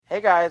Hey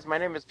guys, my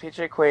name is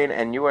PJ Queen,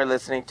 and you are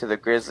listening to the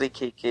Grizzly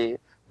Kiki,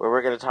 where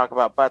we're going to talk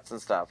about butts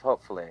and stuff,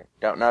 hopefully.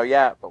 Don't know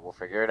yet, but we'll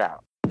figure it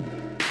out.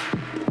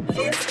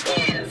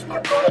 This is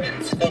a Golden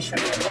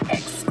Fisherman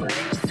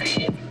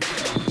exclusive.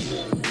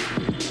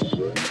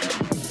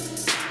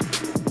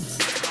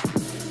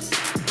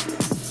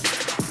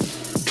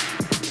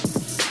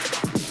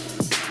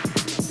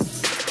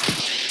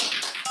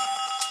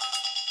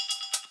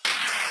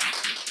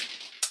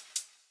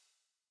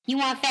 You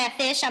want fat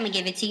fish? I'm gonna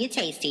give it to you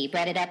tasty.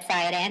 Bread it up,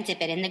 fry it, and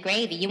dip it in the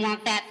gravy. You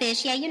want fat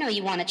fish? Yeah, you know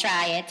you wanna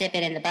try it. Dip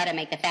it in the butter,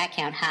 make the fat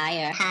count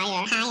higher.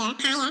 Higher, higher,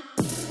 higher.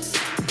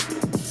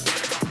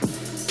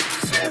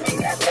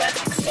 Serving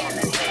Atlantic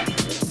salmon ready.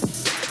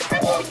 For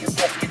all you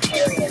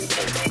pescatarians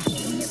in the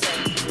heavies.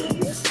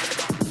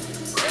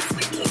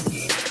 Grizzly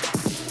Kiki.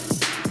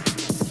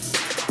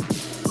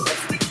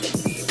 Grizzly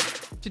Kiki.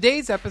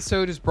 Today's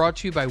episode is brought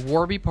to you by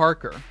Warby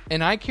Parker,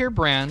 an eye care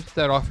brand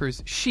that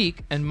offers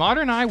chic and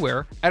modern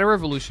eyewear at a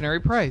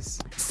revolutionary price.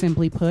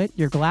 Simply put,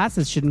 your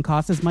glasses shouldn't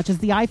cost as much as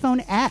the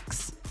iPhone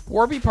X.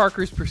 Warby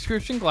Parker's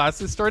prescription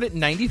glasses start at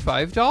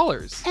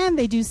 $95. And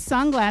they do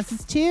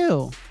sunglasses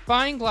too.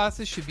 Buying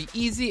glasses should be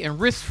easy and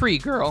risk-free,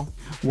 girl.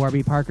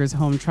 Warby Parker's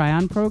Home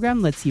Try-On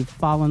program lets you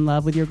fall in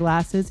love with your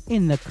glasses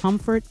in the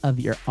comfort of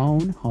your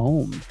own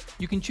home.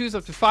 You can choose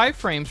up to 5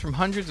 frames from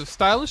hundreds of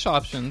stylish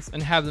options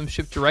and have them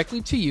shipped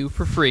directly to you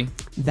for free.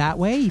 That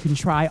way, you can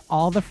try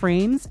all the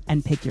frames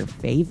and pick your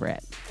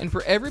favorite. And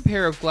for every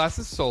pair of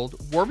glasses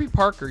sold, Warby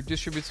Parker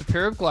distributes a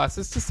pair of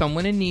glasses to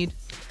someone in need.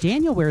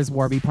 Daniel wears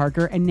Warby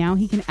Parker, and now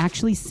he can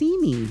actually see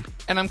me.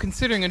 And I'm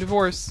considering a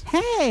divorce.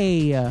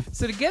 Hey!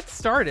 So to get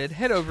started,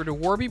 head over to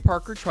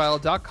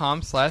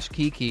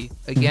warbyparkertrial.com/kiki.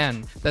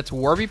 Again, that's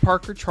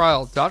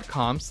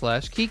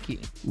warbyparkertrial.com/kiki.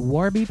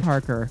 Warby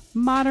Parker,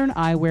 modern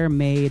eyewear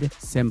made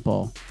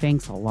simple.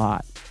 Thanks a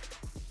lot.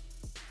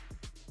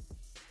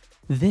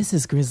 This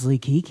is Grizzly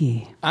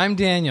Kiki. I'm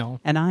Daniel.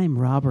 And I'm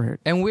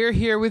Robert. And we're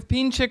here with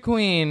Pinche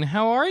Queen.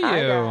 How are you?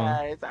 Hi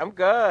guys, I'm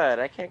good.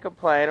 I can't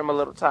complain. I'm a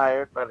little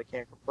tired, but I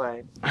can't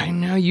complain. I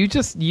know, you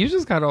just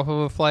got off of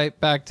a flight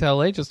back to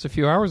LA just a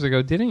few hours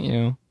ago, didn't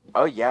you?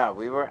 Oh yeah,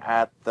 me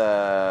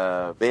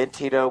and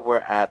Tito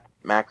were at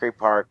Macri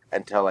Park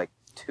until like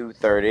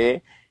 2:30,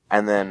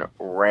 and then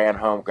ran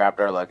home, grabbed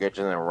our luggage,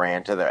 and then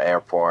ran to the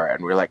airport, and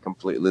we were like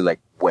completely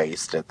like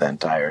wasted the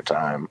entire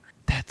time.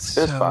 That's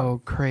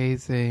so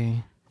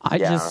crazy. I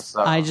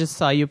just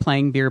saw you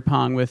playing beer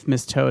pong with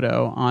Miss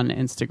Toto on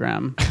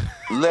Instagram.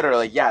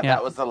 Literally, yeah,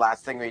 that was the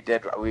last thing we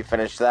did. We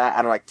finished that,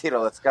 and I'm like,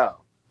 Tito, let's go.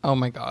 Oh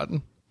my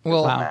God.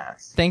 Well, Wow.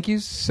 Thank you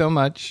so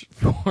much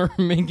for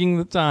making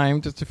the time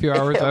just a few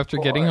hours after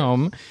getting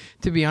home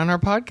to be on our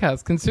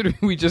podcast, considering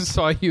we just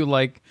saw you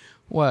like,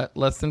 what,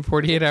 less than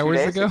 48 hours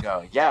 2 days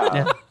ago?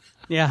 Yeah.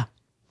 Yeah.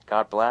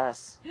 God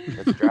bless.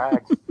 It's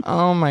drag.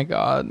 Oh my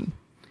God.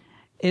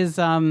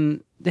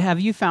 Have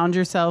you found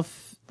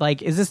yourself,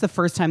 like, is this the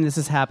first time this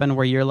has happened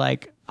where you're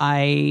like,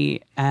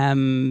 I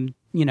am,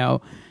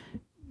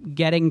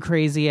 getting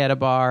crazy at a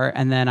bar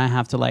and then I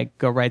have to like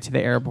go right to the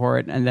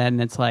airport and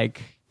then it's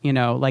like,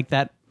 like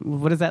that,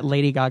 what is that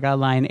Lady Gaga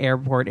line?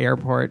 Airport,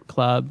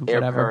 club,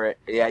 whatever. Airport.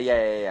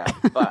 Yeah.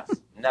 Bus,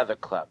 another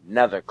club,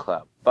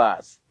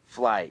 bus,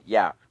 flight.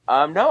 Yeah.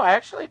 No, I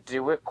actually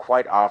do it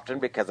quite often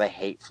because I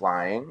hate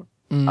flying.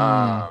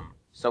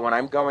 So when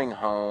I'm going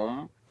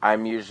home,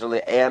 I'm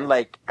usually, and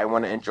like, I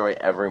want to enjoy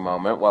every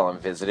moment while I'm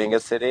visiting a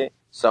city.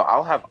 So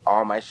I'll have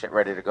all my shit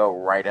ready to go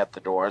right at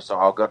the door. So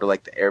I'll go to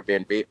like the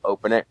Airbnb,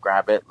 open it,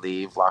 grab it,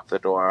 leave, lock the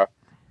door,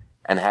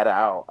 and head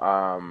out.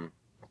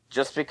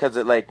 Just because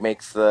it like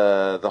makes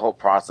the whole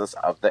process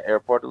of the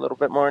airport a little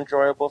bit more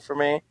enjoyable for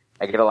me.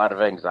 I get a lot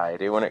of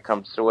anxiety when it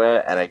comes to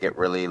it, and I get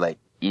really like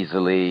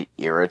easily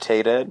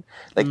irritated.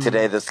 Like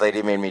today, this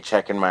lady made me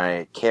check in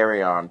my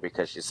carry-on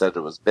because she said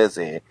it was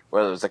busy.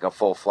 Well, it was like a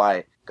full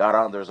flight. Got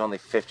on, there was only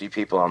 50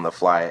 people on the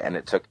flight, and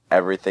it took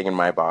everything in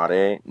my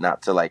body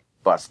not to like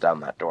bust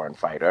down that door and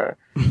fight her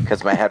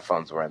because my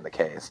headphones were in the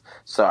case.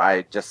 So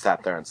I just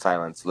sat there in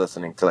silence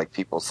listening to like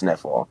people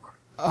sniffle.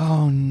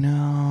 Oh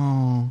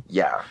no.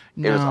 Yeah,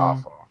 it was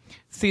awful.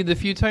 See, the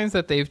few times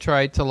that they've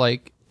tried to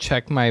like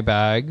check my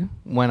bag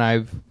when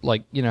I've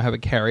like, have a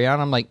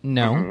carry-on, I'm like,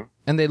 no. Mm-hmm.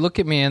 And they look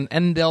at me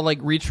and they'll like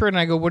reach for it and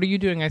I go, what are you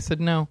doing? I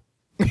said, no.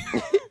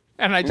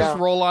 And I just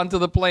roll onto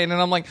the plane and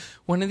I'm like,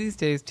 one of these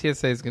days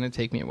TSA is going to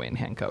take me away in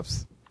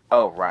handcuffs.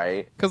 Oh,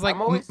 right. Because like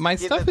my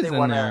stuff is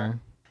in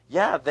there.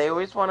 Yeah, they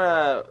always want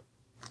to.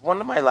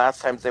 One of my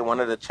last times, they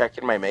wanted to check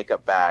in my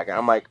makeup bag. And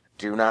I'm like,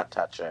 do not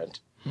touch it.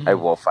 Mm-hmm. I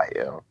will fight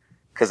you.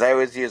 Because I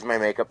always use my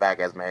makeup bag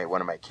as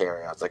one of my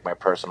carry-ons, like my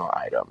personal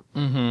item.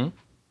 Mm-hmm.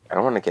 I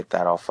don't want to get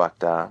that all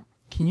fucked up.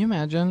 Can you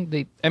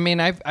imagine?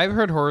 I've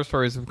heard horror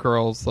stories of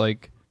girls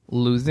like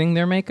losing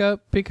their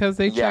makeup because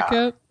they check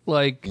it.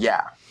 Like,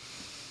 yeah.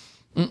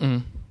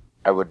 Mm-mm.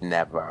 I would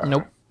never.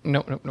 Nope.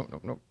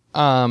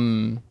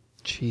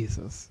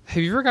 Jesus.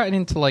 Have you ever gotten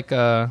into like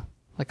a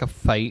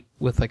fight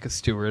with like a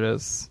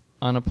stewardess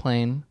on a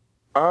plane?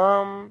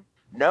 No,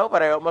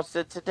 but I almost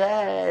did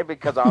today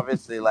because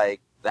obviously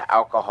like the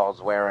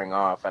alcohol's wearing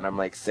off, and I'm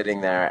like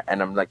sitting there,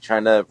 and I'm like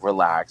trying to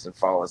relax and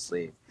fall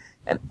asleep.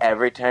 And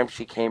every time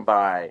she came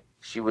by,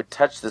 she would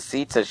touch the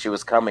seats as she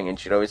was coming, and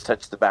she'd always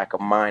touch the back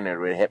of mine, and it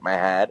would hit my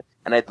head.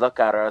 And I'd look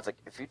at her, I was like,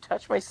 if you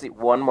touch my seat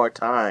one more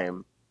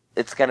time,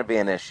 it's gonna be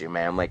an issue,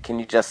 man. Like, can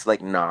you just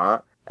like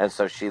not? And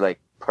so she like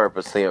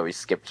purposely always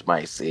skipped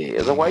my seat. I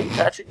was like, why are you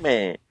touching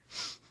me?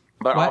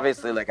 But What?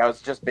 obviously, like, I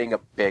was just being a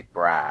big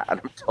brat, and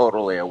I'm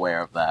totally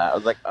aware of that. I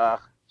was like, ugh.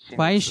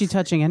 Why is she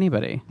touching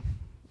anybody?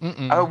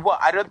 Oh, well,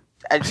 I don't.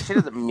 And she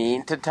doesn't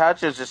mean to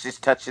touch. It's just she's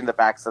touching the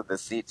backs of the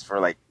seats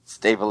for like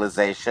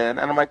stabilization.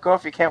 And I'm like, girl,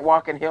 if you can't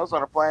walk in heels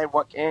on a plane,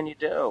 what can you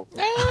do?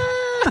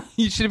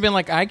 You should have been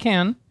like, I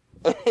can.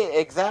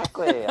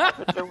 Exactly. I've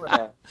been doing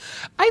it.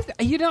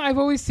 I've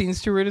always seen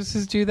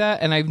stewardesses do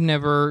that, and I've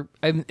never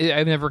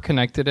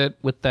connected it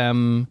with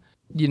them,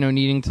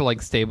 needing to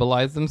like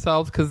stabilize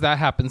themselves, because that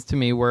happens to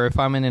me where if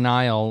I'm in an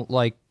aisle,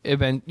 like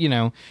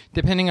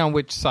depending on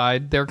which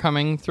side they're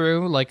coming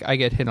through, like I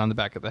get hit on the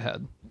back of the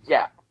head,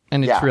 Yeah.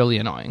 and it's Yeah. really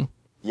annoying.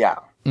 Yeah.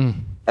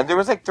 And there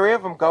was like 3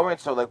 of them going,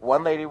 so like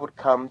one lady would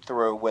come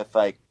through with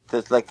like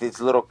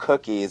these little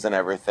cookies and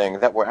everything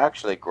that were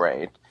actually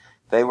great.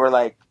 They were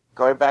like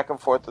going back and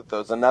forth with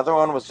those. Another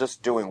one was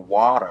just doing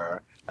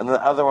water, and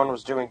the other one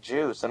was doing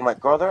juice. And I'm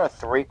like, girl, there are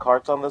 3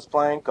 carts on this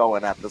plane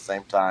going at the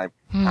same time.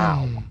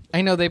 Ow.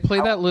 I know they play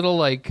that little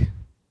like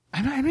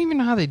I don't even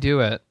know how they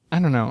do it. I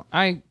don't know.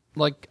 I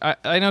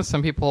know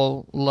some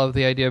people love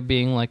the idea of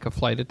being like a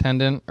flight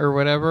attendant or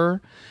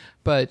whatever.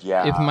 But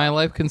Yeah. if my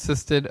life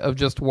consisted of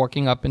just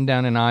walking up and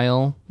down an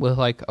aisle with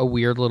like a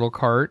weird little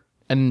cart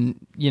and,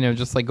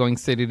 just like going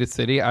city to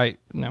city, I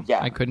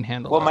couldn't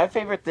handle Well, that. my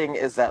favorite thing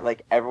is that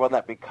like everyone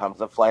that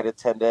becomes a flight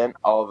attendant,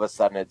 all of a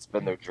sudden it's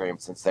been their dream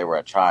since they were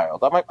a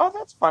child. I'm like, oh,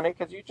 that's funny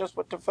because you just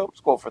went to film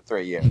school for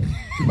 3 years.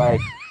 Like,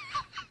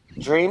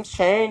 dreams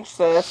change,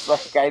 sis.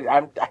 Like,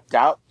 I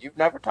doubt you've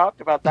never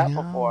talked about that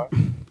before.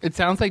 It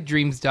sounds like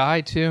dreams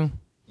die too.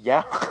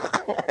 Yeah,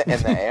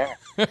 in the air.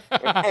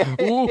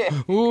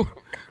 Ooh.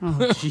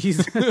 Oh,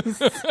 Jesus. Wow,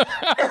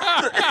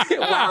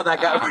 that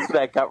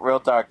got real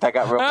dark. That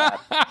got real bad.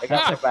 It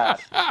got so bad.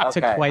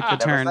 Okay. Took quite the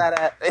turn. Never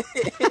said it.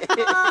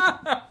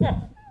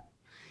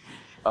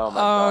 Oh my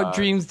Oh, god.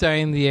 dreams die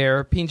in the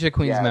air. Pincha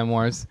Queen's Yeah.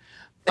 memoirs.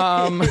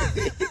 Wow.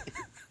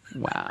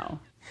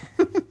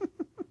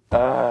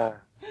 Uh,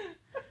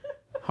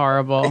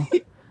 Horrible.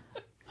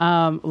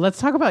 Let's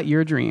talk about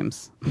your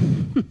dreams.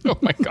 Oh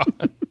my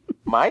god.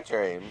 my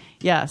dream.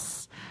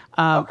 Yes.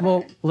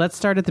 Well, let's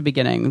start at the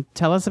beginning.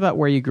 Tell us about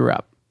where you grew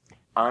up.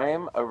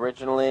 I'm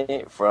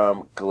originally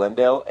from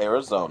Glendale,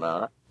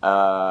 Arizona.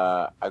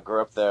 I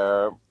grew up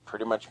there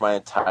pretty much my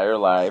entire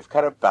life.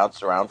 Kind of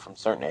bounced around from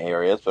certain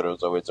areas, but it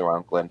was always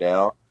around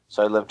Glendale.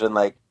 So I lived in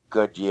like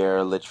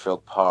Goodyear,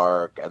 Litchfield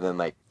Park, and then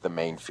like the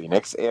main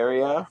Phoenix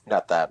area.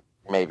 Not that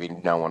maybe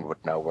no one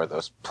would know where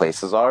those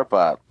places are,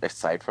 but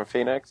aside from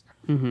Phoenix.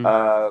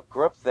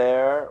 Grew up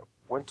there.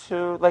 Went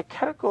to like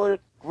kind of good,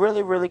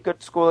 really, really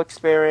good school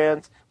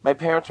experience. My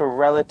parents were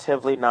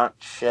relatively not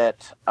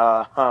shit.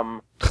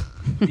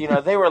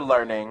 They were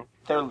learning.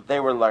 They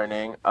were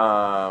learning.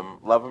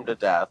 Love them to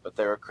death, but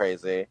they were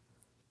crazy.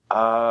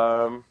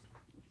 I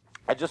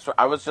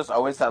was just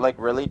always that like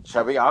really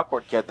chubby,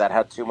 awkward kid that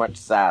had too much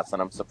sass,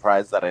 and I'm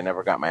surprised that I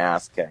never got my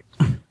ass kicked.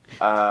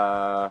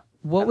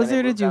 What was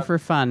there to do for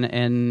fun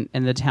in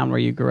the town where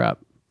you grew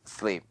up?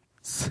 Sleep?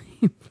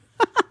 Sleep.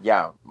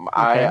 Yeah,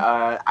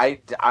 I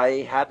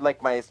had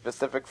like my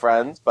specific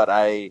friends, but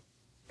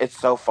it's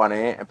so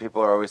funny, and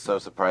people are always so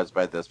surprised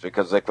by this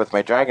because like with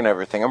my drag and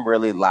everything, I'm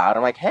really loud.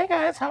 I'm like, hey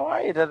guys, how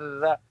are you? Da, da, da,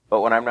 da.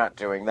 But when I'm not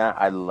doing that,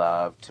 I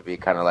love to be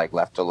kind of like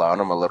left alone.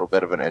 I'm a little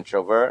bit of an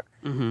introvert.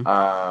 And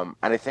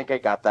I think I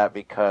got that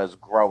because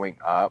growing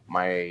up,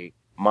 my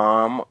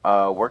mom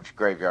worked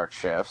graveyard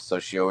shifts, so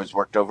she always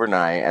worked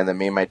overnight, and then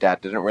me and my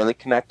dad didn't really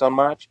connect on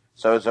much,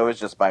 so I was always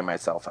just by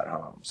myself at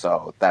home.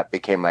 So that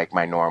became like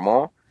my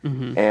normal.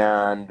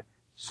 And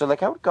so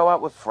like I would go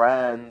out with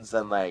friends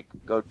and like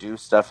go do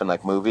stuff in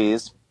like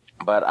movies,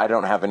 but I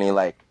don't have any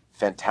like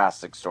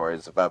fantastic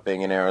stories about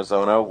being in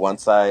Arizona.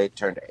 Once I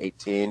turned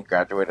 18,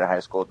 graduated high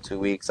school 2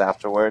 weeks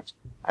afterwards,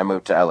 I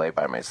moved to LA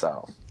by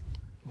myself.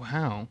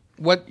 Wow.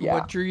 What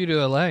drew you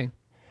to LA?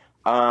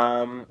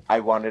 I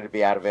wanted to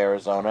be out of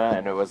Arizona,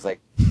 and it was like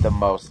the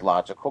most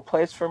logical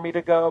place for me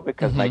to go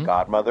because my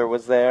godmother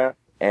was there.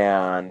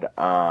 And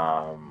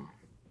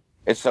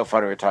it's so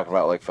funny we're talking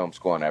about like film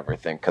school and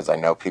everything because I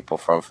know people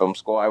from film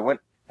school. I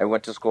went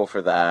to school for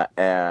that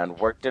and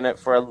worked in it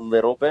for a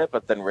little bit,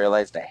 but then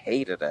realized I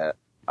hated it.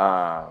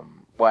 I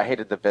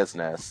hated the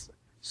business,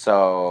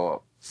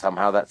 so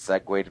somehow that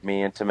segued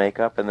me into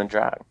makeup and then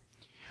drag.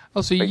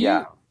 Oh, so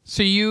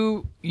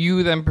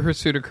you then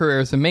pursued a career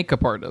as a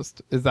makeup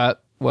artist. Is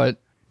that what?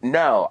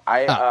 No,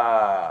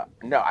 I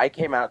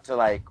came out to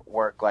like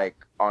work like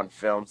on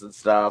films and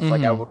stuff.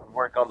 Like I would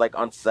work on like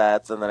on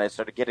sets, and then I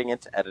started getting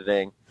into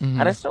editing.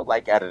 And I still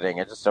like editing.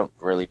 I just don't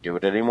really do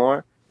it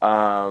anymore.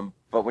 But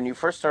when you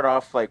first start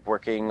off like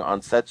working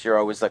on sets, you're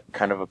always like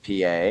kind of a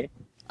PA.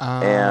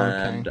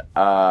 And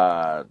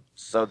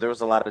so there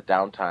was a lot of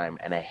downtime,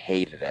 and I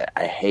hated it.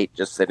 I hate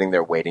just sitting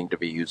there waiting to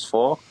be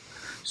useful.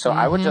 So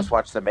I would just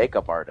watch the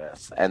makeup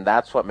artists, and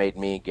that's what made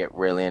me get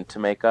really into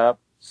makeup.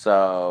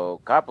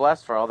 So God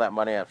bless for all that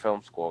money at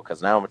film school,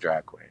 because now I'm a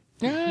drag queen.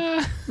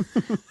 Yeah.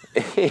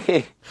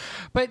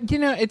 But, you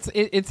know,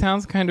 it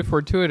sounds kind of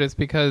fortuitous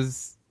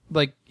because,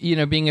 like, you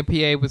know, being a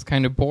PA was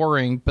kind of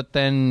boring, but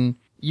then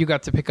you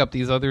got to pick up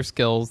these other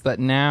skills that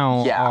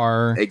now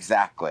are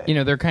exactly. You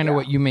know, they're kind of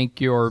what you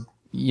make your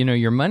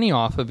money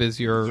off of is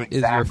your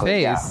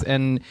face. Yeah.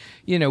 And,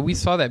 you know, we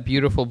saw that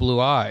beautiful blue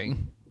eye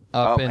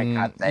up in,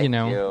 God, thank you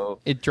know,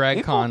 at DragCon.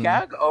 People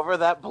gag over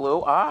that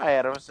blue eye,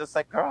 and I was just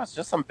like, girl, it's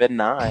just some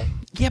benign.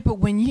 Yeah, but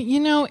when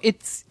you know,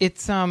 it's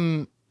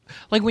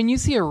like when you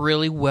see a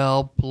really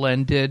well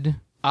blended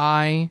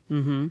eye,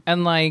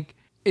 and like,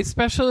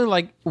 especially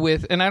like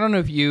with, and I don't know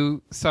if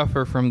you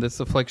suffer from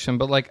this affliction,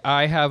 but like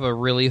I have a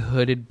really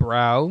hooded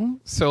brow.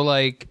 So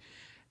like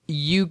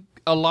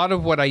a lot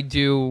of what I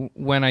do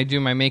when I do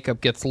my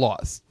makeup gets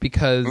lost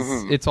because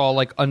it's all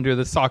like under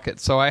the socket.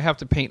 So I have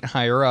to paint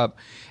higher up.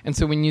 And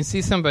so when you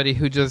see somebody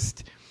who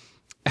just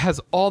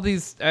has all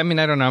these, I mean,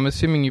 I don't know, I'm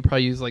assuming you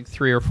probably use like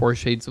 3 or 4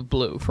 shades of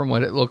blue from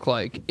what it looked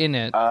like in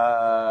it.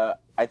 I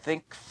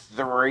think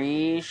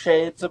 3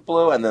 shades of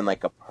blue and then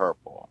like a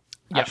purple.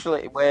 Yeah.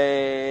 Actually,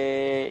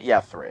 3.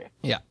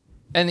 Yeah.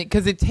 And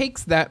because it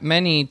takes that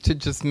many to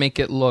just make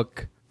it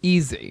look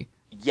easy.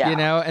 Yeah. You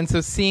know, and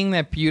so seeing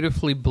that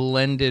beautifully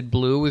blended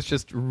blue was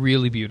just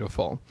really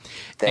beautiful.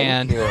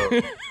 Thank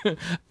you.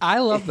 I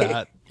love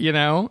that, you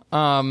know?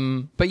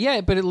 But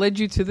it led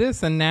you to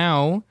this, and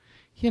now,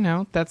 you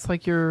know, that's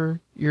like your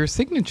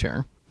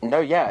signature.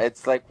 No, yeah,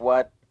 it's like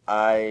what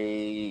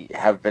I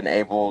have been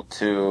able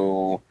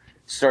to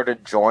start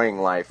enjoying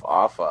life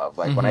off of.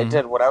 Like when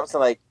I was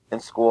like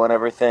in school and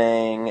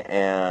everything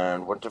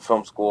and went to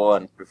film school,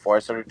 and before I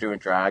started doing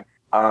drag,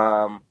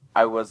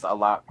 I was a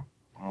lot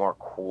more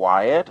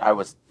quiet. I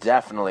was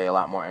definitely a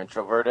lot more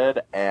introverted,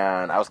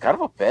 and I was kind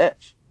of a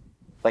bitch.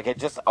 Like I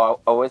just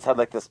always had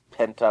like this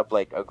pent up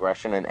like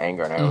aggression and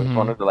anger, and I always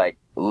wanted to like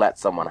let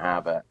someone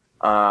have it.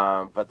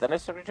 But then I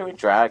started doing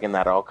drag, and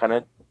that all kind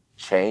of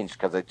changed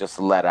because it just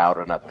let out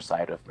another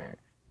side of me.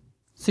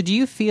 So do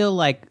you feel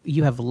like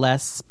you have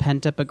less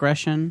pent up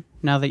aggression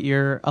now that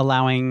you're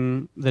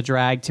allowing the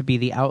drag to be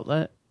the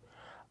outlet?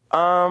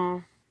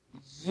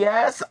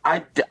 Yes,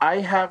 I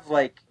have,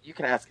 like, you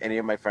can ask any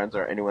of my friends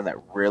or anyone that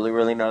really,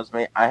 really knows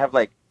me. I have,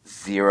 like,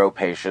 0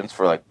 patience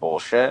for, like,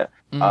 bullshit.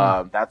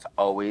 That's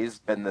always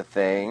been the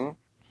thing.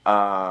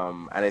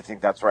 And I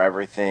think that's where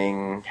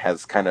everything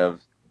has kind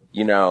of,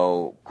 you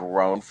know,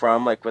 grown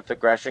from, like, with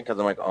aggression. Because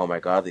I'm like, oh, my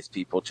God, these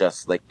people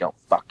just, like, don't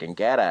fucking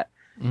get it.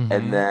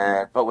 And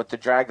then, but with the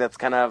drag, that's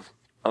kind of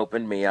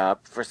opened me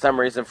up, for some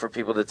reason, for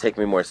people to take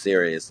me more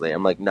seriously.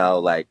 I'm like, no,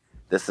 like,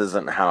 this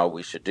isn't how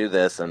we should do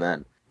this. And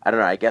then, I don't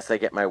know, I guess I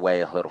get my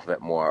way a little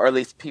bit more. Or at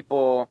least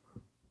people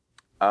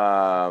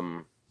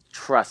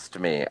trust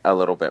me a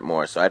little bit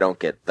more, so I don't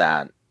get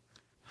that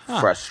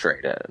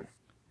frustrated,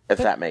 if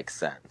that makes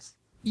sense.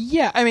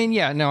 Yeah, I mean,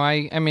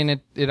 I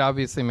mean, it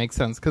obviously makes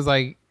sense, because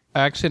I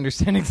actually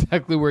understand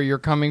exactly where you're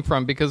coming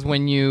from, because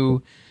when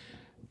you,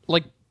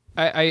 like,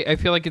 I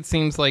feel like it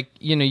seems like,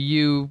 you know,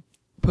 you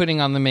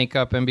putting on the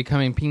makeup and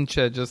becoming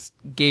Pincha just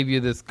gave you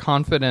this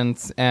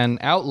confidence and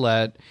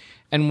outlet,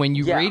 and when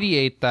you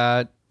radiate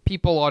that,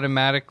 people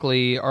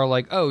automatically are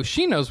like, oh,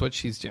 she knows what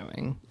she's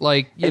doing.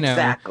 Like, you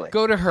know,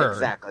 go to her.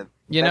 Exactly.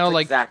 You know,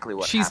 like, exactly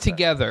what she's happened.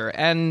 Together.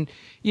 And,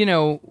 you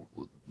know,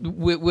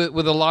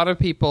 with a lot of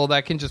people,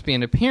 that can just be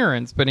an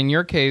appearance. But in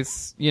your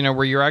case, you know,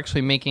 where you're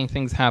actually making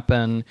things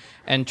happen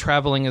and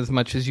traveling as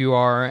much as you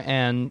are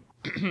and,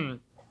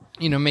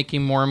 you know,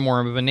 making more and more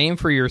of a name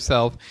for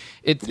yourself,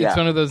 it's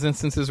one of those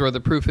instances where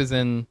the proof is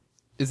in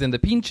the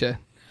Pincha.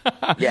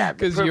 Yeah,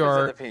 because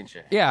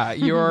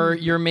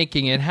you're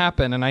making it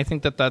happen, and I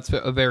think that that's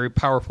a very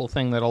powerful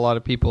thing that a lot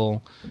of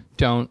people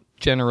don't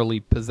generally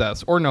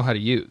possess or know how to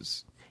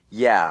use.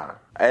 Yeah,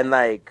 and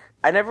like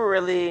I never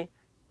really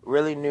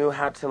knew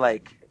how to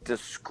like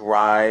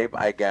describe,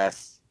 I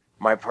guess,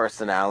 my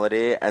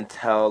personality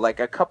until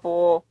like a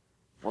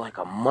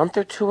month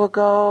or 2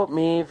 ago.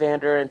 Me,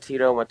 Vander, and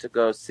Tito went to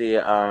go see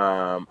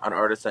an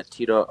artist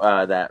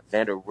that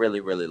Vander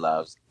really, really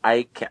loves.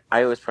 I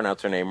always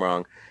pronounce her name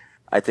wrong.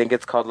 I think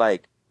it's called,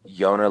 like,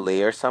 Yona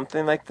Lee or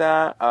something like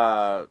that.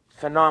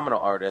 Phenomenal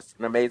artist,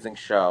 an amazing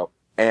show.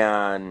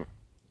 And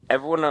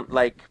everyone,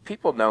 like,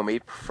 people know me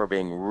for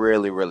being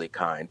really, really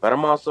kind. But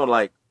I'm also,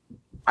 like,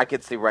 I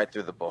could see right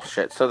through the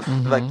bullshit. So,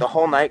 like, the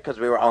whole night, because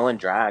we were all in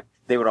drag,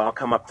 they would all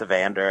come up to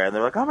Vander, and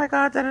they're like, oh, my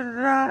God,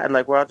 da-da-da-da. And,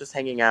 like, we're all just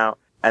hanging out.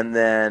 And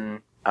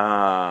then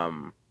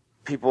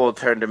people will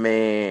turn to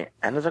me,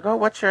 and they're like, oh,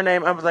 what's your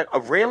name? I was like,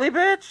 oh, really,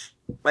 bitch?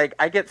 Like,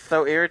 I get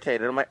so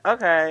irritated. I'm like,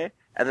 okay.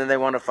 And then they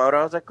want a photo.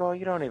 I was like, oh,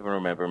 you don't even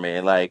remember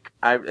me. Like,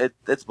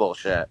 it's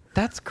bullshit.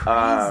 That's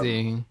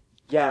crazy.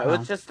 Yeah, it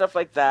was just stuff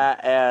like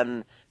that.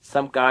 And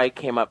some guy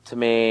came up to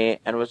me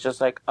and was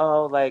just like,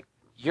 oh, like,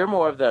 you're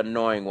more of the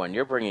annoying one.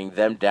 You're bringing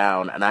them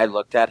down. And I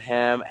looked at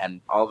him,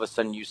 and all of a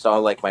sudden you saw,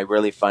 like, my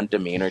really fun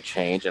demeanor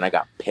change, and I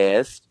got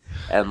pissed.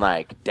 And,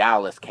 like,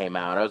 Dallas came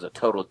out. I was a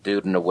total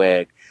dude in a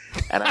wig.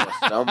 And I was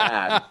so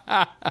mad.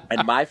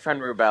 And my friend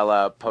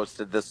Rubella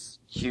posted this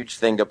huge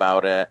thing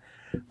about it.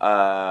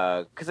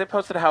 Because I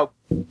posted how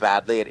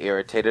badly it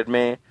irritated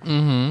me.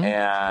 Mm-hmm.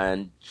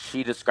 And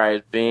she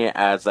described me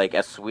as, like,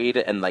 as sweet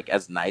and, like,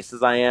 as nice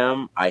as I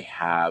am. I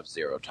have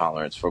zero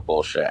tolerance for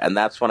bullshit. And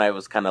that's when I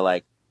was kind of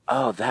like,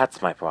 oh,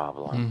 that's my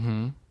problem.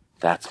 Mm-hmm.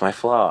 That's my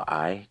flaw.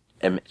 I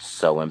am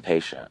so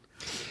impatient.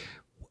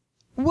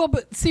 Well,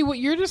 but see, what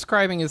you're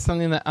describing is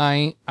something that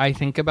I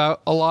think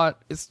about a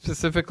lot,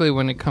 specifically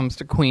when it comes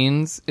to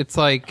queens. It's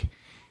like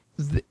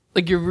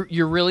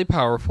you're really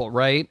powerful,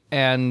 right?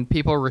 And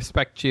people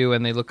respect you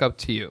and they look up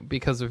to you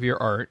because of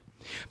your art.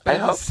 But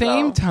at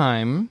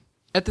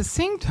the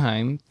same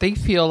time, they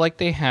feel like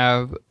they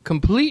have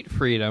complete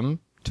freedom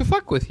to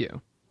fuck with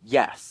you.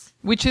 Yes.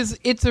 Which is,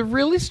 it's a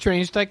really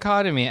strange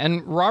dichotomy.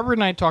 And Robert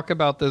and I talk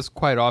about this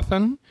quite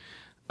often.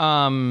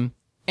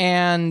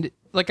 And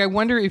like, I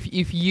wonder if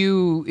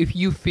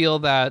you feel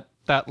that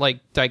like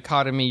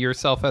dichotomy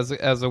yourself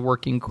as a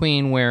working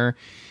queen, where,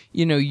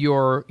 you know,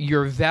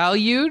 you're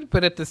valued,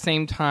 but at the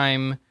same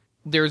time,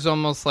 there's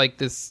almost like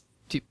this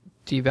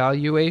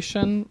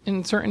devaluation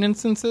in certain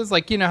instances.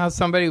 Like, you know how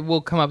somebody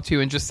will come up to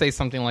you and just say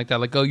something like that,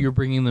 like, oh, you're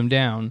bringing them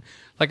down.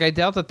 Like, I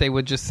doubt that they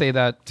would just say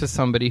that to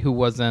somebody who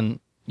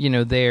wasn't, you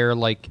know, there,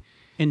 like,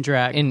 in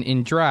drag.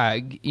 In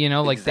drag, you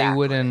know, like, exactly. They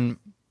wouldn't.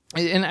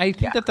 And I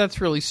think that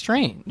that's really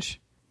strange.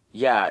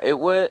 Yeah, it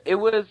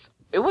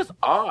was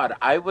odd.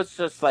 I was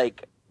just,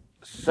 like,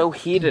 so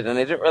heated, and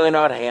I didn't really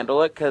know how to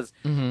handle it, because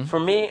for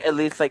me, at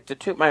least, like, to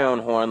toot my own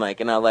horn,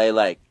 like, in LA,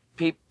 like,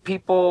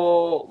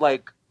 people,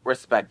 like,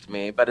 respect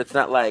me, but it's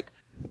not like,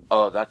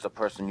 oh, that's a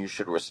person you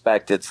should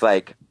respect. It's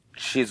like,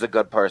 she's a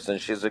good person,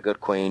 she's a good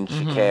queen,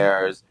 she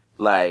cares,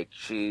 like,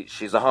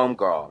 she's a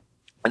homegirl.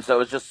 And so it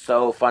was just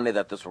so funny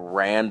that this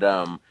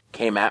random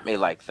came at me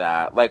like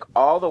that. Like,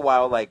 all the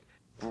while, like,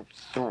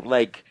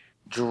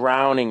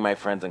 drowning my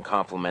friends in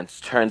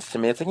compliments, turns to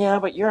me, it's like, yeah,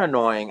 but you're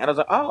annoying. And I was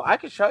like, oh, I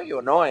could show you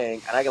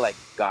annoying. And I, like,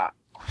 got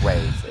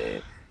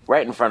crazy.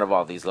 Right in front of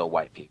all these little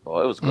white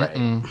people. It was great.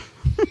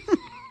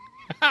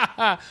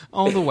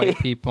 All the white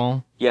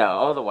people. Yeah,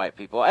 all the white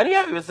people. And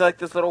yeah, he was like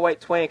this little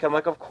white twink. I'm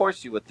like, of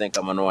course you would think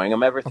I'm annoying.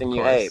 I'm everything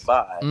you hate.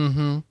 Bye.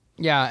 Mm-hmm.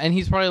 Yeah, and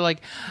he's probably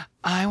like,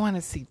 I want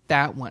to see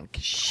that one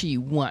because she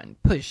won.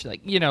 Push,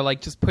 like, you know,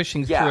 like just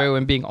pushing through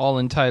and being all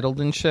entitled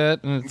and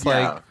shit. And it's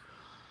like,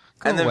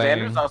 and then away.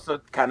 Vander's also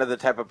kind of the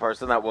type of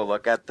person that will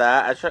look at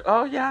that and she's like,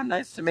 oh yeah,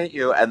 nice to meet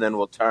you, and then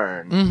will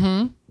turn.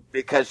 Mm-hmm.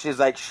 Because she's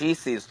like, she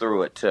sees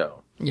through it too.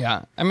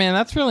 Yeah, I mean,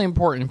 that's really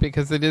important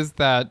because it is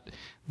that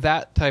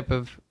type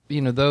of,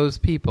 you know, those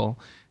people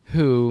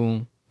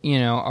who, you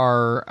know,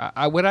 are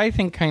what I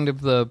think kind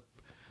of the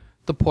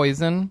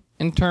poison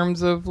in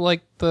terms of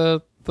like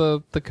the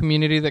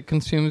community that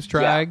consumes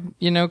drag,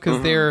 you know,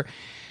 because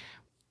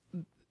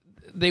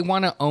they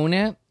want to own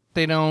it.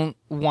 They don't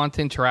want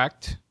to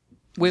interact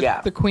with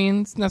the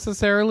queens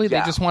necessarily.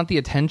 They just want the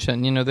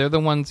attention. You know, they're the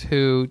ones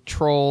who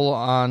troll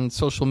on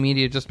social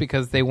media just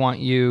because they want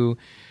you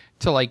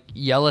to like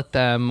yell at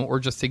them or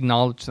just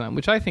acknowledge them,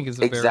 which I think is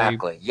a very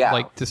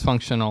like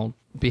dysfunctional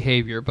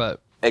behavior,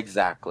 but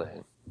exactly,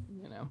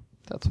 you know,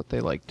 that's what they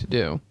like to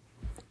do.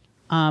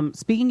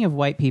 Speaking of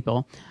white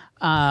people,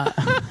 let's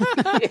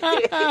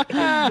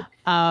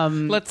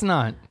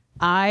not.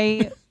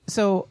 I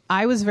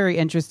was very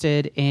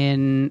interested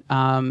in,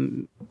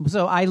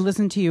 so I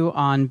listened to you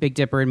on Big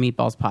Dipper and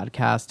Meatballs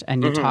podcast,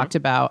 and you talked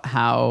about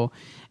how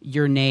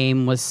your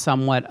name was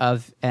somewhat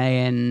of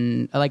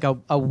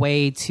a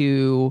way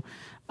to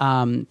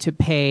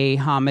pay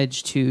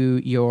homage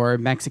to your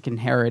Mexican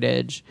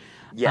heritage.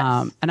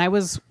 Yes. And I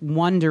was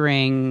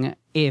wondering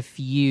if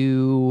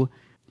you're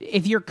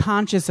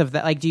conscious of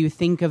that. Like, do you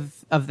think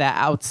of that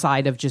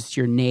outside of just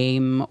your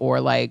name,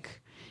 or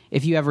like,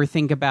 if you ever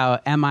think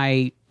about, am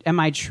I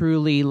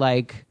truly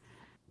like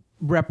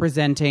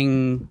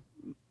representing,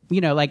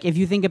 you know, like if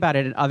you think about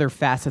it in other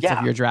facets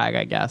of your drag,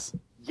 I guess.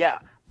 Yeah.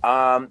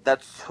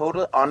 That's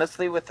totally,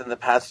 honestly, within the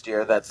past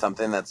year, that's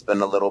something that's been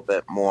a little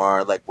bit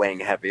more like weighing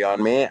heavy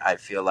on me. I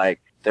feel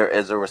like there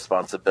is a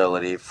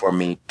responsibility for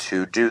me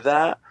to do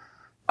that.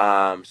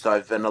 So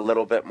I've been a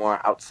little bit more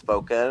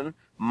outspoken.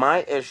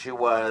 My issue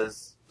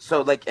was,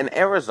 so like in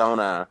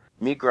Arizona,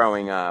 me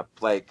growing up,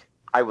 like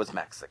I was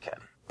Mexican.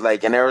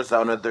 Like in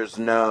Arizona,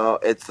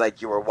 it's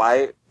like you were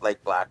white,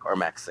 like black or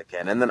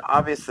Mexican. And then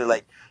obviously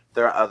like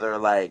there are other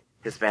like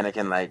Hispanic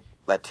and like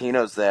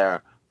Latinos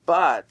there,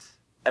 but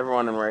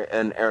everyone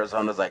in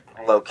Arizona is like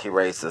low-key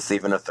racist,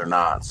 even if they're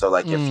not. So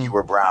like if you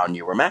were brown,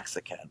 you were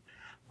Mexican.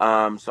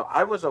 So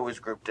I was always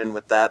grouped in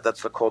with that.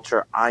 That's the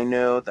culture I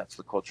knew. That's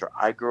the culture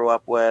I grew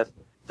up with.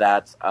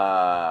 That's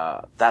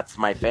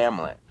my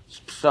family.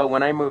 So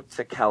when I moved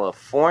to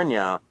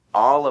California,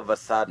 all of a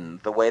sudden,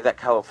 the way that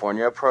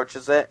California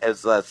approaches it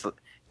is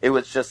it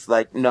was just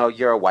like, no,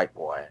 you're a white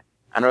boy.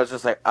 And I was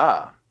just like,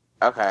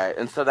 Okay,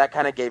 and so that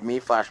kind of gave me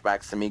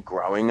flashbacks to me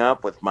growing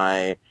up with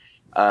my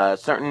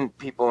certain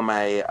people in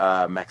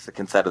my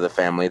Mexican side of the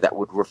family that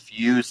would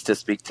refuse to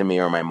speak to me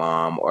or my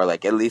mom, or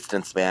like at least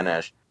in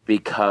Spanish,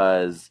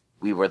 because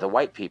we were the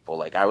white people.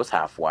 Like I was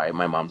half white,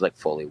 my mom's like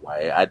fully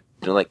white. I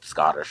like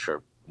Scottish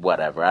or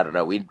whatever. I don't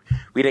know. We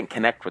didn't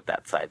connect with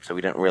that side, so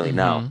we didn't really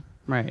know.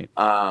 Right.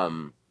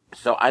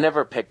 So I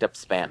never picked up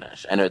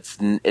Spanish, and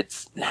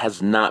it's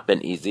has not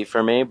been easy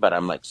for me, but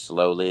I'm like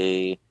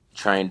slowly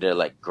trying to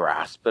like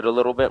grasp it a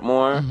little bit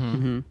more.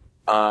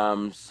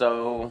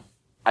 So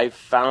I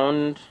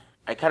kind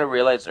of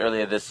realized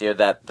earlier this year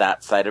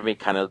that side of me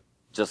kind of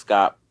just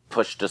got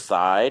pushed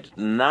aside.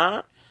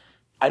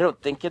 I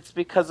don't think it's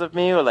because of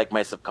me or like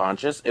my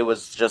subconscious. It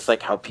was just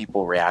like how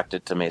people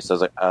reacted to me. So I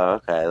was like, oh,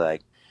 okay,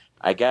 like,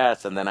 I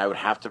guess. And then I would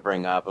have to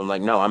bring up, I'm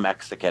like, no, I'm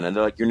Mexican. And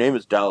they're like, your name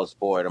is Dallas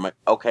Boyd. I'm like,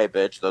 okay,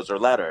 bitch, those are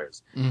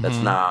letters. That's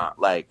not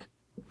like,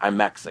 I'm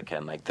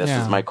Mexican. Like, this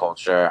is my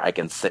culture. I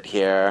can sit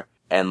here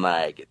and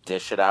like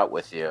dish it out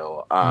with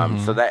you.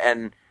 So that,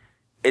 and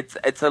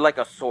it's like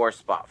a sore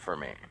spot for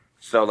me.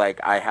 So like,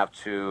 I have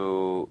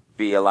to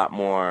be a lot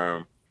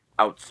more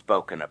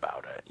outspoken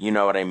about it. You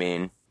know what I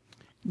mean?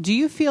 Do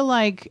you feel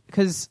like,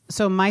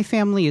 so my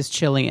family is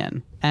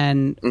Chilean,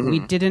 and we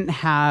didn't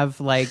have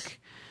like,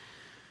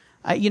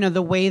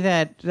 the way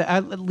that,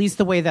 at least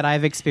the way that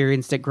I've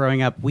experienced it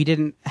growing up, we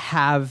didn't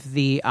have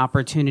the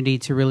opportunity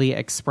to really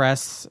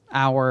express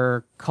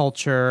our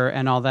culture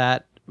and all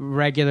that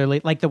regularly,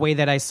 like the way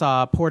that I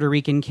saw Puerto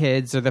Rican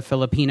kids or the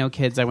Filipino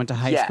kids I went to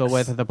high school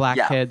with, or the black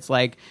kids,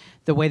 like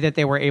the way that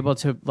they were able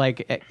to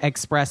like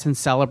express and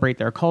celebrate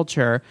their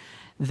culture.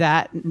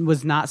 That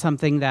was not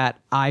something that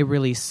I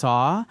really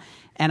saw.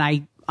 And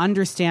I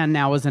understand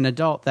now as an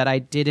adult that I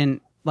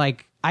didn't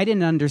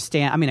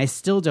understand. I mean, I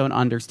still don't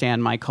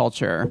understand my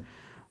culture.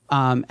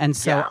 And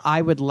so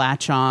I would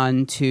latch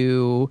on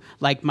to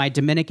like my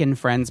Dominican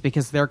friends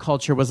because their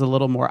culture was a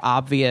little more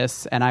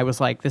obvious. And I was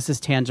like, this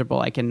is tangible.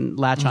 I can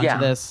latch onto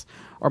this.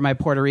 Or my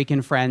Puerto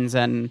Rican friends,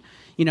 and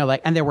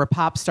and there were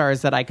pop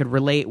stars that I could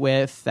relate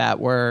with that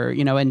were,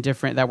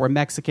 that were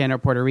Mexican or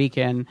Puerto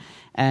Rican,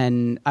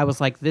 and I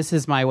was like, this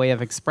is my way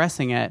of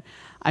expressing it.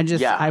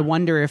 I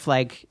wonder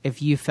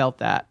if you felt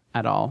that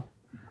at all.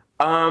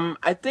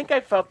 I think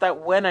I felt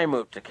that when I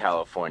moved to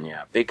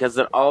California, because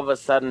then all of a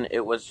sudden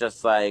it was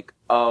just like,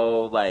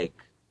 oh,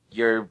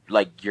 you're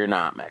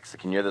not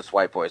Mexican, you're this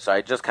white boy. So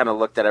I just kind of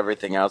looked at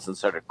everything else and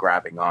started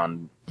grabbing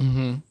on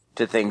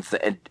to things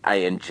that I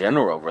in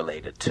general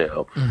related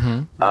to.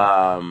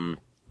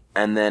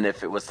 And then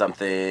if it was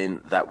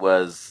something that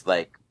was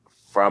like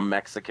from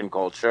Mexican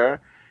culture,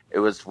 it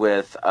was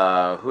with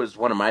who is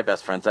one of my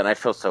best friends, and I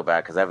feel so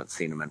bad because I haven't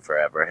seen him in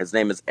forever. His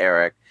name is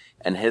Eric,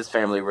 and his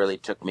family really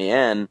took me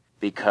in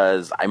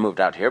because I moved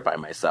out here by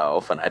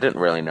myself and I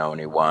didn't really know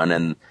anyone,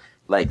 and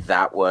like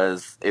that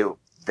was it.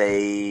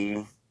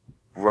 They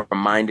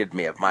reminded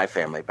me of my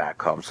family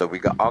back home, so we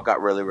all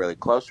got really, really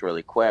close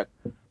really quick.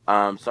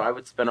 So I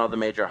would spend all the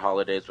major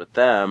holidays with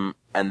them,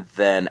 and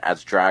then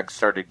as drag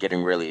started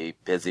getting really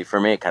busy for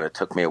me, it kind of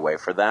took me away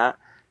from that.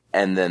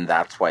 And then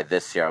that's why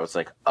this year I was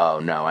like, oh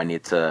no, I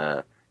need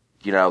to,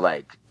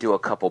 do a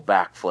couple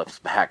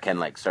backflips back and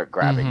like start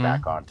grabbing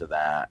back onto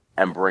that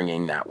and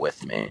bringing that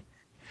with me.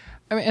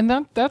 I mean,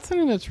 and that's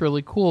something that's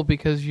really cool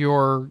because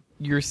you're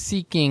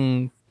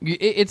seeking.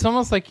 It's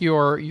almost like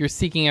you're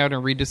seeking out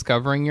and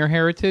rediscovering your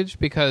heritage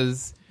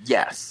because.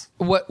 Yes.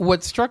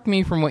 What struck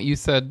me from what you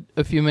said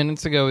a few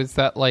minutes ago is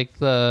that like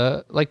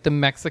the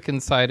Mexican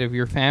side of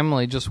your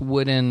family just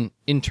wouldn't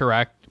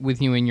interact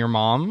with you and your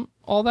mom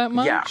all that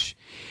much.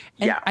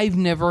 And I've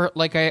never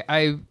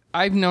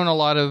I've known a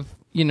lot of,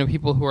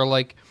 people who are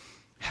like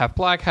half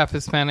black, half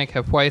Hispanic,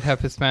 half white, half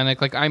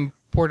Hispanic. Like I'm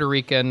Puerto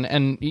Rican,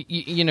 and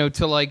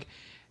to like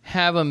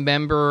have a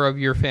member of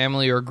your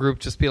family or group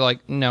just be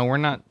like, no, we're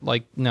not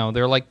like, no,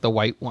 they're like the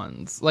white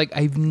ones. Like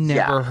I've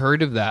never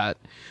heard of that.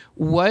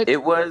 What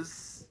it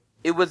was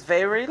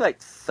very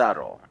like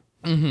subtle,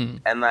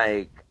 and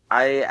like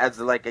I, as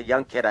like a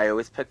young kid, I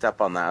always picked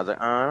up on that. I was like,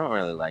 oh, I don't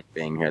really like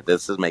being here.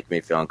 This is making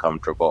me feel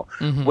uncomfortable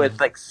with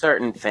like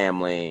certain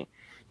family,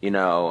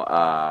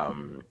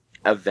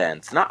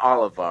 events. Not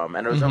all of them,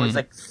 and there was always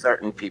like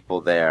certain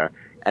people there.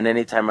 And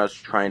anytime I was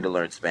trying to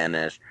learn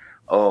Spanish,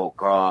 oh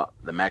girl,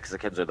 the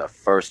Mexicans are the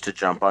first to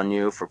jump on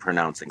you for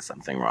pronouncing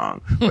something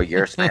wrong, or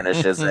your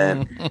Spanish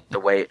isn't the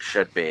way it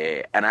should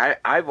be. And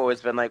I've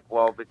always been like,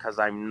 well, because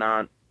I'm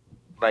not,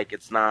 like,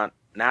 it's not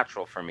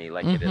natural for me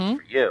like it is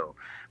for you.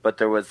 But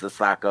there was this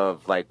lack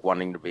of like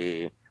wanting to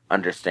be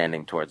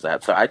understanding towards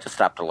that. So I just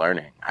stopped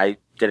learning. I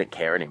didn't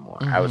care anymore.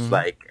 I was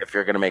like, if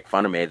you're going to make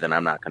fun of me, then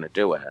I'm not going to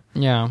do it.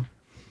 Yeah.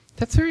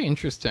 That's very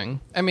interesting.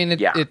 I mean,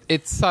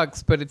 it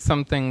sucks, but it's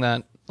something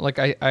that, like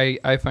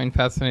I find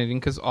fascinating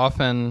because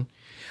often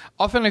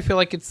I feel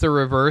like it's the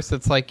reverse.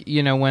 It's like,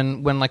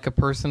 when like a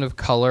person of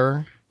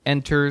color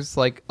enters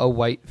like a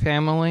white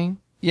family,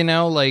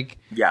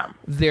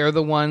 they're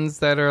the ones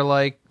that are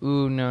like,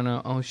 ooh,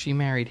 no, oh, she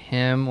married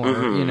him,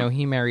 or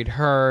he married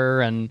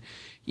her, and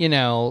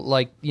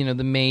like, the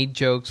maid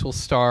jokes will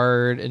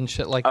start and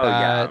shit like Oh,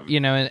 that,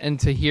 yeah. and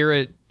to hear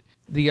it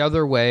the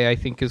other way, I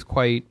think is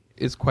quite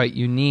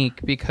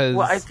unique because.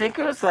 Well, I think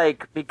it was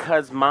like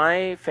because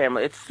my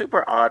family, it's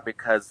super odd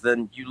because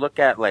then you look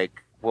at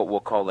like what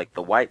we'll call like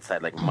the white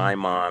side, like my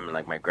mom and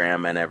like my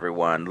grandma and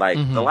everyone. Like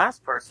the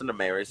last person to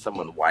marry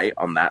someone white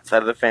on that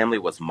side of the family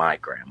was my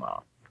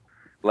grandma.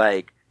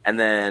 Like, and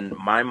then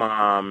my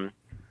mom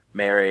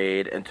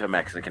married into a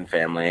Mexican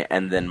family,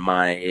 and then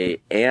my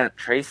aunt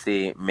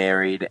Tracy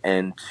married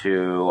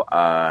into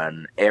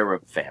an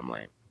Arab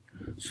family.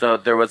 So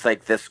there was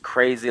like this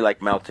crazy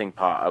like melting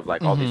pot of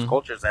like all these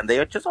cultures, and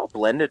they just all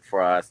blended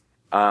for us.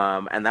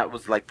 And that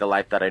was like the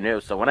life that I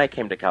knew. So when I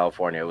came to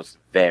California, it was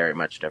very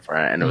much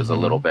different, and it was a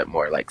little bit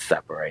more like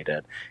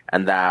separated,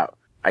 and that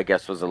I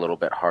guess was a little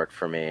bit hard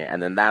for me.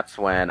 And then that's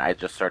when I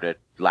just started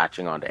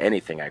latching on to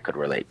anything I could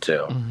relate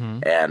to,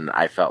 and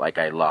I felt like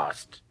I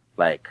lost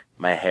like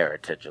my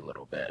heritage a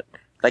little bit.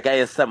 Like I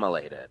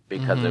assimilated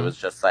because it was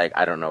just like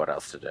I don't know what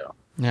else to do.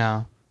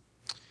 Yeah.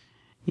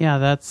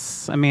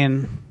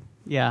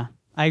 Yeah,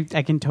 I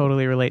can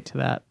totally relate to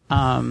that.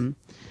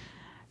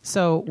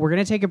 So we're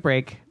going to take a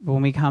break. But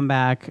when we come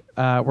back,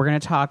 we're going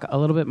to talk a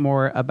little bit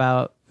more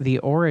about the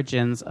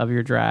origins of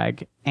your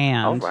drag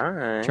and All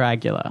right.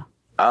 Dragula.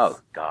 Oh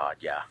God,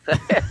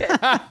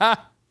 yeah.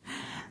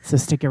 So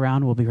stick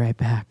around. We'll be right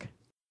back.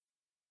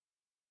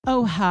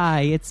 Oh,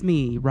 hi, it's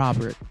me,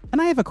 Robert, and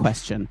I have a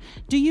question.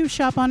 Do you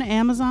shop on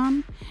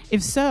Amazon?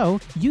 If so,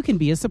 you can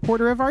be a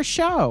supporter of our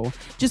show.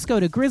 Just go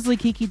to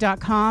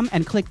grizzlykiki.com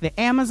and click the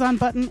Amazon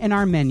button in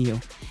our menu.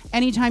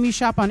 Anytime you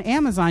shop on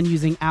Amazon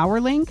using our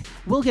link,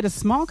 we'll get a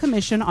small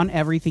commission on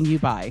everything you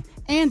buy.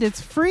 And it's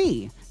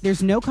free.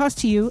 There's no cost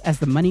to you as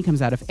the money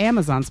comes out of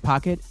Amazon's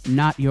pocket,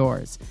 not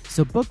yours.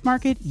 So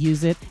bookmark it,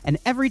 use it, and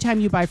every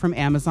time you buy from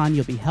Amazon,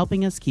 you'll be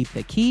helping us keep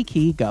the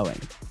key going.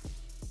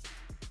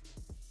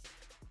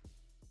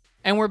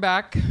 And we're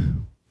back,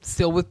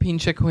 still with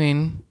Pinche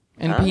Queen.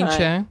 And All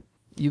Pinche, right.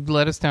 you've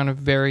led us down a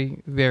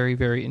very, very,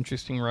 very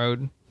interesting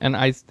road. And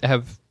I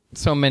have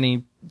so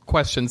many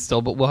questions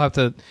still, but we'll have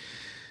to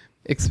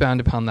expound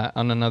upon that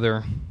on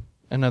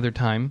another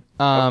time.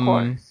 Of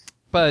course.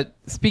 But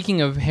speaking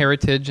of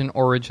heritage and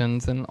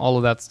origins and all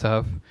of that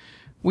stuff,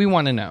 we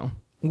want to know,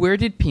 where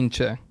did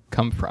Pinche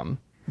come from?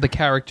 The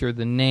character,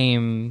 the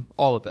name,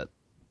 all of it.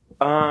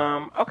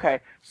 Okay.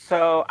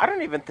 So I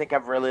don't even think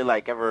I've really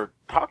like ever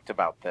talked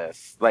about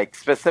this, like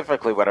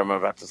specifically what I'm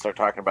about to start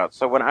talking about.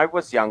 So when I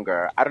was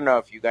younger, I don't know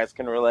if you guys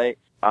can relate.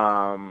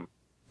 And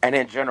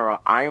in general,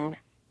 I'm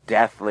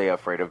deathly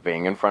afraid of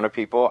being in front of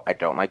people. I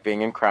don't like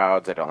being in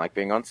crowds. I don't like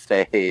being on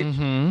stage.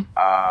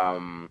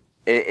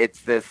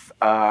 It's this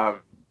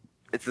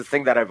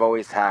thing that I've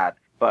always had,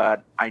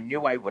 but I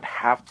knew I would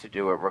have to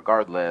do it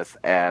regardless.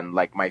 And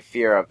like my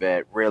fear of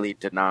it really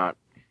did not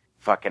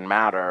fucking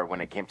matter when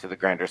it came to the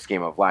grander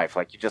scheme of life.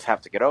 Like you just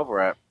have to get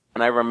over it.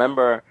 And I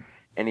remember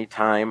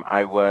anytime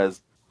I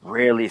was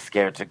really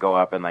scared to go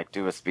up and like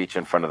do a speech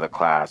in front of the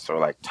class or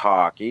like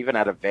talk, even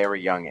at a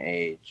very young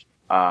age,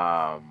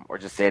 or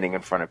just standing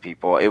in front of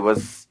people, it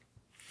was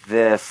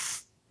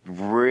this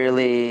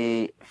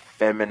really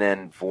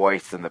feminine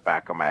voice in the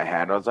back of my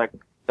head. I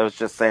was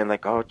just saying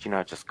like, oh,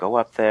 just go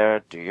up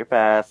there, do your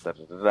best, da,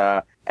 da, da,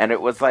 da. And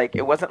it was like,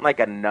 it wasn't like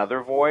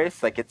another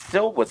voice. Like it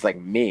still was like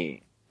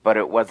me, but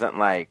it wasn't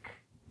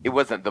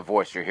the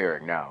voice you're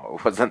hearing now.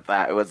 It wasn't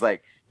that. It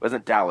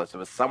wasn't Dallas. It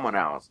was someone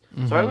else.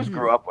 So I always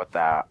grew up with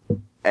that,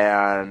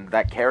 and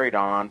that carried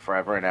on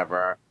forever and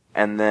ever.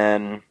 And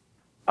then,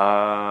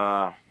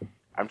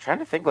 I'm trying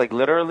to think, like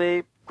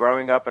literally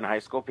growing up in high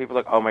school, people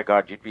were like, oh my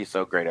God, you'd be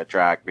so great at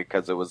drag,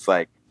 because it was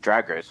like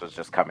Drag Race was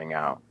just coming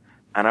out.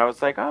 And I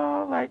was like,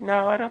 oh, like,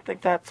 no, I don't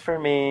think that's for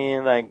me.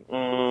 Like,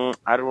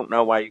 I don't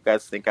know why you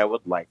guys think I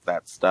would like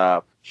that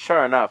stuff.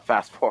 Sure enough,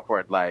 fast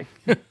forward, like,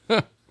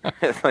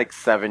 it's like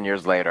 7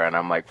 years later, and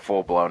I'm like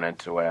full blown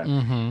into it.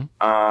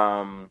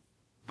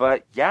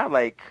 But yeah,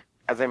 like,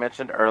 as I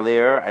mentioned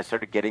earlier, I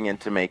started getting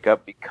into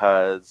makeup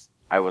because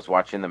I was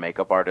watching the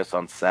makeup artist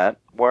on set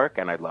work,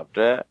 and I loved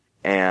it.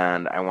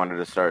 And I wanted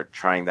to start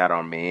trying that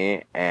on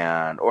me,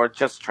 or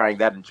just trying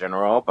that in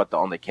general, but the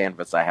only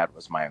canvas I had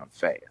was my own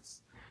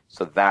face.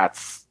 So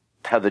that's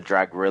how the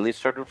drag really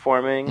started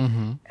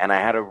forming. And I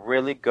had a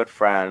really good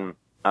friend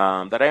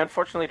that I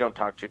unfortunately don't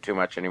talk to too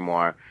much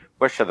anymore.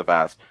 Wish her the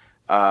best.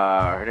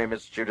 Her name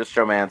is Judith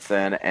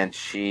Stromanson, and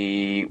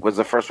she was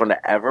the first one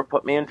to ever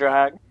put me in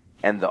drag,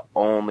 and the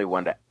only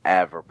one to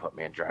ever put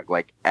me in drag,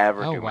 like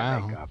ever do my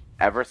makeup.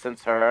 Ever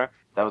since her,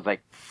 that was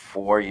like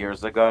 4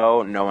 years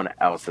ago, no one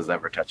else has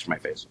ever touched my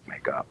face with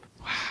makeup.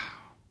 Wow.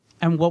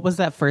 And what was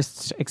that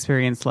first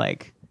experience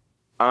like?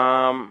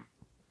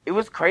 It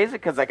was crazy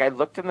because, like, I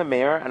looked in the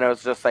mirror and I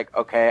was just like,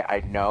 okay,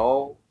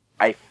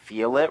 I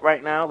feel it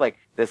right now. Like,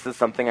 this is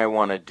something I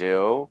want to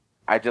do.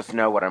 I just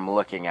know what I'm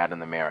looking at in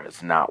the mirror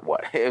is not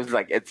what it was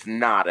like. It's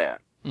not it,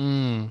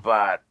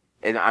 but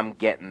I'm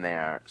getting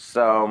there.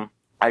 So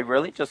I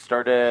really just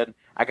started.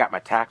 I got my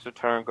tax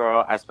return,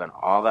 girl. I spent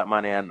all that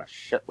money on a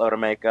shitload of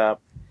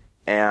makeup,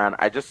 and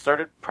I just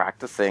started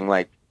practicing.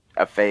 Like,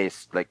 a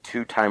face like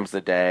 2 times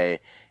a day,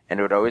 and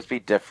it would always be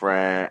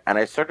different. And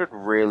I started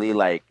really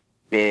like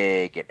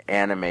big and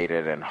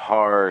animated and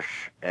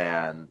harsh,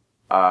 and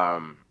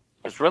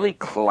it was really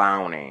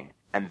clowny.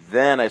 And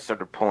then I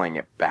started pulling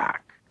it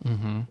back.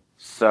 Mm-hmm.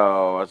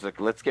 So I was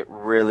like, let's get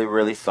really,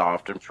 really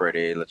soft and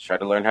pretty. Let's try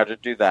to learn how to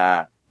do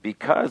that.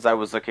 Because I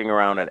was looking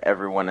around at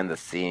everyone in the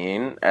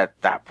scene.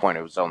 At that point,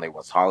 it was only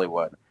West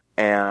Hollywood.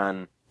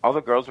 And all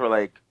the girls were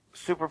like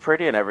super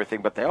pretty and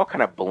everything, but they all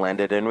kind of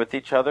blended in with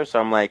each other. So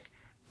I'm like,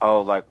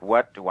 oh, like,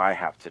 what do I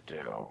have to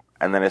do?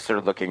 And then I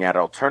started looking at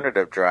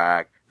alternative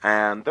drag.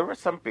 And there were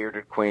some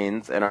bearded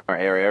queens in our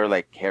area,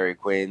 like hairy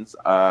queens,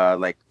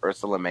 like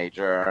Ursula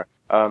Major.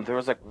 There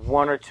was like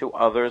 1 or 2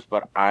 others,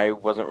 but I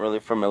wasn't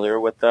really familiar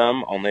with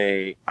them.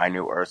 Only I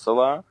knew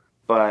Ursula.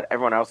 But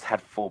everyone else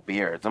had full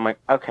beards. I'm like,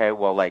 okay,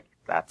 well, like,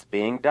 that's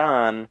being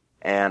done.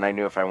 And I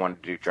knew if I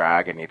wanted to do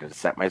drag, I needed to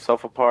set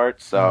myself apart.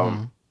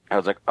 So I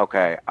was like,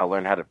 okay, I'll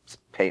learn how to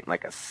paint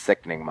like a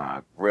sickening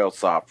mug. Real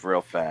soft,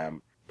 real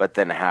femme. But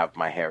then have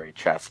my hairy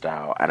chest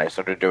out. And I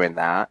started doing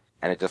that.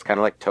 And it just kind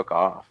of like took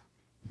off.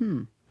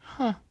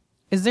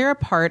 Is there a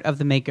part of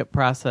the makeup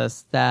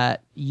process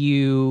that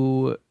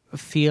you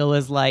feel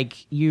is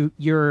like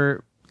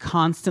you're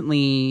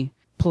constantly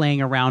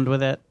playing around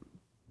with it?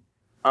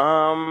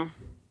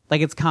 Like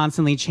it's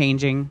constantly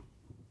changing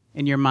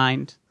in your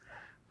mind?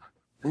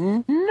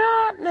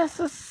 Not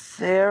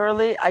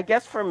necessarily. I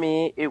guess for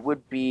me, it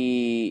would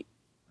be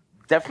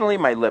definitely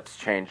my lips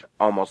change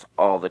almost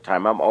all the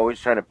time. I'm always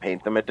trying to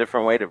paint them a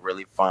different way to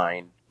really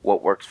find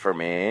what works for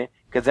me.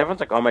 Because everyone's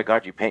like, oh my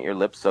God, you paint your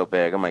lips so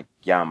big. I'm like,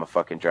 yeah, I'm a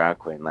fucking drag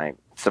queen. Like,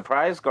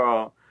 surprise,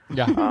 girl.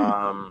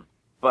 Yeah.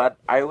 But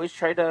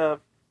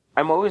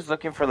I'm always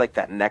looking for like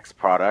that next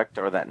product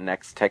or that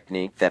next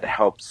technique that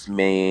helps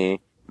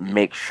me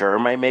make sure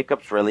my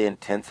makeup's really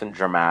intense and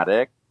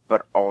dramatic,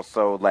 but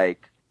also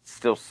like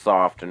still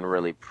soft and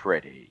really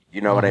pretty.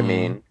 You know what I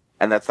mean?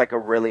 And that's like a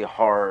really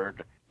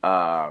hard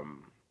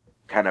kind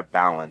of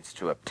balance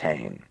to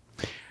obtain.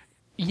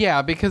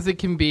 Yeah, because it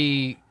can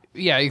be.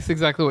 Yeah, it's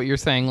exactly what you're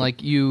saying.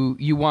 Like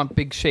you want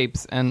big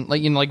shapes, and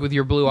like like with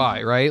your blue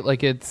eye, right?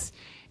 Like it's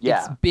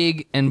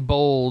big and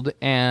bold,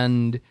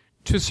 and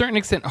to a certain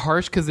extent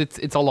harsh because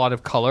it's a lot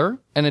of color,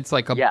 and it's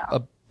like a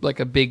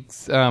big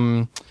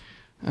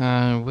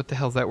what the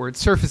hell's that word?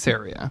 Surface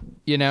area,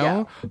 you know?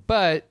 Yeah.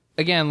 But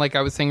again, like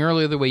I was saying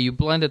earlier, the way you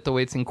blend it, the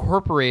way it's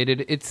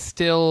incorporated, it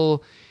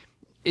still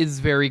is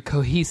very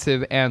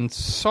cohesive and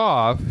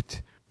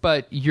soft,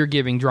 but you're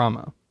giving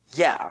drama.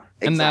 Yeah,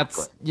 exactly. And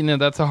that's,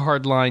 that's a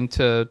hard line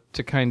to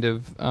kind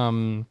of,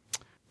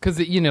 because,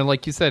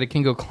 like you said, it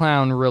can go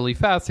clown really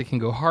fast. It can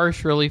go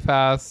harsh really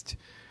fast.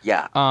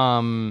 Yeah.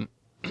 I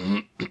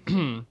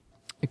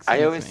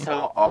always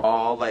tell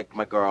all, like,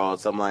 my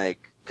girls, I'm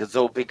like, because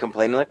they'll be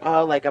complaining, like,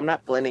 oh, like, I'm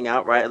not blending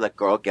out right. Like,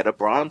 girl, get a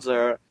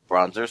bronzer.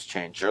 Bronzers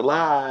change your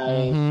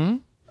life. Mm-hmm.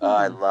 Oh,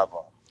 I love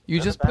them.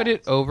 You just put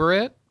it over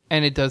it,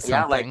 and it does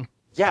something.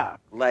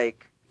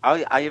 Like,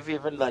 I have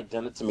even like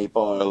done it to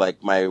people, or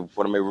like one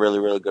of my really,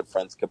 really good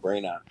friends,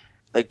 Cabrina.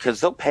 Like,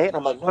 cause they'll paint.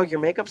 I'm like, no, your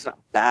makeup's not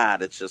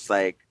bad. It's just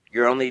like,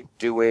 you're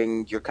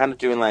kind of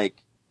doing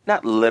like,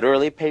 not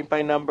literally paint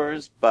by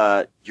numbers,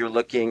 but you're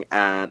looking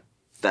at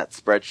that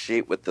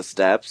spreadsheet with the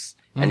steps,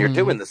 and you're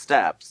doing the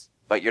steps,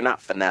 but you're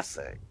not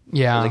finessing.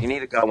 Yeah. So, like, you need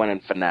to go in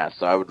and finesse.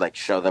 So I would like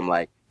show them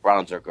like,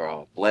 bronzer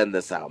girl, blend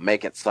this out,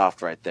 make it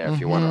soft right there.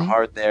 If you want it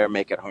hard there,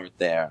 make it hard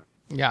there.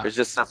 Yeah. There's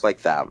just stuff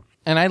like that.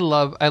 And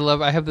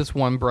I have this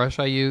one brush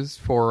I use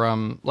for,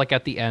 like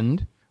at the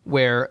end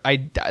where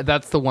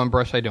that's the one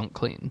brush I don't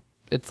clean.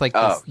 It's like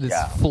this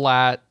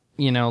flat,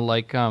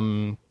 like,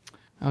 oh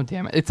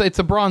damn it. It's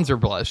a bronzer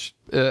blush.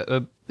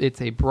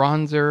 It's a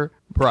bronzer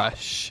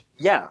brush.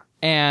 Yeah.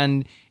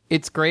 And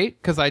it's great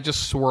because I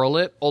just swirl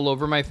it all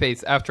over my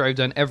face after I've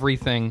done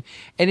everything.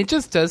 And it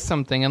just does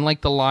something. And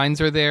like the lines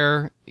are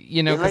there,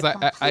 because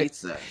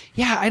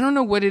I don't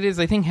know what it is.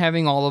 I think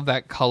having all of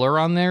that color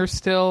on there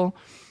still,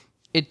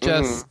 it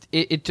just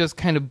it just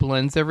kind of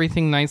blends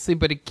everything nicely,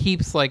 but it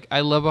keeps like,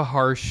 I love a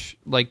harsh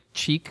like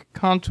cheek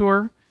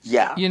contour.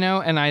 Yeah.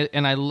 And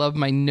I love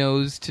my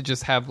nose to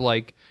just have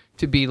like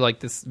to be like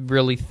this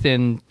really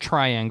thin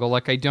triangle.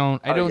 Like I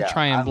don't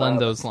try and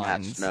blend those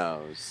lines.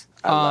 Nose.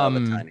 I love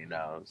a tiny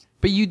nose.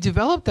 But you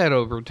develop that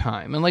over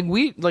time. And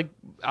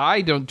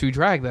I don't do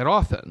drag that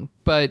often,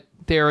 but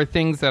there are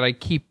things that I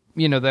keep,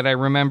 that I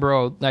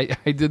remember, I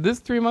did this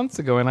 3 months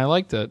ago and I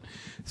liked it.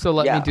 So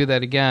let me do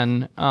that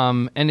again.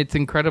 And it's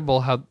incredible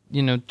how,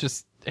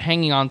 just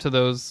hanging on to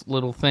those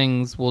little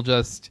things will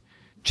just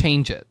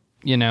change it,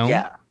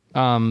 Yeah.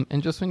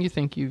 And just when you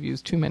think you've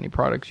used too many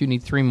products, you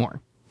need 3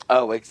 more.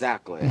 Oh,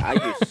 exactly. I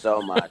use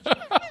so much.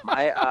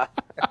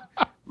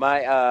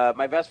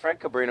 My best friend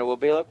Cabrina will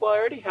be like, well, I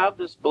already have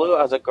this blue.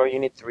 I was like, girl, you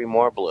need 3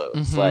 more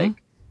blues. Like,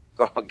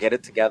 girl, get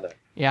it together.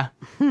 Yeah.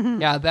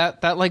 Yeah,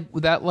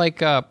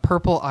 that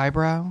purple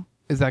eyebrow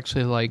is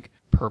actually like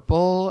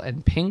purple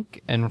and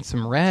pink and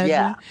some red.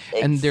 Yeah,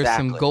 exactly. And there's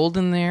some gold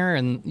in there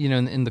and,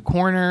 in the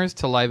corners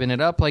to liven it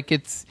up. Like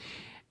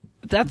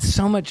that's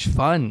so much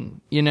fun,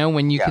 you know,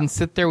 when you Yeah. can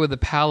sit there with a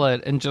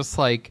palette and just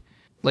like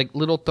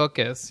little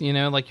toques, you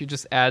know, like you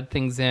just add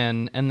things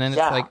in and then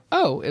Yeah. it's like,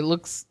 oh, it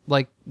looks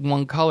like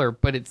one color,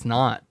 but it's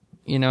not,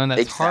 you know, and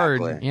that's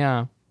Exactly. hard.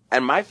 Yeah.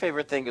 And my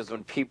favorite thing is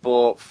when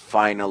people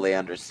finally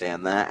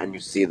understand that and you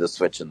see the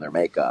switch in their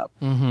makeup.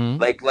 Mm-hmm.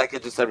 Like I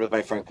just said with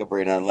my friend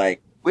Cabrina,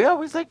 like, we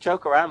always like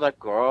joke around, like,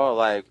 girl,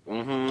 like,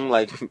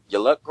 like, you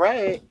look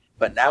great.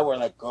 But now we're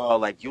like, girl,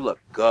 like, you look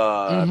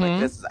good. Like,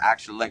 this is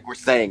actually, like, we're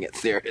saying it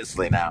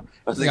seriously now.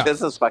 I was like, Yeah.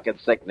 this is fucking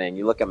sickening.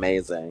 You look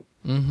amazing.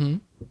 Mm-hmm.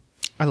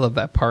 I love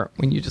that part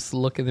when you just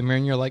look in the mirror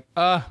and you're like,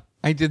 I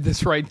did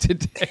this right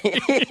today.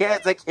 Yeah,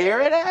 it's like, here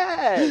it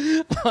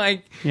is.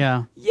 Like,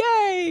 Yeah.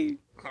 yay.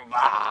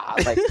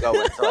 Like,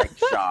 go into, like,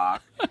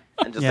 shock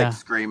and just, Yeah. like,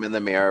 scream in the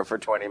mirror for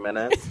 20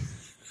 minutes.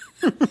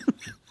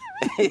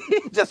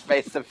 Just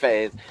face to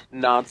face,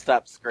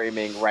 nonstop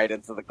screaming right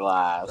into the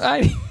glass.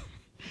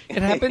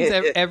 It happens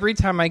every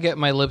time I get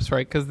my lips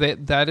right because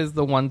that is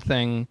the one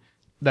thing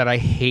that I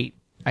hate.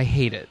 I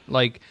hate it.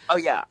 Like, Oh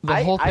yeah,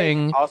 The whole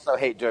thing- I also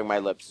hate doing my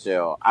lips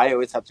too. I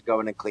always have to go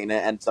in and clean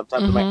it, and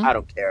sometimes I'm like, I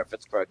don't care if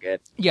it's crooked.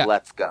 Yeah.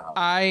 Let's go.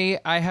 I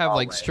have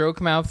like Always. stroke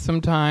mouth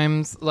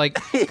sometimes, like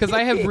because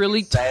I have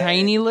really Same.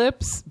 tiny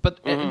lips, but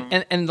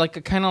and like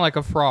a kind of like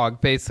a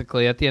frog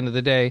basically at the end of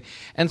the day.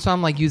 And so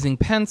I'm like using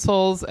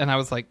pencils, and I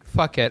was like,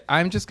 fuck it,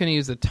 I'm just gonna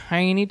use a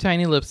tiny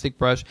lipstick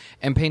brush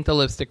and paint the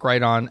lipstick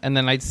right on. And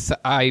then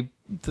I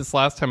this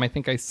last time I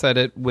think I set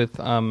it with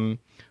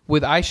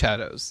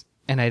eyeshadows,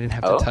 and I didn't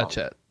have to touch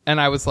it. And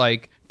I was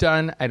like,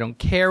 done. I don't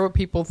care what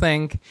people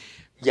think.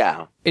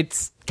 Yeah,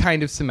 It's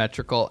kind of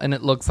symmetrical, and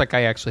it looks like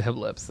I actually have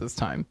lips this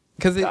time.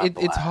 Because God it's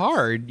bless.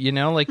 hard, you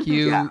know? Like,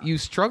 you Yeah. you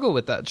struggle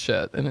with that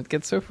shit, and it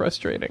gets so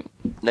frustrating.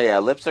 no, yeah,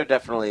 lips are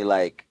definitely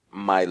like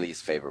my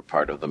least favorite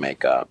part of the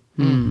makeup.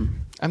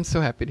 I'm so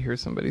happy to hear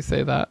somebody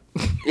say that.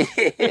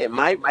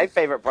 my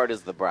favorite part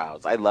is the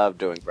brows. I love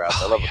doing brows.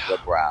 I love a good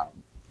brow.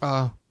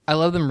 I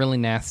love them really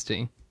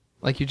nasty.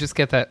 Like, you just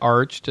get that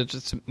arch that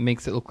just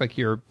makes it look like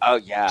you're Oh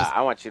yeah,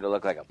 I want you to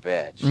look like a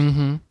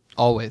bitch.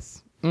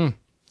 always.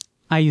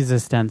 I use a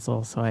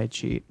stencil, so I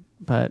cheat,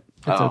 but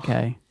it's Oh.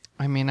 okay.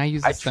 I mean, I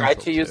use a I tried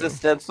to use a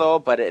stencil,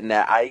 but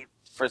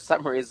for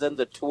some reason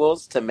the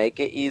tools to make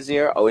it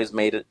easier always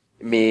made it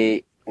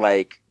me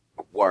like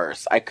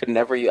worse. I could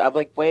never use. I'm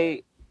like,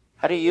 wait,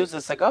 how do you use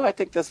this? Like, oh, I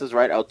think this is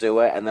right. I'll do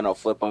it, and then I'll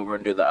flip over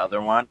and do the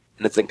other one,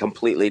 and it's in a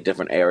completely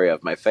different area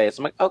of my face.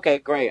 I'm like, okay,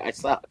 great. I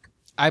suck.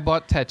 I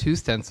bought tattoo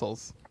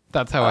stencils.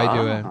 That's how I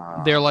do it.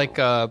 They're like,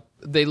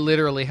 they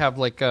literally have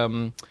like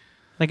a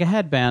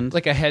headband.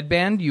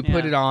 headband. You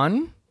put Yeah. it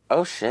on.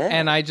 Oh shit.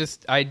 And I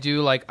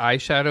do like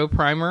eyeshadow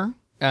primer.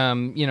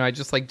 I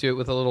just like do it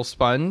with a little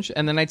sponge,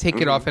 and then I take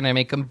it off and I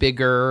make them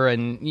bigger,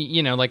 and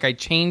like I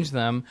change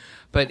them.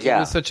 But it Yeah.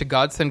 was such a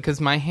godsend because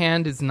my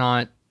hand is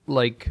not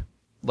like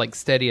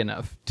steady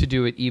enough to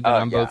do it even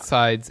on both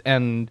sides,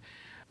 and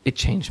it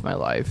changed my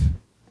life.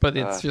 But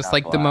it's just God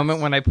like the bless.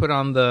 moment when I put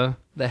on the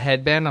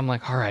headband, I'm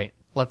like, all right,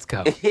 let's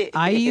go.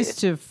 I used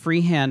to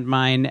freehand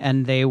mine,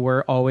 and they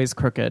were always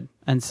crooked,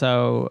 and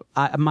so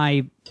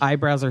my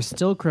eyebrows are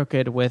still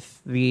crooked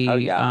with the. oh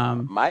yeah.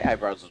 My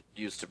eyebrows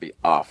used to be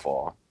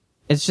awful.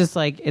 It's just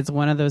like it's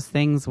one of those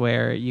things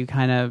where you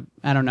kind of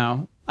I don't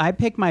know. I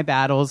pick my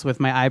battles with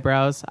my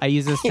eyebrows. I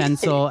use a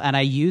stencil, and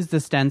I use the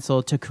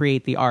stencil to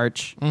create the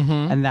arch,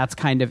 and that's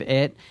kind of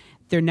it.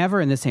 They're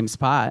never in the same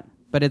spot,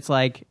 but it's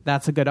like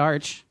that's a good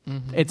arch.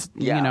 It's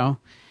Yeah.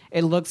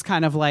 It looks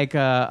kind of like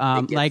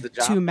gets the like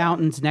job two done.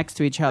 mountains next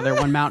to each other.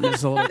 One mountain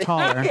is a little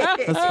taller.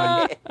 That's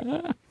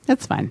fine.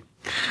 That's fine.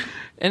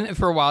 And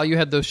for a while, you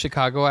had those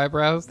Chicago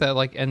eyebrows that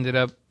like ended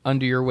up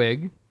under your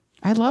wig.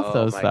 I love Oh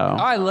those my though.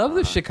 Oh, I love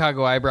the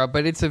Chicago eyebrow,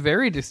 but it's a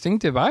very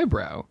distinctive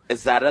eyebrow.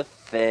 Is that a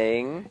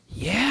thing?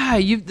 Yeah,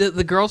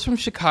 the girls from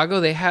Chicago,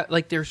 they have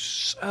like they're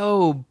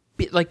so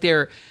like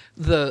they're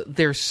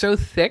so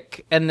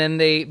thick, and then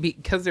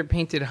because they're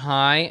painted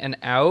high and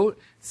out,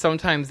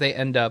 sometimes they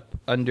end up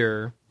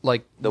under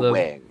like The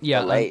wig,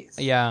 yeah, the lace.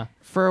 yeah.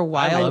 For a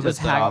while, love it was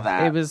it, though. Saw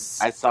that. It was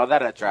I saw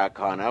that at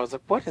DragCon. I was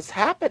like, what is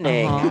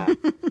happening?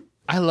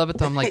 I love it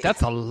though. I'm like,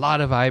 that's a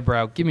lot of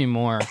eyebrow. Give me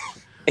more.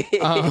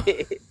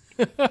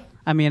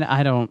 I mean,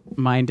 I don't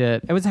mind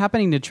it. It was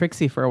happening to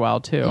Trixie for a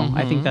while too.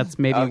 I think that's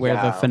maybe Oh, where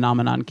the yeah.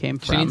 phenomenon came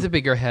She from. needs a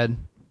bigger head.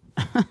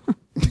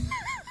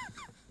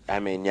 I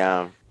mean,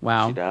 yeah.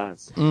 Wow. She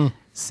does.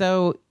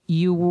 So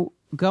you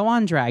go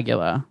on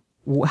Dragula.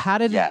 How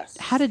did Yes.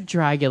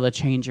 Dragula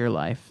change your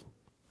life?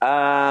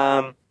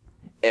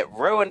 It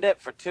ruined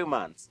it for 2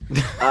 months.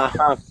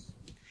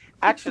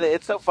 Actually,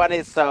 it's so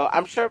funny. So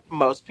I'm sure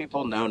most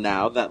people know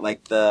now that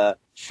like the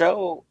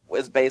show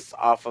was based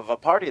off of a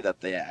party that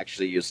they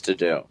actually used to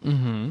do.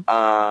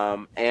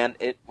 And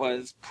it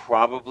was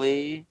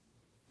probably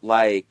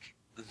like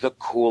the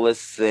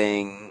coolest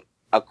thing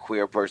a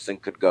queer person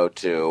could go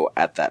to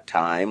at that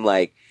time.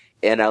 Like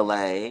in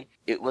LA,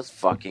 it was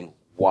fucking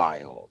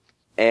wild.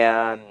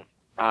 And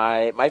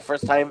my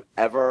first time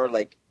ever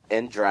like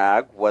in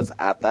drag was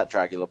at that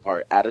Dragula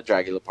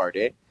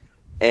party,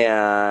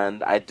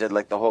 And I did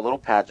like the whole little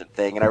pageant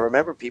thing. And I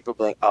remember people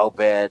being like, oh,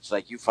 bitch,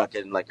 like you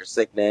fucking, like you're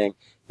sickening.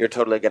 You're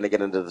totally going to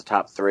get into the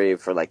top 3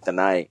 for like the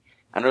night.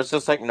 And it was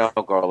just like, no,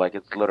 girl, like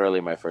it's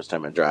literally my first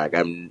time in drag.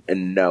 I'm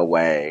in no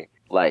way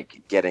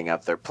like getting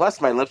up there.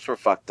 Plus my lips were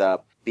fucked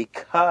up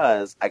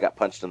because I got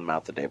punched in the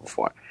mouth the day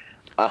before.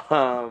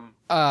 Yeah,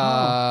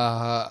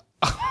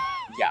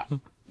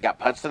 got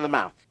punched in the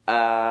mouth.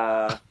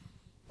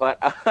 But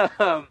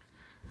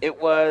it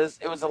was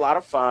a lot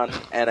of fun,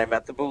 and I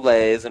met the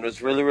Boulets, and it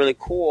was really, really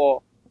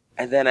cool.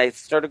 And then I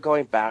started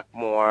going back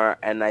more,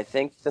 and I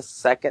think the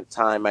second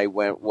time I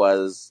went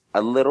was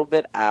a little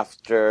bit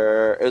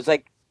after, it was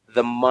like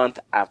the month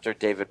after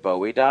David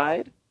Bowie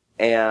died.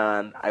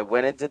 And I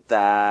went and did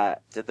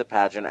that, did the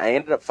pageant. I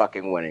ended up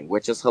fucking winning,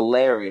 which is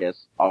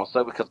hilarious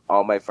also because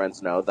all my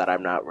friends know that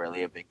I'm not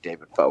really a big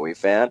David Bowie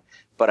fan,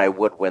 but I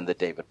would win the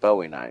David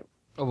Bowie night.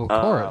 Oh, of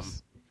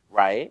course.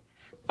 Right?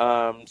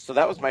 So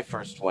that was my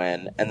first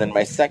win. And then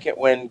my second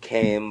win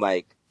came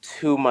like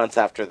 2 months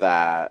after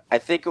that. I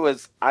think it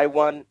was I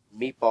won,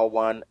 Meatball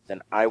won,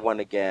 then I won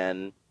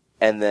again,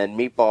 and then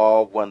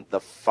Meatball won the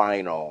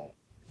final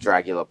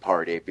Dragula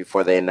party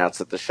before they announced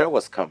that the show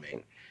was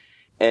coming.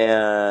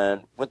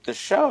 And with the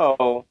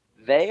show,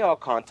 they all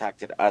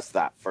contacted us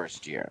that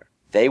first year.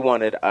 They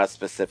wanted us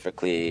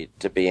specifically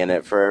to be in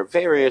it for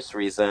various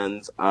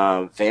reasons.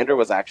 Vander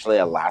was actually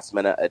a last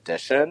minute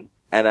addition.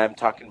 And I'm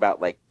talking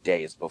about like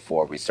days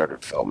before we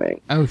started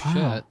filming. Oh,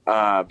 shit.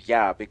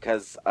 Yeah,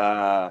 because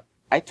I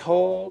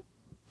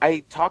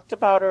talked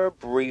about her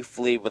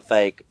briefly with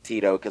like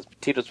Tito, because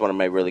Tito's one of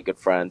my really good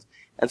friends.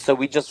 And so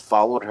we just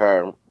followed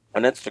her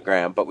on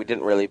Instagram, but we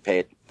didn't really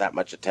pay that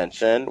much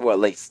attention. Well, at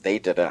least they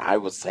didn't. I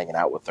was hanging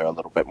out with her a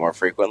little bit more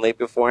frequently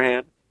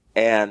beforehand.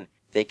 And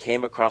they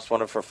came across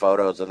one of her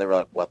photos and they were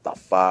like, what the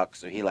fuck?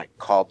 So he like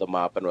called them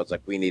up and was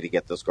like, we need to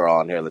get this girl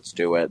on here. Let's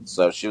do it.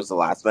 So she was the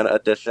last minute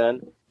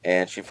addition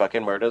and she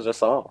fucking murders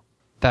us all.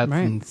 That's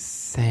Right.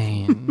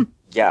 insane.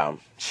 Yeah,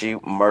 she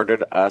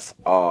murdered us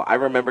all. I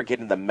remember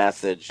getting the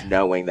message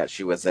knowing that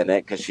she was in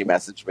it because she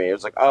messaged me. It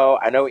was like, oh,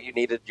 I know what you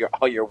needed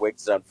all your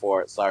wigs done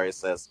for. Sorry,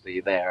 sis,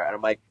 be there. And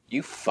I'm like,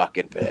 you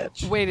fucking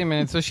bitch. Wait a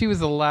minute. So she was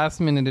the last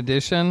minute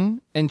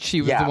addition and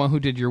she was Yeah. the one who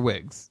did your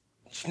wigs.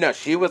 No,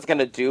 she was going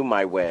to do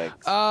my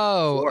wigs.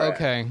 Oh, For it.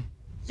 okay.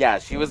 Yeah,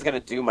 she was going to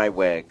do my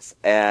wigs.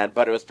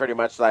 But it was pretty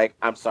much like,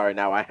 I'm sorry,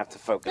 now I have to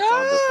focus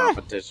on this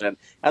competition.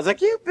 I was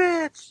like, you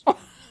bitch.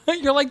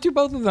 You're like, do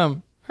both of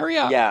them. Hurry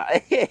up.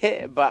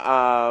 Yeah.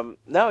 But,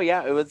 no,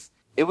 yeah, it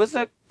was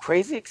a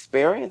crazy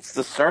experience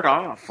to start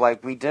off.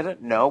 Like, we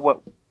didn't know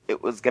what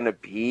it was going to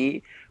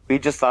be. We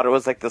just thought it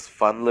was like this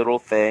fun little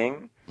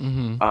thing.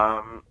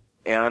 Mm-hmm.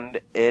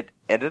 And it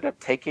ended up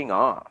taking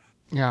off.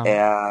 Yeah.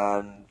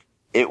 And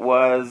it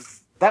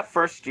was, that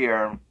first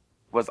year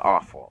was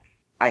awful.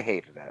 I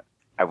hated it.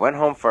 I went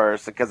home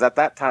first because at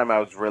that time I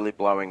was really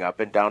blowing up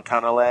in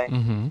downtown LA.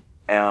 Mm-hmm.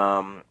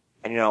 And,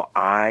 you know,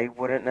 I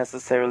wouldn't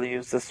necessarily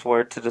use this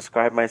word to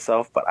describe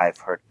myself, but I've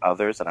heard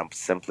others, and I'm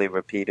simply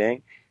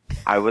repeating.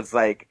 I was,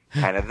 like,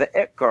 kind of the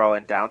it girl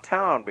in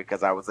downtown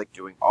because I was, like,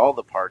 doing all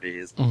the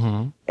parties.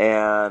 Mm-hmm.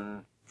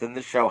 And then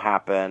the show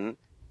happened,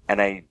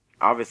 and I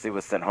obviously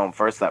was sent home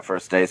first that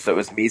first day. So it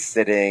was me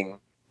sitting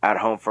at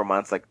home for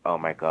months, like, oh,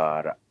 my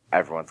God,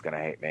 everyone's going to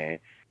hate me.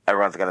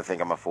 Everyone's going to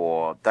think I'm a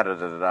fool.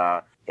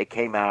 Da-da-da-da-da. It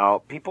came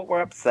out. People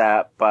were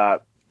upset,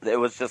 but it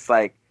was just,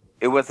 like,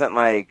 it wasn't,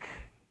 like,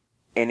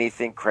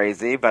 anything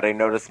crazy, but I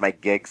noticed my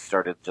gigs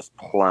started just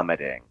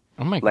plummeting.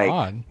 Oh my Like,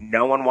 God.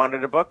 no one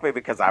wanted to book me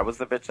because I was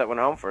the bitch that went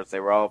home first. They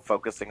were all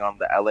focusing on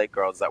the LA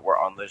girls that were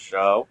on the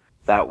show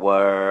that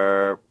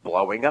were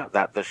blowing up,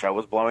 that the show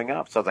was blowing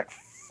up. So I was like,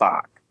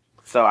 fuck.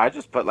 So I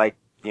just put, like,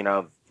 you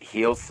know,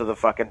 heels to the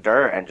fucking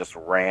dirt and just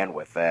ran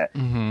with it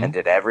and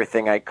did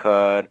everything I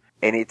could.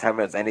 Anytime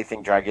it was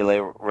anything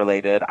Dragula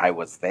related, I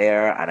was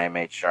there and I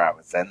made sure I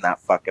was in that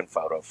fucking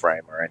photo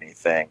frame or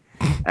anything.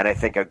 And I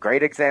think a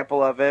great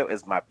example of it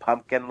is my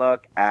pumpkin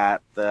look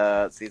at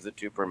the season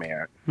 2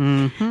 premiere.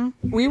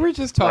 Mm-hmm. We were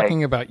just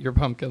talking about your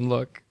pumpkin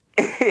look.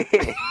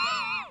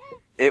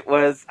 It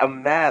was a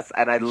mess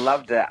and I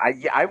loved it.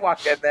 I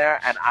walked in there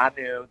and I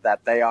knew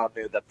that they all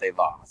knew that they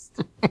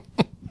lost.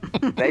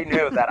 They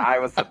knew that I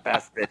was the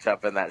best bitch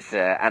up in that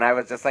shit. And I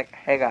was just like,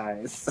 hey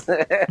guys.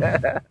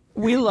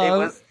 We It love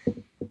was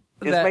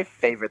that. my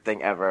favorite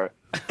thing ever.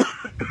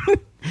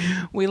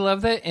 We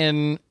love that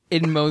in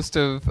most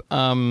of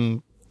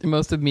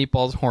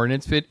Meatball's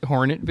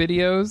Hornet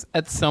videos.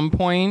 At some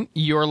point,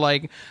 you're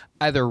like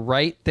either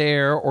right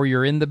there or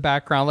you're in the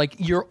background. Like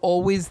you're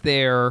always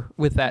there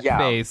with that Yeah.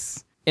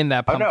 face in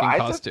that Oh pumpkin no,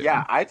 costume.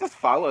 I just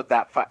followed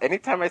that.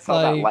 Anytime I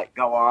saw that Like- light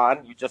go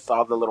on, you just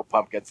saw the little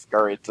pumpkin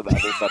scurry to the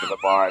other side of the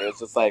bar. And it was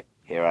just like,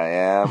 here I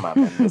am, I'm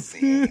in the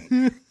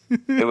scene.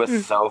 It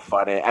was so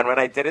funny. And when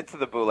I did it to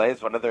the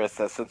Boulets, one of their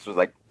assistants was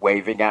like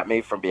waving at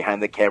me from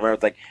behind the camera. It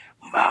was like,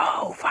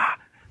 move.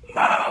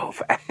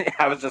 And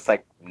I was just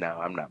like, no,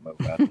 I'm not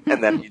moving.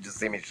 And then you just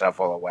see me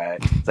shuffle away.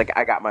 It's like,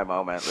 I got my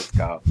moment. Let's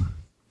go.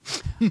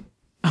 It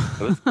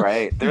was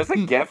great. There's a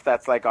GIF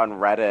that's like on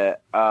Reddit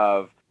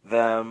of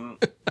them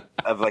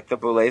like the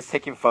Boulets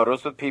taking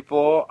photos with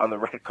people on the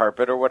red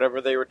carpet or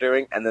whatever they were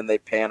doing, and then they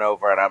pan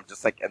over and I'm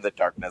just like in the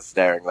darkness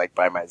staring like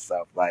by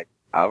myself, like,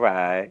 all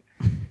right.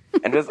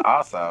 And it was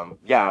awesome.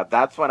 Yeah,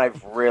 that's when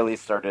I've really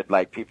started,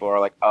 like, people are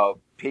like, oh,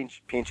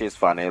 Pinchy is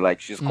funny,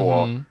 like, she's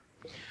cool. Mm-hmm.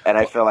 And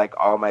I feel like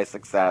all my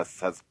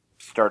success has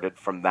started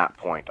from that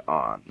point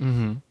on.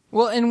 Mm-hmm.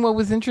 Well, and what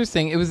was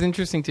interesting, it was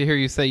interesting to hear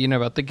you say,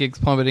 about the gigs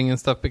plummeting and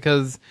stuff,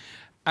 because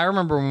I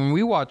remember when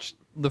we watched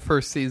the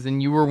first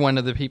season, you were one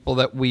of the people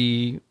that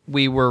we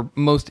were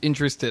most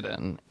interested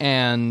in.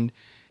 And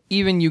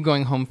even you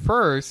going home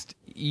first,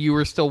 you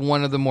were still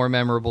one of the more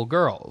memorable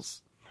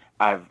girls.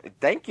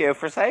 Thank you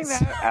for saying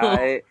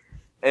that.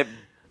 It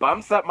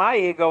bumps up my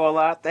ego a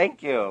lot.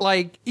 Thank you.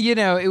 Like,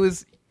 it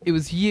was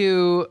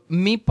you,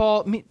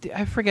 Meatball.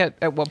 I forget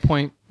at what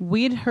point.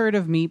 We'd heard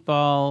of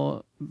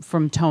Meatball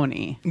from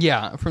Tony.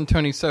 Yeah, from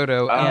Tony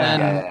Soto. And then,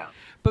 yeah.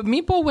 But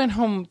Meatball went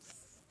home.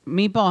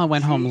 Meatball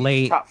went home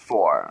late. Top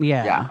 4.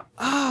 Yeah.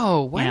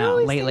 Oh, why do I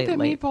always think that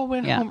late. Meatball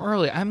went home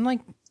early? I'm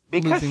like,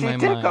 because losing she my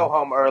did mind. go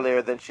home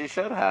earlier than she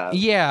should have.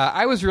 Yeah,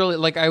 I was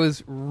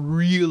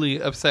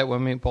really upset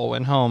when Meatball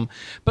went home.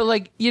 But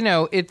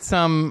it's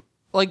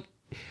like,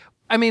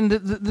 I mean,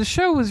 the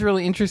show was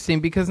really interesting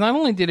because not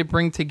only did it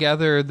bring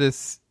together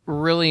this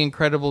really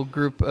incredible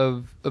group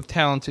of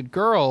talented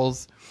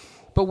girls,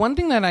 but one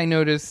thing that I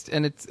noticed,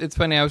 and it's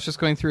funny, I was just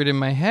going through it in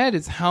my head,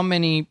 is how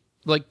many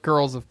like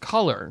girls of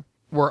color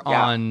were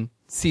on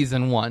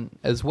season 1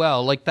 as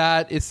well. Like,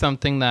 that is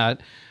something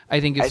that I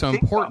think is so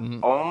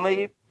important. The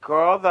only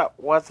girl that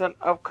wasn't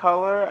of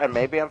color, and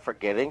maybe I'm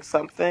forgetting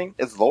something,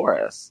 is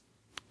Loris.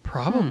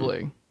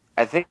 Probably.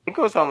 I think it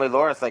was only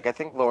Loris. Like, I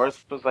think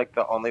Loris was like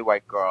the only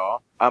white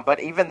girl. But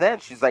even then,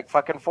 she's like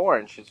fucking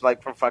foreign. She's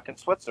like from fucking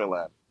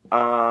Switzerland.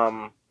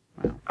 I'm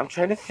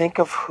trying to think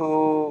of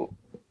who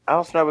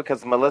else. No,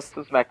 because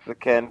Melissa's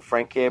Mexican.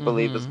 Frankie, I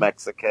believe, is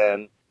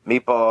Mexican.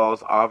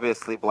 Meatball's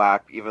obviously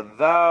black, even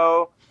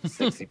though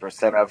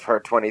 60% of her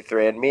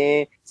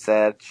 23andMe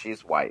said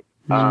she's white.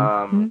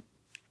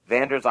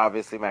 Vander's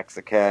obviously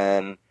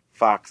Mexican.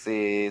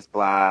 Foxy's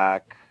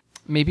black.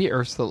 Maybe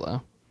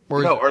Ursula.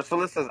 No,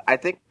 Ursula says, I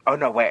think, oh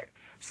no, wait.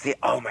 See,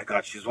 oh my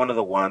God, she's one of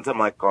the ones. I'm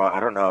like, girl, I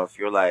don't know if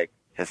you're like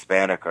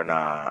Hispanic or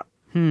not.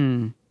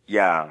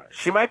 Yeah,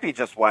 she might be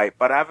just white,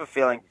 but I have a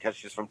feeling because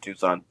she's from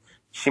Tucson,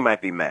 she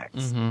might be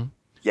mixed.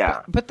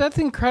 Yeah. But that's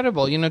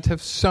incredible, to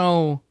have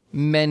so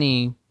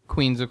many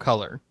queens of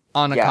color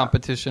on a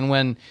competition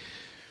when,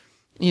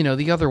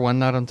 the other one,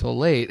 not until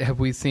late, have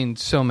we seen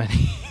so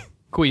many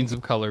queens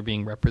of color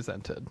being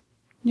represented.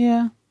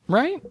 Yeah.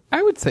 Right?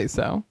 I would say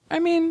so. I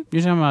mean...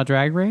 You're talking about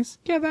Drag Race?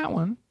 Yeah, that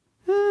one.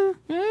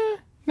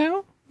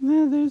 No?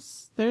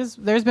 There's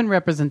been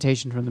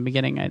representation from the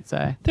beginning, I'd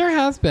say. There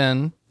has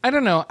been. I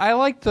don't know.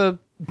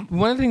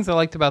 One of the things I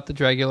liked about the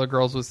Dragula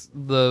Girls was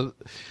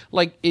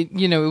it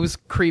was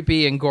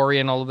creepy and gory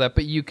and all of that,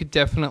 but you could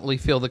definitely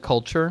feel the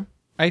culture,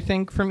 I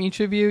think, from each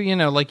of you.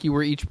 Like you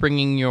were each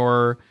bringing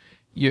your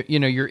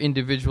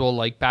individual,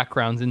 like,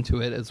 backgrounds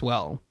into it as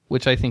well,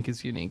 which I think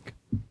is unique.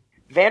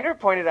 Vander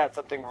pointed out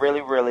something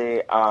really,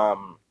 really,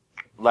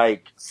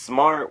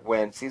 smart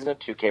when season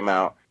 2 came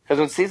out. Because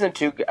when season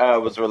 2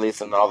 was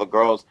released and all the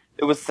girls,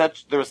 there was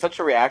such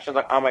a reaction,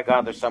 like, oh my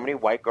God, there's so many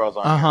white girls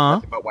on here,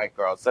 nothing but white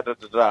girls, da da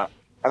da da.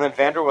 And then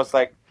Vander was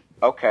like,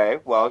 okay,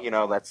 well,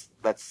 let's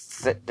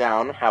sit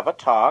down, have a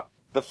talk.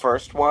 The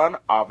first one,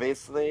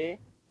 obviously,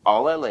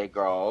 all LA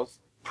girls,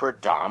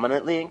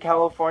 predominantly in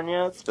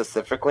California,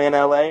 specifically in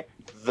LA.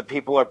 The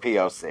people are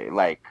POC,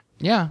 like,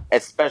 yeah,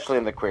 especially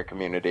in the queer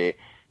community.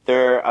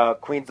 They're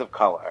queens of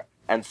color.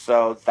 And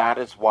so that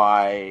is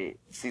why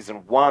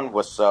season 1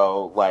 was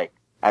so, like,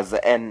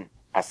 and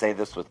I say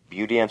this with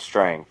beauty and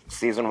strength,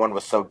 season 1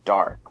 was so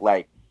dark.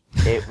 Like,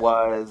 it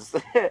was,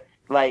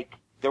 like,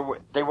 they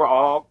were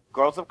all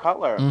girls of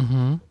color.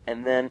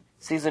 And then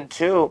season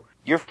 2,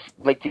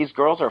 these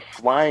girls are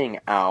flying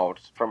out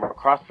from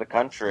across the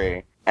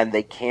country, and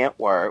they can't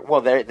work.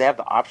 Well, they have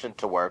the option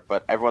to work,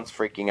 but everyone's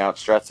freaking out,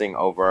 stressing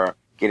over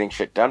getting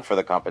shit done for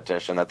the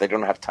competition, that they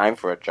don't have time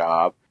for a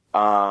job.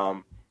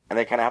 And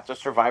they kind of have to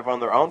survive on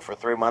their own for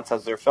 3 months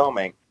as they're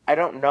filming. I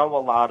don't know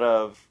a lot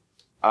of,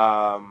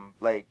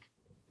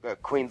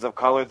 queens of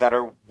color that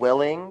are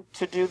willing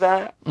to do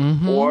that,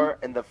 or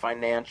in the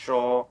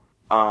financial,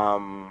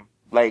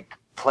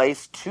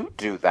 place to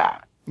do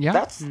that. Yeah.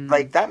 That's,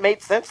 that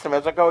made sense to me. I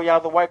was like, oh yeah,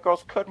 the white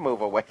girls could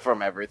move away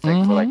from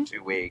everything for,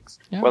 2 weeks,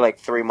 or,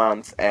 3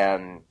 months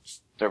and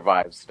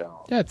survive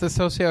still. Yeah, it's a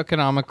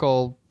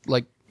socioeconomical,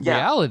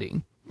 reality. I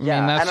mean,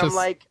 that's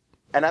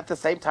and at the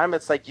same time,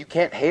 it's like, you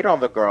can't hate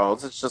on the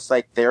girls. It's just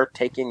like, they're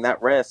taking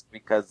that risk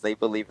because they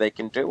believe they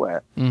can do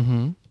it.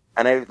 And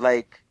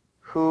I,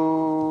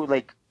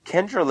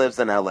 Kendra lives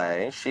in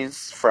LA.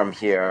 She's from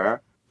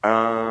here.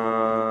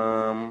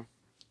 And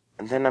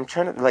then I'm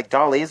trying to,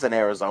 Dolly's in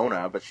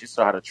Arizona, but she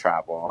still had to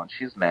travel, and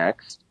she's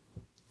mixed.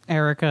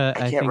 Erica,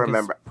 I think,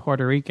 remember. is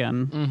Puerto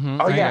Rican.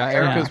 Oh, yeah.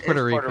 Erica's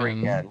Puerto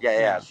Rican.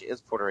 Yeah, she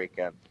is Puerto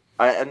Rican.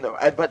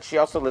 But she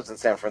also lives in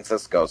San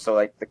Francisco,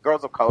 so the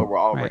girls of color were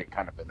already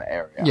kind of in the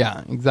area.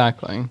 Yeah,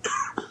 exactly.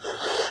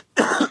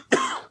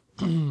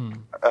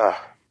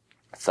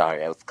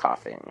 Sorry, I was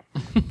coughing.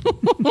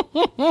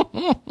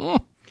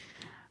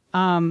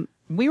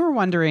 We were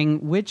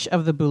wondering which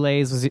of the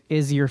Boulets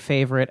is your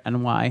favorite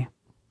and why.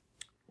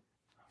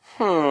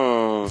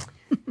 Oh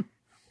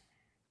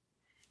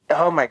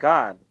my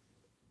God.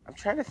 I'm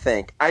trying to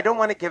think. I don't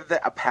want to give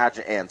a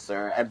pageant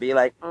answer and be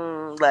like,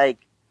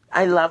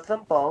 I love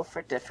them both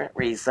for different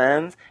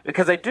reasons,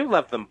 because I do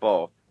love them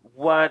both.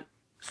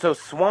 So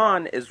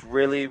Swan is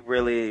really,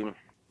 really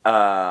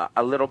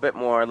a little bit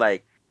more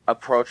like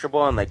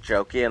approachable and like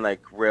jokey and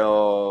like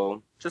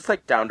real, just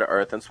like down to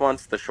earth, and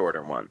Swan's the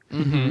shorter one.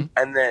 Mm-hmm.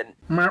 And then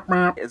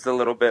is a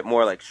little bit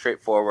more like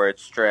straightforward,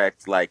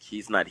 strict, like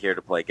he's not here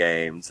to play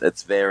games.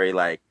 It's very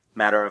like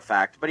matter of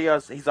fact, but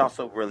he's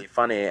also really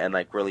funny and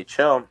like really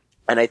chill.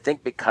 And I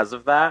think because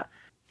of that,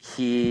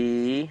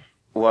 they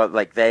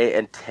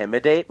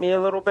intimidate me a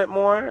little bit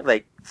more,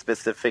 like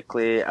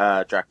specifically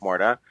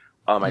Dracmorda.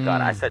 Oh my God,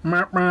 I said,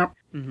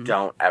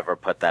 don't ever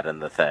put that in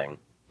the thing.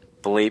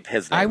 Bleep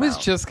his name I was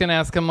out. just going to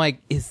ask him, like,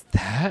 is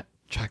that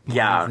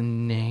Dracmorda's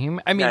name?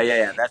 I mean,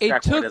 yeah, that's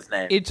Dracmorda's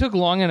name. It took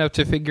long enough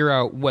to figure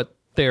out what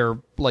their,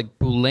 like,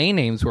 Boulay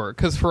names were,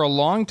 because for a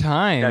long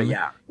time,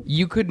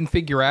 you couldn't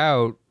figure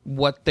out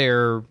what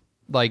their,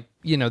 like,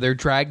 their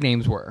drag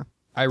names were.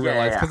 I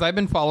realized, because I've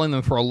been following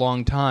them for a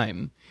long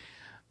time.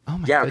 Oh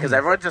my Yeah, because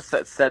everyone just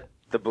said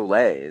the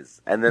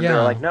Boulets, and then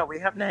they're like, no, we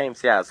have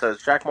names. Yeah, so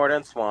it's Dracmorda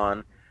and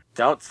Swan.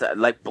 Don't say,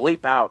 like,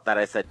 bleep out that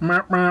I said,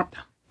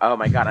 oh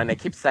my God, and I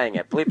keep saying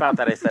it. Bleep out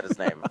that I said his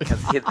name,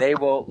 because they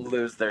will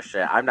lose their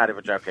shit. I'm not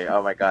even joking.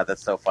 Oh my God,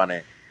 that's so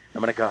funny.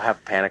 I'm going to go have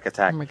a panic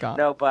attack. Oh my God.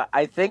 No, but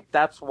I think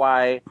that's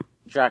why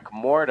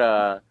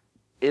Dracmorda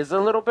is a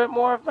little bit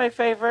more of my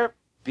favorite,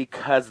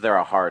 because they're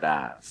a hard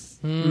ass.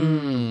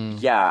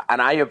 Yeah,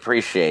 and I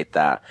appreciate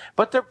that.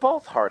 But they're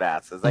both hard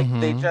asses. Like,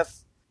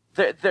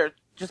 they're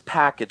just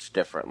packaged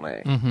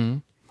differently.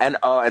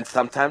 And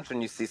sometimes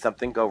when you see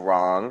something go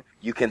wrong,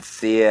 you can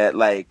see it,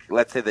 like,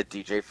 let's say the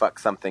DJ fucks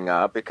something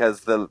up,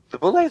 because the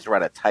Boulets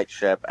run a tight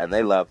ship, and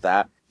they love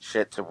that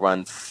shit to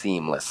run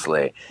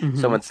seamlessly.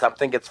 So when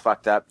something gets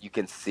fucked up, you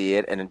can see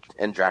it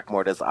in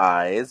Dracmorda's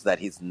eyes that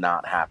he's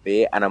not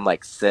happy, and I'm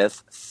like,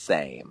 sis,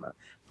 same.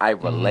 I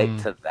relate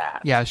to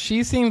that. Yeah,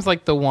 she seems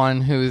like the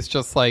one who's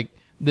just, like,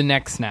 the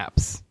neck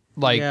snaps,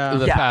 like,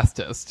 the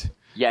fastest.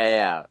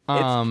 Yeah.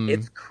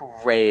 It's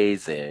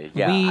crazy.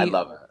 Yeah, I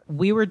love it.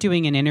 We were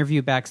doing an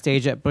interview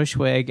backstage at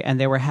Bushwig, and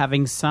there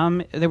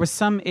was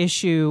some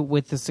issue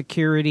with the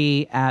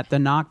security at the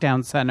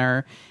Knockdown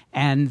Center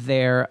and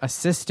their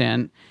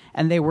assistant,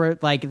 and they were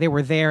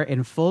there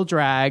in full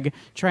drag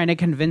trying to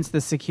convince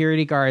the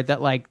security guard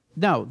that, like,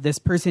 no, this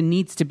person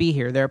needs to be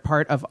here. They're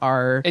part of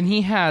our and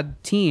he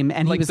had team,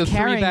 and like, he was the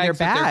carrying their with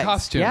their bags,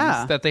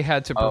 costumes that they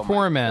had to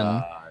perform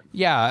in.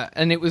 Yeah,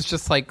 and it was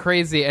just like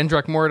crazy. And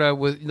Dracmorda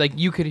was like,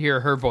 you could hear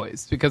her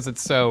voice because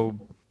it's so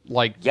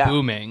like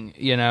booming,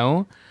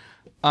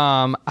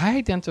 I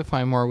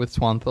identify more with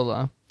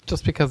Swanthilla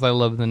just because I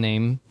love the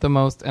name the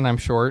most, and I'm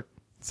short,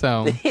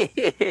 so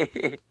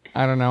I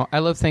don't know. I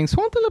love saying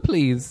Swanthilla,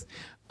 please.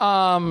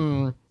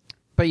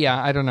 But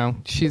yeah, I don't know.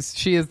 She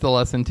is the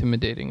less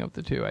intimidating of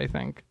the two, I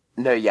think.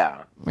 No,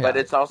 yeah. But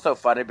it's also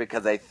funny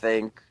because I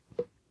think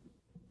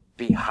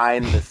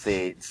behind the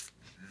scenes,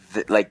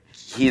 like,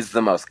 he's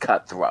the most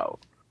cutthroat.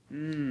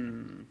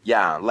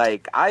 Yeah,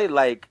 like,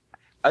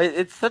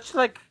 it's such,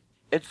 like,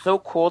 it's so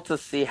cool to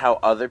see how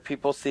other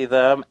people see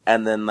them,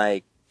 and then,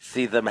 like,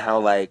 see them how,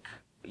 like,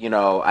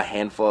 a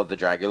handful of the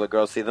Dragula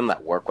girls see them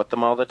that work with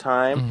them all the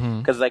time.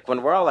 Because, like,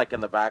 when we're all, like,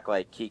 in the back,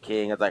 like,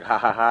 kikiing, it's like, ha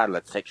ha ha,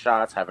 let's take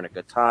shots, having a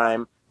good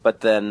time.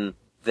 But then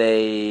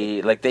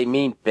they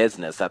mean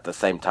business at the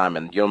same time,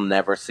 and you'll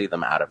never see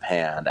them out of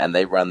hand, and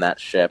they run that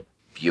ship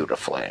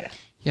beautifully.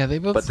 Yeah, they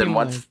both. But then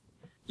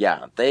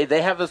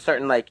they have a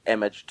certain, like,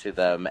 image to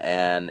them,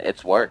 and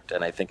it's worked,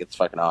 and I think it's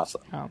fucking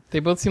awesome. Oh, they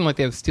both seem like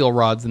they have steel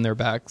rods in their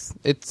backs.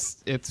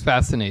 It's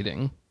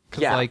fascinating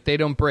because like they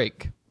don't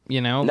break.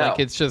 No. Like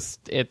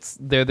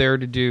they're there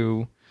to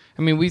do.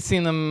 I mean, we've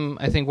seen them.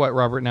 I think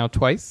Robert now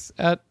twice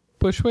at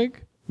Bushwig.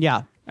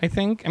 Yeah, I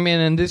think. I mean,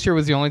 and this year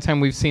was the only time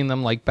we've seen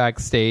them like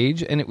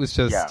backstage, and it was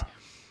just. Yeah.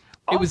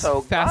 It was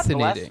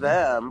fascinating.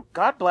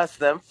 God bless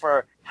them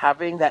for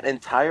having that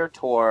entire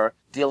tour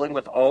dealing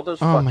with all those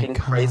fucking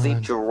crazy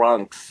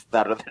drunks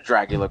that are the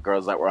Dragula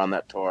girls that were on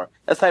that tour.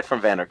 Aside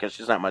from Vander, because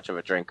she's not much of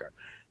a drinker.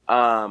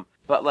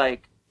 But,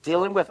 like,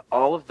 dealing with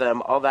all of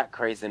them, all that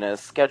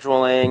craziness,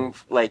 scheduling,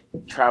 like,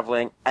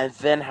 traveling, and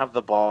then have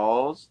the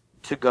balls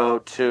to go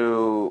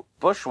to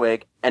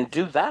Bushwig and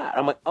do that.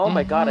 I'm like, oh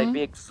my God, I'd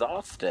be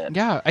exhausted.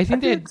 Yeah, I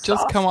think they had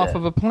just come off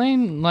of a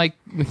plane, like,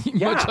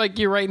 much like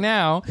you right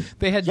now.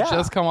 They had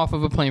just come off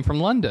of a plane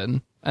from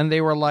London, and they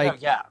were like,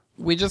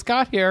 we just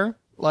got here.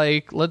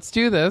 Like, let's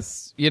do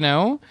this,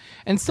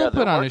 and still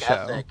put on a show.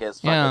 Ethic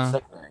is fucking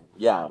sickening.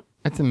 Yeah.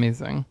 It's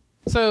amazing.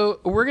 So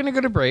we're going to go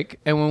to break,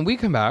 and when we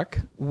come back,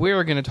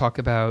 we're going to talk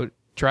about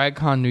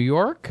DragCon New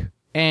York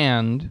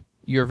and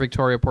your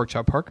Victoria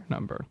Porkchop Parker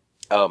number.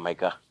 Oh, my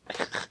God.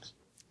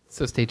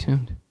 So stay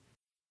tuned.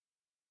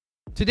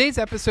 Today's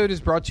episode is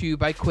brought to you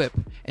by Quip,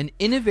 an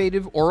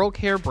innovative oral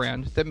care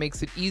brand that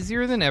makes it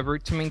easier than ever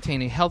to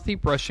maintain a healthy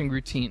brushing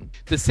routine.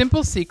 The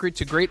simple secret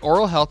to great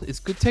oral health is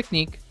good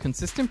technique,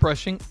 consistent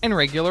brushing, and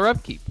regular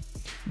upkeep.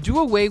 Do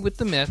away with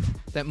the myth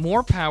that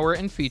more power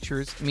and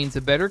features means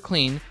a better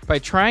clean by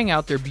trying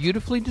out their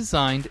beautifully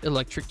designed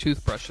electric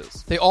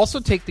toothbrushes. They also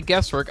take the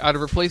guesswork out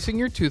of replacing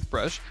your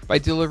toothbrush by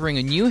delivering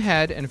a new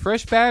head and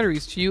fresh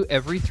batteries to you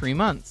every 3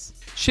 months.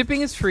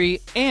 Shipping is free,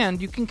 and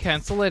you can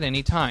cancel at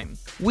any time.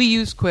 We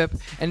use Quip,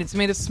 and it's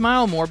made us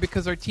smile more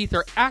because our teeth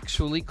are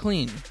actually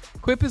clean.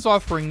 Quip is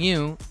offering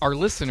you, our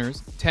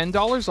listeners,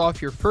 $10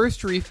 off your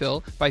first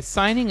refill by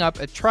signing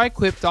up at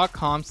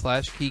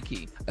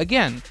tryquip.com/Kiki.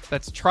 Again,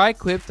 that's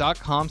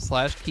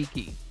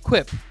tryquip.com/Kiki.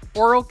 Quip,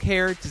 oral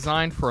care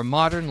designed for a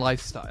modern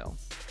lifestyle.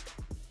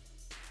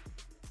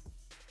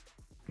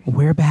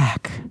 We're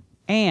back.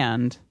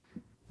 And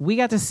we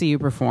got to see you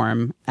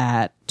perform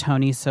at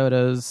Tony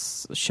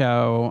Soto's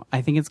show.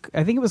 I think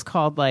it was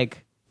called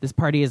like This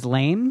Party Is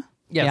Lame.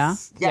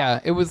 Yes. Yeah.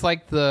 It was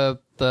like the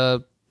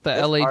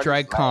LA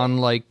Drag Con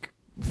like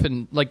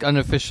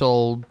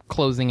unofficial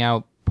closing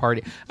out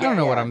party. I don't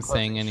know what I'm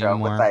saying anymore.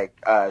 With like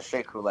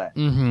Shea Coulee.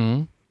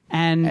 Mm-hmm.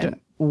 And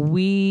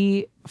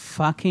we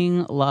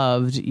fucking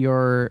loved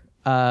your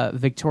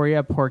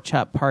Victoria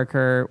Porkchop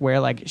Parker, where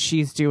like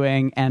she's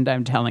doing "And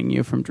I'm Telling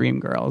You" from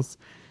Dreamgirls.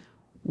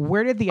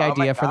 Where did the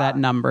idea for that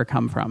number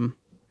come from?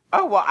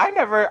 Oh, well,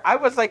 I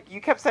was like,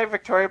 you kept saying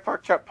Victoria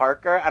Porkchop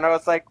Parker, and I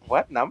was like,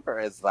 what number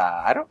is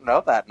that? I don't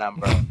know that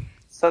number.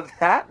 So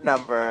that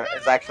number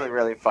is actually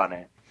really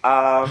funny.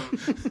 I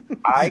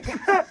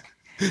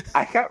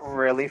got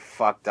really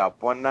fucked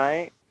up one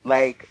night,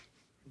 like,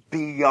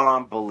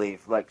 beyond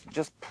belief, like,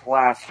 just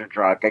plaster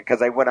drunk,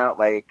 because I went out,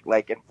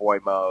 like in boy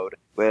mode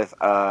with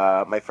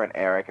my friend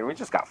Eric, and we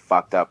just got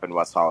fucked up in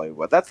West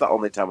Hollywood. That's the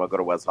only time I go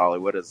to West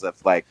Hollywood, is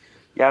if, like,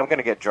 yeah, I'm going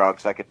to get drunk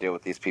so I could deal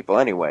with these people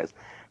anyways.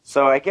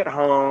 So I get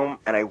home,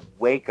 and I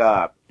wake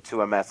up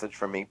to a message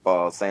from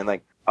Meatball saying,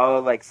 like, oh,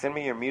 like, send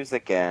me your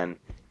music in,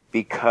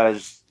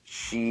 because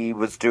she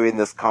was doing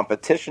this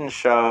competition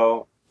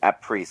show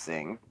at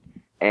Precinct,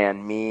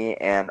 and me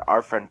and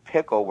our friend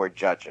Pickle were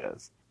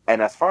judges.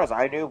 And as far as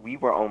I knew, we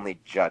were only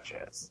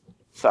judges.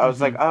 So I was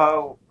like,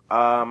 oh,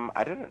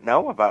 I didn't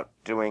know about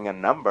doing a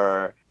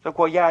number. Like,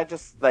 well, yeah, I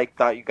just, like,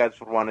 thought you guys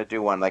would want to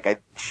do one.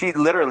 Like, she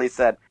literally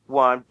said,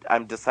 well,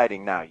 I'm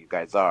deciding now, you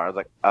guys are. I was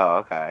like, oh,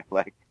 okay.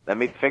 Like, let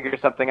me figure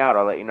something out.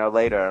 I'll let you know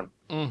later.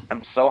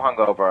 I'm so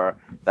hungover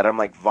that I'm,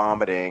 like,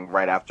 vomiting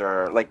right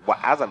after, like,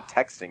 as I'm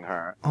texting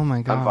her. Oh,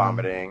 my God. I'm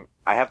vomiting.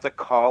 I have to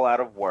call out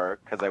of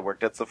work because I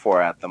worked at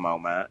Sephora at the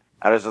moment.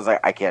 I was just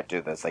like, I can't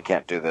do this.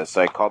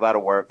 So I called out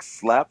of work,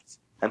 slept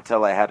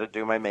until I had to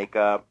do my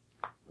makeup,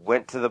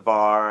 went to the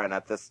bar, and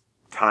at this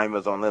time it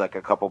was only, like,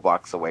 a couple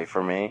blocks away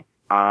from me.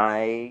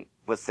 I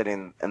was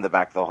sitting in the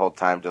back the whole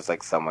time, just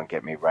like, someone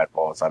get me Red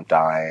Bulls. I'm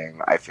dying.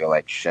 I feel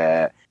like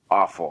shit.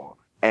 Awful.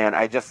 And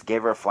I just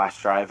gave her a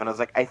flash drive, and I was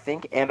like, I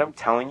think "And I'm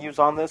Telling You's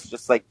on this.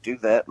 Just, like, do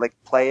that. Like,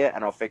 play it,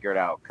 and I'll figure it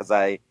out. Because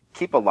I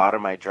keep a lot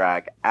of my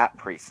drag at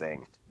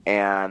Precinct,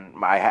 and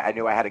I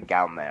knew I had a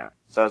gown there.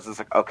 So I was just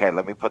like, okay,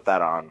 let me put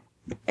that on.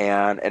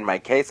 And in my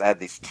case, I had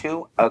these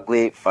 2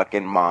 ugly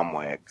fucking mom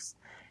wigs.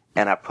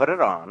 And I put it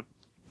on.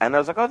 And I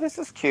was like, oh, this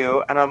is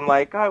cute. And I'm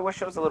like, oh, I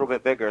wish it was a little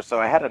bit bigger. So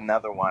I had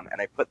another one,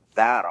 and I put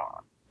that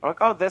on. I'm like,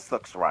 oh, this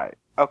looks right.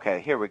 Okay,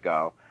 here we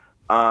go.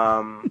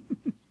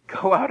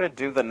 Go out and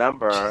do the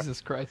number. Jesus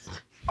Christ.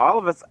 All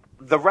of us,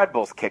 the Red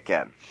Bulls kick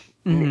in.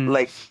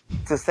 Like,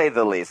 to say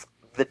the least.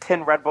 The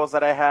 10 Red Bulls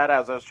that I had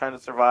as I was trying to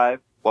survive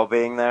while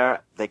being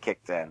there, they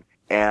kicked in.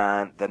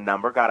 And the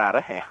number got out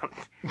of hand.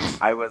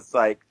 I was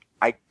like,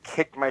 I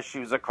kicked my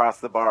shoes across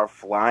the bar,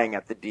 flying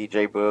at the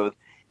DJ booth.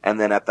 And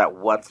then at that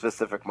one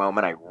specific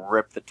moment, I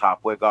ripped the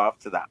top wig off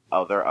to that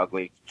other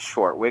ugly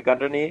short wig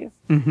underneath.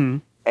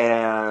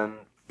 And,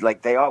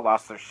 like, they all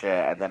lost their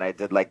shit. And then I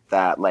did, like,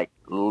 that, like,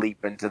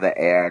 leap into the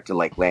air to,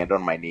 like, land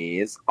on my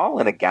knees, all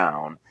in a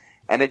gown.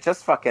 And it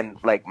just fucking,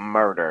 like,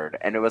 murdered.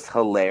 And it was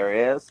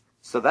hilarious.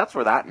 So that's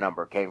where that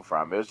number came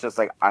from. It was just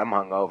like, I'm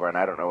hungover and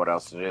I don't know what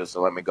else to do,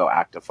 so let me go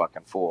act a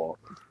fucking fool.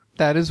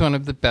 That is one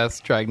of the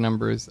best drag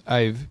numbers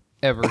I've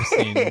ever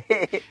seen.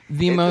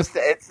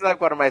 It's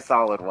like one of my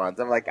solid ones.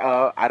 I'm like,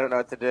 oh, I don't know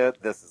what to do.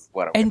 This is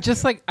what I'm And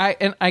just do. Like,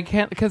 I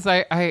can't, because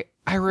I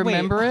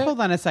remember Wait, it.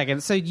 Hold on a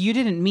second. So you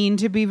didn't mean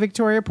to be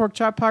Victoria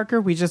Porkchop Parker?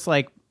 We just,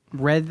 like,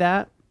 read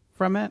that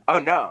from it? Oh,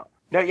 no.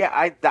 No, yeah,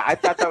 I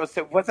thought that was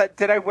that,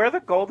 did I wear the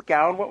gold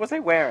gown? What was I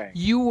wearing?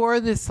 You wore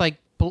this, like,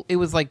 it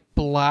was like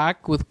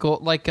black with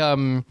gold, like, I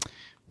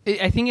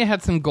think it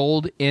had some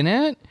gold in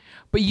it,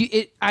 but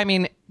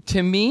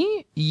to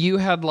me, you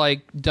had,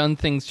 like, done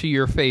things to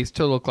your face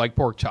to look like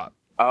pork chop.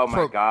 Oh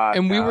my God.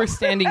 And we were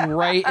standing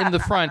right in the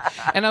front.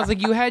 And I was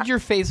like, you had your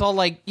face all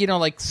like, you know,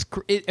 like,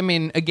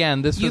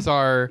 again, this was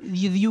our...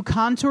 You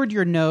contoured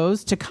your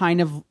nose to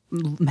kind of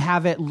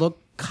have it look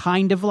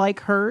kind of like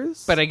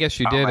hers. But I guess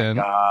you didn't.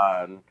 Oh my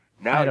God.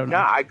 I don't know.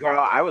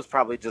 I was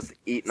probably just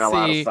eating a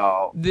lot of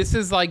salt. This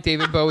is like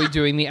David Bowie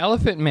doing the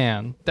Elephant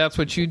Man. That's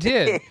what you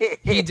did.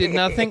 He did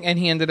nothing, and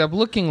he ended up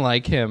looking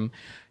like him.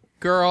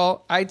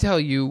 Girl, I tell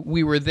you,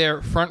 we were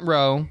there front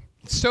row,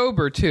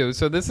 sober too.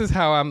 So this is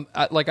how I'm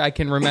I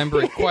can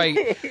remember it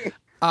quite.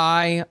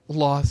 I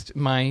lost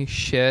my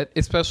shit,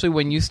 especially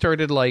when you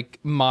started like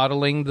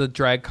modeling the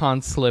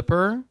DragCon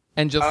slipper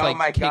and just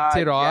kicked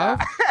it off.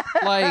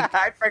 Like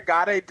I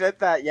forgot I did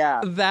that.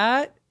 Yeah,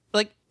 that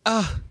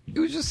it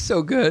was just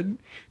so good.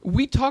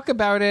 We talk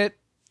about it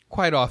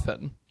quite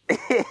often.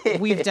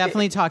 We've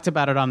definitely talked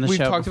about it on the show. We've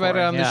talked before. about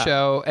it on the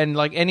show, and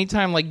like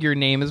anytime like your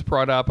name is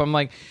brought up, I'm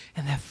like,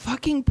 and that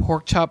fucking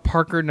Pork Chop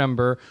Parker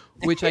number,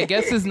 which I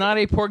guess is not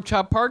a Pork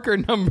Chop Parker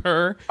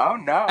number. Oh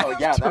no,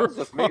 yeah, that was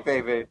just me,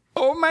 baby.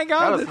 Oh my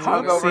god, that was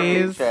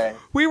hungover DJ.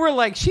 We were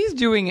like, she's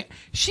doing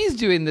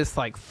this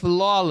like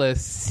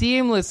flawless,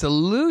 seamless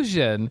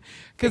illusion.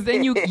 Because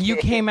then you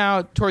came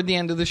out toward the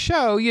end of the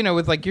show,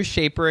 with like your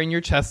shaper and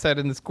your chest set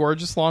and this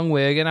gorgeous long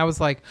wig, and I was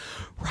like,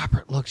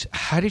 Robert, look,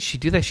 how did she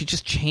do that? She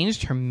just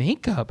changed her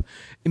makeup,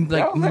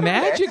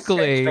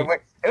 magically. It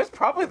was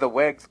probably the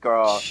wigs,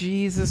 girl.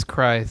 Jesus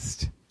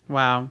Christ!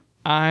 Wow.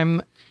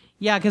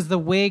 Yeah, because the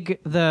wig,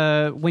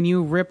 when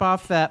you rip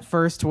off that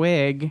first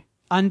wig,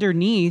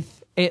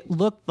 underneath it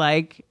looked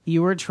like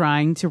you were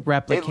trying to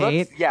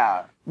replicate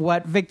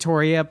what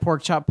Victoria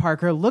Porkchop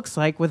Parker looks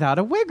like without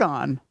a wig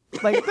on.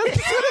 Like, that's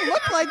what it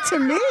looked like to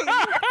me.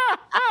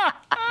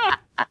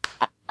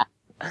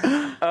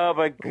 Oh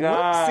my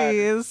god.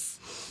 Whoopsies.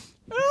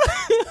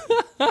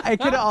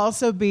 It could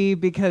also be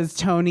because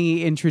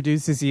Tony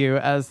introduces you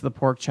as the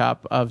pork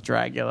chop of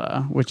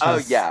Dragula, which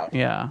is...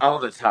 Yeah. All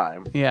the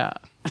time. Yeah.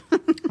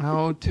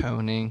 Oh,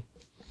 Tony.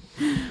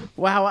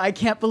 Wow, I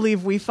can't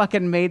believe we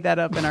fucking made that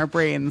up in our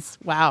brains.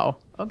 Wow.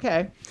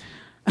 Okay.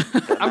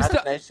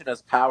 Imagination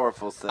is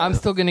powerful, sis. I'm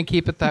still going to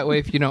keep it that way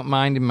if you don't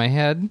mind in my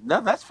head.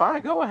 No, that's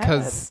fine. Go ahead.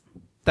 Because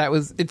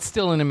it's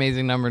still an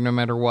amazing number no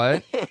matter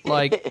what.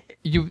 Like,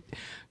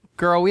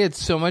 girl, we had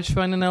so much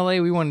fun in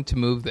LA. We wanted to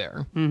move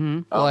there.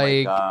 Mm-hmm. Oh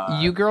my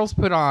God. You girls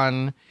put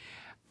on,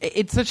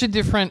 it's such a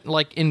different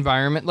like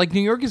environment. Like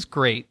New York is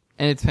great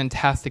and it's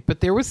fantastic, but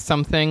there was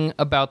something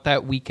about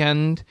that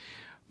weekend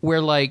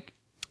where like,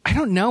 I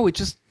don't know, it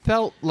just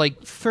felt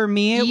like for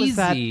me it was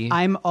that easy.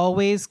 I'm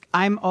always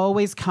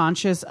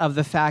conscious of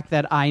the fact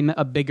that I'm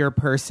a bigger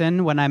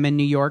person when I'm in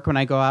New York, when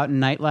I go out in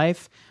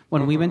nightlife.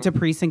 When we went to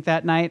Precinct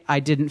that night, I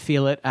didn't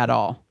feel it at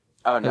all.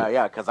 Oh no,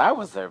 yeah, because I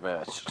was there,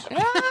 bitch.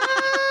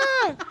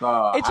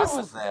 It just, I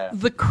was there.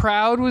 The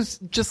crowd was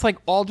just like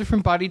all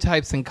different body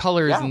types and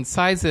colors and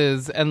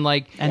sizes and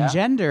like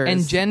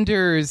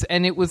genders,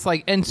 and it was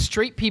like, and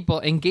straight people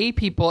and gay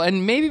people,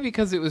 and maybe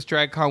because it was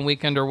DragCon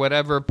weekend or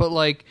whatever, but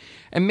like,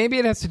 and maybe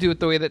it has to do with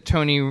the way that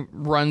Tony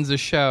runs a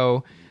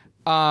show.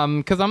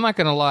 Because I'm not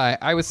gonna lie,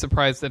 I was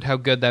surprised at how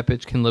good that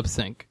bitch can lip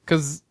sync.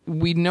 Because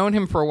we'd known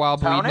him for a while,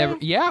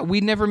 but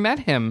we'd never met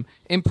him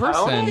in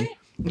person. Tony?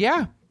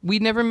 Yeah. We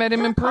never met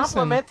him in person.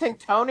 Complimenting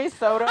Tony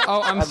Soto.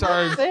 Oh, I'm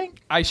sorry.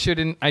 I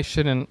shouldn't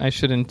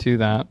do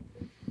that.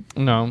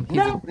 No.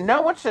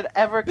 No one should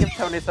ever give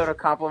Tony Soto a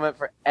compliment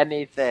for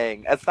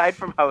anything aside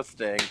from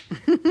hosting.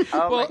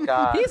 Oh my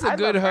God, he's a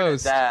good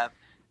host.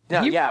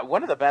 No,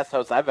 one of the best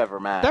hosts I've ever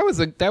met.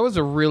 That was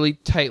a really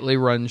tightly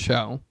run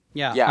show.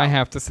 Yeah. I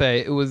have to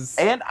say it was.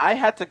 And I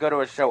had to go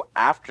to a show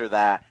after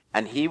that,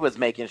 and he was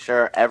making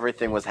sure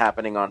everything was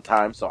happening on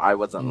time, so I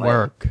wasn't late.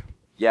 Work.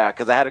 Yeah,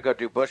 because I had to go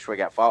do Bushwick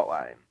at Fault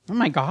Line. Oh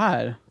my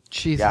God.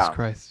 Jesus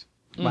Christ.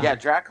 Wow. Yeah,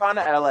 DragCon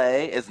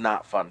LA is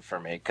not fun for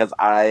me because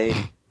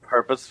I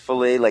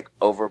purposefully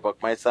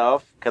overbook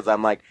myself because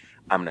I'm like,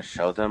 I'm going to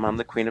show them I'm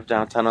the queen of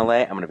downtown LA.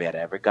 I'm going to be at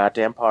every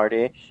goddamn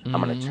party.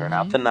 I'm going to turn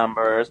out the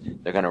numbers.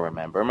 They're going to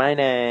remember my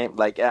name.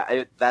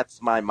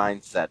 That's my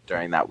mindset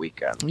during that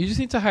weekend. You just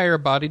need to hire a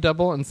body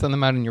double and send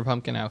them out in your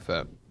pumpkin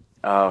outfit.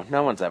 Oh,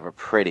 no one's ever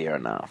prettier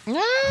enough.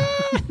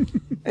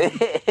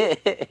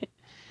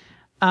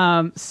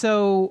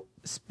 So,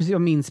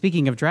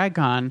 speaking of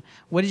DragCon,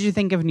 what did you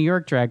think of New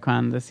York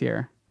DragCon this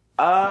year?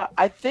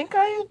 I think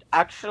I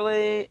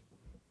actually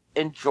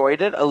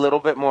enjoyed it a little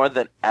bit more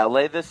than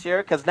LA this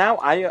year because now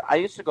I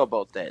used to go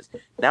both days.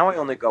 Now I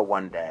only go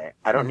one day.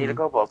 I don't need to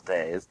go both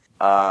days.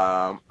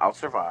 I'll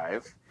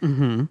survive.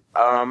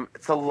 Mm-hmm.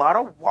 It's a lot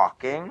of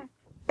walking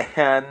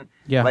and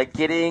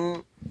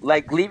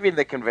leaving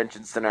the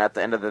convention center at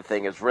the end of the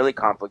thing is really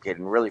complicated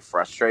and really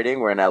frustrating.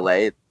 Where in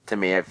LA, to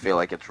me, I feel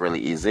like it's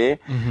really easy.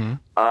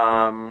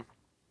 Mm-hmm.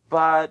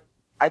 But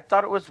I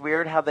thought it was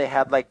weird how they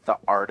had the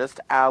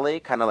artist alley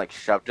kind of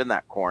shoved in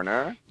that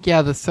corner.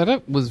 Yeah, the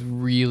setup was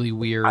really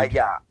weird.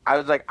 I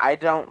was like, I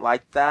don't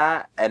like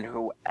that, and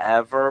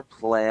whoever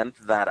planned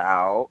that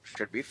out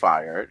should be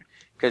fired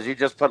because you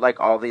just put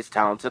all these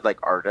talented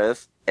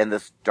artists in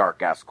this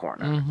dark ass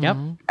corner. Mm-hmm. Yep,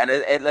 and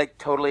it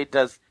totally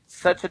does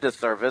such a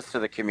disservice to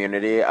the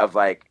community of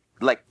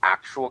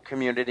actual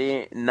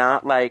community,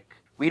 not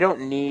we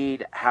don't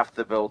need half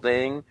the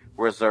building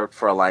reserved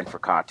for a line for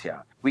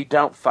Katya. We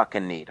don't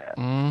fucking need it.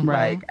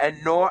 Right. Like,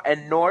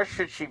 and nor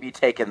should she be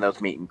taking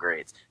those meet and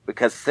greets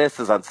because sis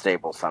is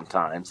unstable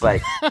sometimes.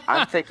 Like,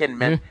 I'm thinking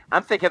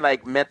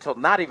like mental,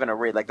 not even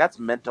like that's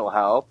mental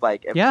health.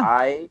 Like, if Yeah.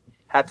 I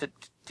had to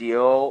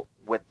deal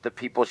with the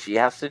people she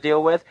has to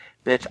deal with,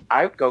 bitch,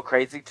 I would go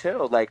crazy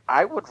too. Like,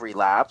 I would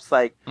relapse.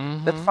 Like,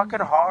 that's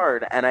fucking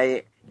hard. And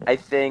I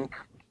think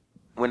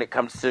when it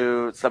comes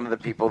to some of the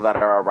people that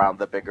are around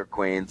the bigger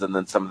queens and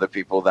then some of the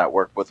people that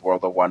work with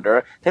World of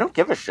Wonder, they don't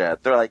give a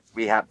shit. They're like,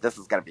 this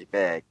is going to be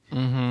big.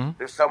 Mm-hmm.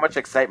 There's so much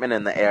excitement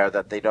in the air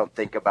that they don't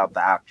think about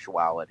the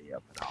actuality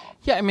of it all.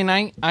 Yeah, I mean,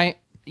 I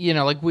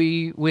like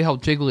we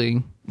helped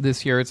Jiggly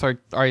this year. It's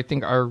I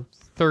think our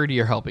third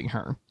year helping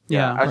her.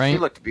 Yeah. Right? She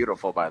looked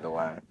beautiful, by the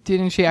way.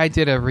 Didn't she? I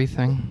did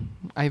everything.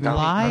 I even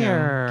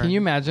Liar. Can you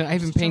imagine? I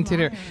even painted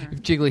her.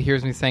 If Jiggly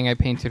hears me saying I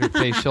painted her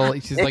facial,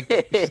 she's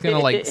gonna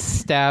like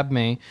stab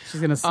me.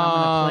 She's gonna summon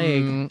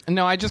a plague.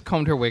 No, I just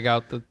combed her wig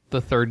out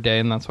the third day,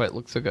 and that's why it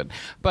looks so good.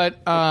 But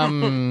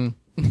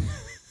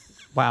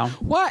Wow.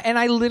 what? And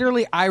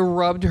I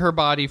rubbed her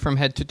body from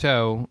head to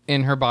toe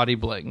in her body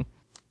bling.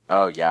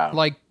 Oh, yeah.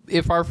 Like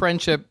if our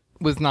friendship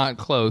was not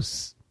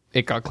close,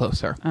 it got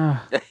closer.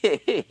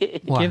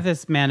 Give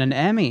this man an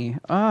Emmy.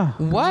 Oh.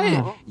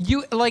 What?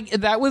 You like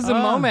that was a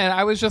moment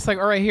I was just like,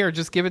 all right, here,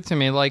 just give it to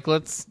me. Like,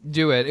 let's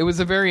do it. It was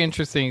a very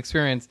interesting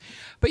experience.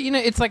 But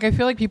it's like I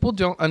feel like people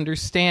don't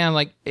understand,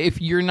 like, if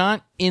you're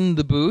not in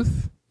the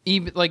booth,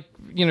 even like,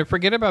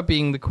 forget about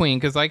being the queen,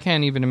 because I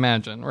can't even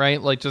imagine,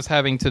 right? Like just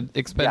having to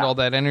expend all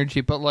that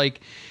energy. But like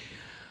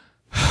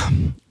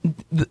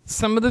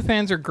some of the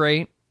fans are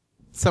great,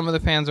 some of the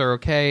fans are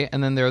okay,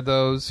 and then there are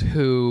those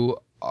who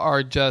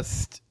are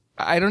just,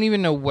 I don't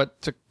even know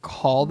what to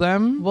call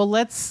them. Well,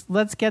 let's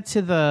get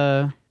to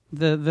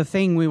the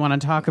thing we want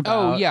to talk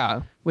about. Oh,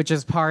 yeah. Which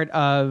is part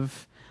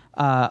of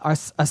a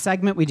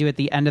segment we do at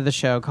the end of the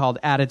show called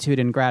Attitude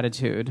and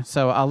Gratitude.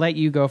 So I'll let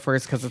you go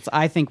first because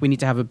I think we need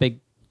to have a big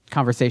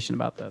conversation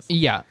about this.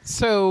 Yeah.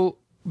 So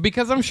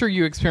because I'm sure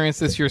you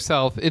experienced this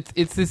yourself,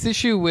 it's this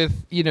issue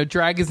with,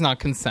 drag is not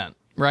consent,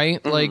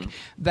 right? Like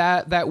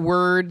that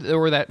word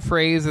or that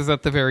phrase is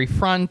at the very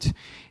front.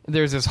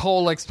 There's this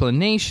whole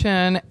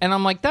explanation, and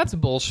I'm like, that's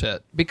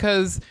bullshit,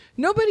 because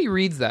nobody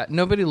reads that.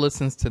 Nobody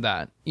listens to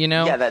that,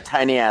 Yeah, that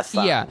tiny ass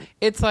song. Yeah.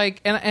 It's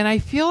like, and I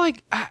feel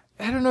like, I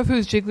don't know if it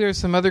was Jiggly or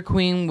some other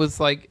queen was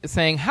like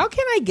saying, how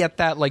can I get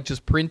that like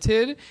just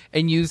printed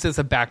and used as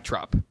a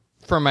backdrop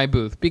for my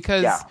booth?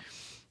 Because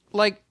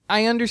like,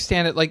 I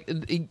understand it.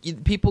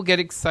 Like, people get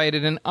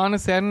excited, and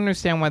honestly, I don't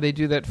understand why they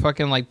do that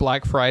fucking like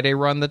Black Friday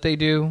run that they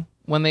do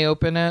when they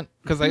open it,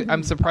 because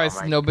I'm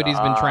surprised nobody's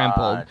been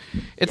trampled.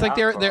 It's like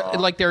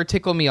they're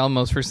Tickle Me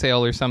Elmos for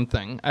sale or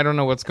something. I don't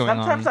know what's going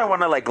Sometimes on. I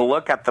want to like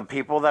look at the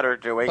people that are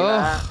doing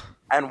that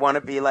and want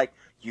to be like,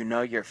 your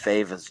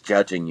fave is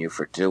judging you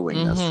for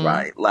doing this,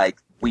 right? Like,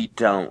 we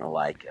don't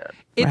like it.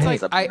 It's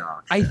Right. like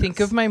I think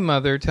of my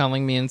mother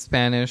telling me in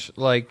Spanish,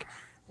 like,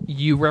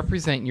 you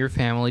represent your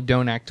family,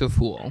 don't act a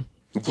fool.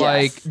 Yes.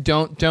 Like,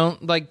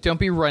 don't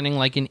be running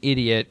like an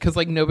idiot, because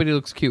like nobody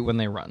looks cute when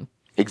they run.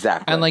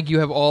 Exactly. And like you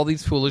have all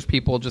these foolish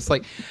people just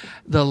like,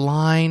 the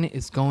line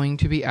is going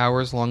to be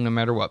hours long no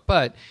matter what.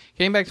 But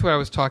getting back to what I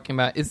was talking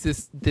about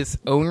is this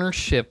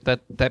ownership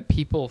that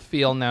people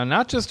feel now,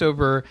 not just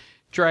over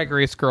Drag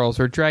Race girls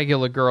or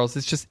Dragula girls.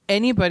 It's just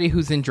anybody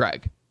who's in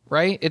drag,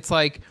 right? It's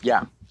like,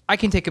 yeah. I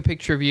can take a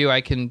picture of you.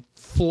 I can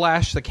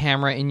flash the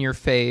camera in your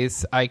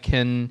face. I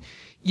can,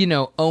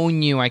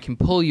 own you. I can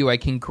pull you. I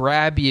can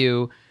grab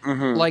you.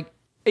 Like,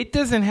 it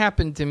doesn't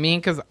happen to me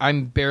because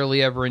I'm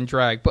barely ever in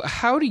drag. But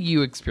how do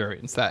you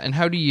experience that? And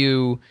how do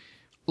you,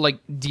 like,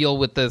 deal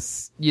with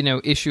this,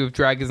 issue of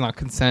drag is not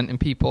consent and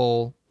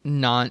people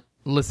not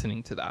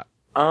listening to that?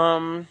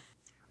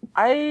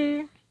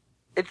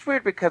 It's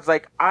weird because,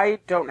 like, I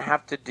don't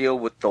have to deal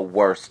with the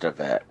worst of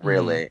it,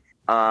 really.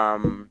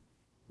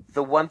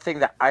 The one thing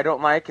that I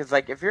don't like is,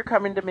 like, if you're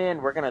coming to me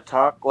and we're going to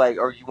talk, like,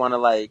 or you want to,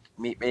 like,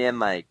 meet me and,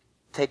 like,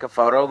 take a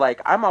photo, like,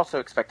 I'm also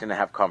expecting to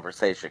have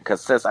conversation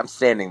because, sis, I'm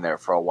standing there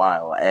for a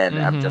while and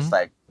I'm just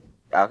like,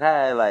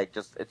 okay, like,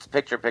 just, it's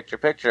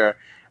picture.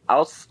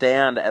 I'll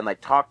stand and,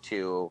 like, talk to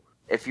you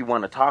if you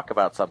want to talk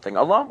about something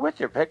along with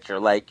your picture.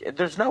 Like,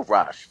 there's no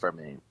rush for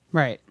me.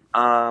 Right.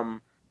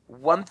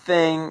 One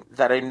thing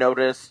that I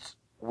noticed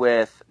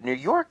with New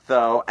York,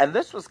 though, and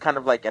this was kind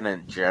of like a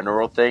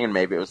general thing, and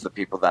maybe it was the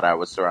people that I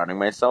was surrounding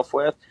myself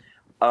with,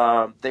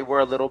 they were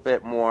a little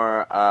bit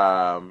more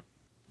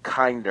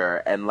kinder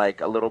and,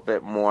 like, a little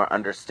bit more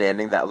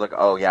understanding that, like,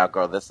 oh, yeah,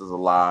 girl, this is a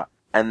lot.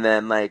 And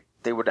then, like,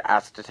 they would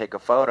ask to take a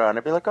photo, and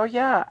I'd be like, oh,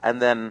 yeah. And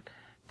then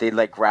they'd,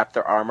 like, wrap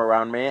their arm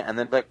around me, and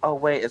then be like, oh,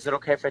 wait, is it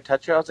okay if I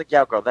touch you? I was like,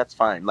 yeah, girl, that's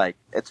fine. Like,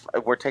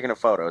 we're taking a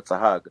photo. It's a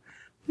hug.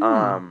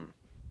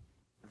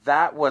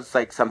 That was,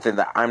 like, something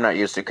that I'm not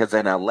used to, because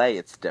in LA,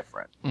 it's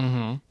different.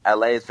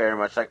 LA is very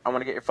much like, I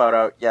want to get your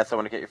photo. Yes, I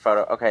want to get your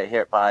photo. Okay,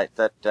 here, bye.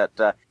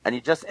 And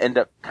you just end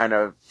up kind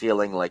of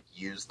feeling, like,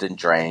 used and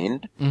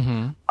drained.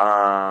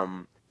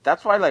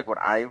 That's why, like, when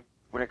I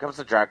when it comes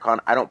to DragCon,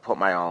 I don't put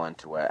my all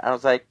into it. I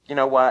was like, you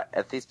know what?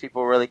 If these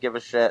people really give a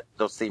shit,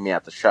 they'll see me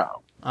at the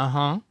show.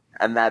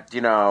 And that,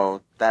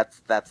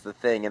 that's the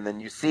thing. And then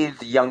you see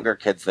the younger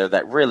kids there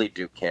that really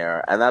do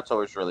care, and that's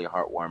always really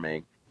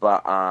heartwarming.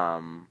 But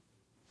I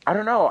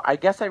don't know. I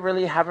guess I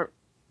really haven't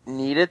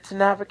needed to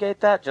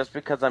navigate that just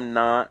because I'm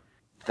not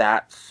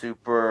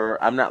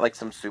I'm not like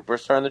some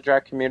superstar in the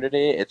drag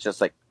community. It's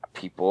just like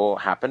people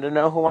happen to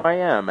know who I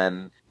am,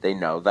 and they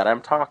know that I'm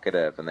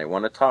talkative and they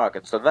want to talk.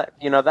 And so that,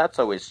 that's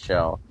always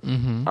chill.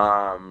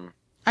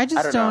 I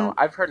just don't know.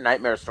 I've heard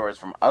nightmare stories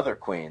from other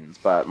queens,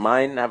 but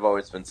mine have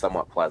always been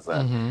somewhat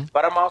pleasant.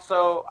 But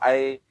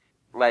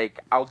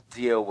I'll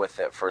deal with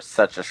it for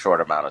such a short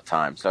amount of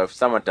time. So if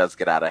someone does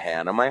get out of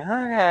hand, I'm like,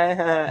 hi,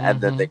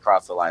 and then they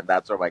cross the line.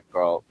 That's where I'm like,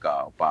 girl,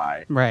 go,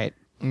 bye. Right.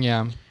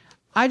 Yeah.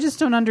 I just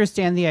don't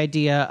understand the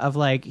idea of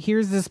like,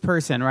 here's this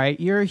person, right?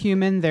 You're a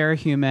human, they're a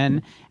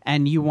human,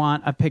 and you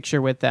want a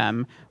picture with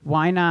them.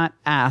 Why not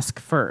ask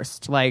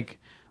first? Like,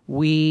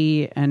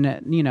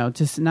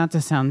 just not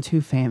to sound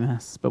too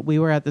famous, but we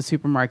were at the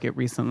supermarket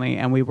recently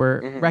and we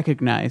were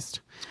recognized.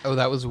 Oh,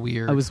 that was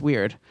weird. It was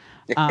weird.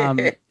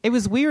 It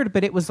was weird,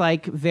 but it was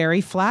like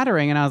very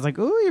flattering, and I was like,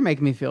 "Ooh, you're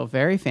making me feel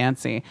very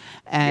fancy."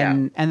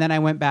 And then I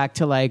went back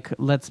to like,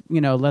 let's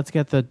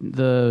get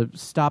the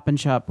Stop and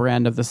Shop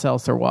brand of the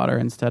seltzer water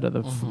instead of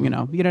the you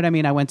know what I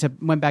mean. I went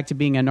back to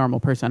being a normal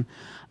person,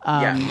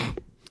 and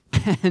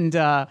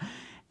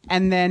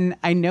then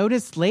I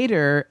noticed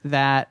later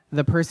that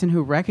the person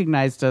who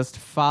recognized us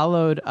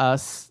followed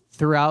us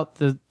throughout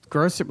the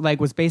grocery, like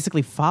was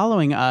basically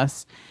following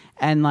us.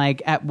 And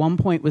like at one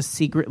point was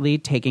secretly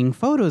taking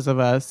photos of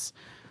us,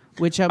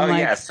 which I'm like,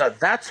 yeah, so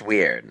that's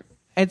weird.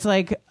 It's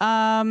like,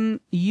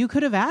 you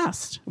could have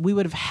asked. We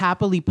would have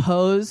happily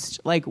posed.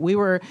 Like we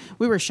were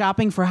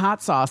shopping for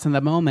hot sauce in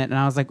the moment, and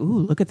I was like, ooh,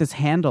 look at this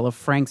handle of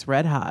Frank's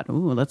Red Hot.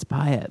 Ooh, let's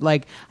buy it.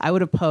 Like I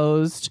would have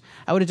posed.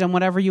 I would have done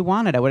whatever you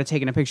wanted. I would have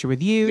taken a picture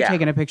with you,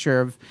 taken a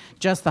picture of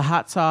just the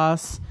hot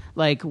sauce,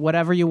 like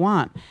whatever you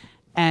want.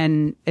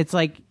 And it's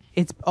like,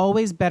 it's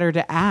always better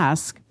to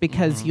ask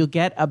because you'll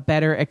get a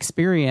better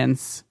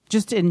experience.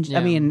 Just in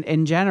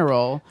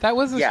general. That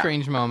was a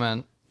strange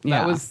moment.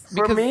 That was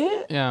because, for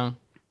me. Yeah,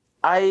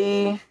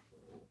 I'm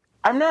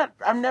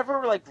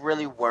never like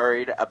really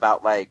worried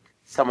about like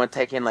someone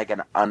taking like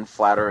an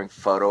unflattering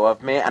photo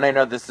of me. And I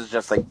know this is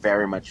just like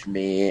very much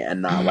me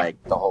and not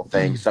like the whole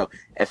thing. So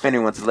if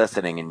anyone's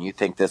listening and you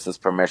think this is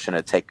permission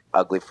to take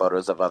ugly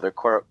photos of other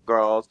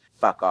girls,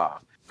 fuck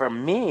off. For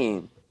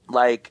me,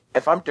 like,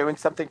 if I'm doing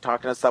something,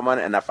 talking to someone,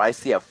 and if I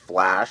see a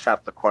flash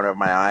out the corner of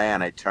my eye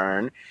and I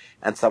turn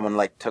and someone,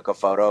 like, took a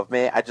photo of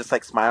me, I just,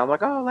 like, smile. I'm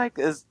like, oh, like,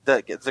 is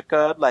it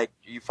good? Like,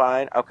 you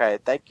fine? Okay,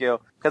 thank you.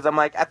 Because I'm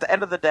like, at the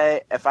end of the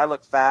day, if I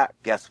look fat,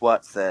 guess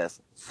what,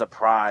 sis?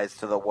 Surprise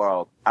to the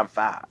world. I'm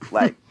fat.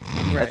 Like,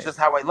 That's just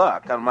how I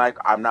look. I'm like,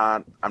 I'm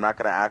not going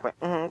to act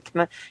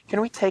like, can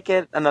we take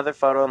another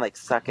photo and, like,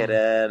 suck it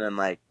in and,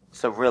 like,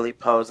 so really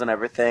pose and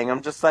everything?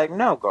 I'm just like,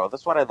 no, girl,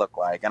 that's what I look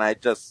like. And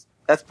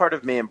that's part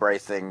of me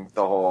embracing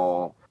the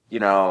whole,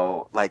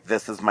 like,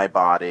 this is my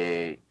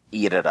body,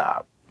 eat it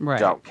up. Right.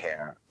 Don't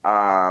care.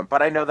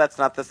 But I know that's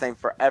not the same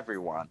for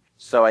everyone.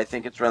 So I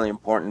think it's really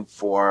important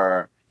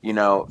for,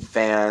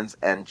 fans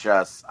and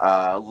just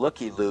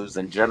looky-loos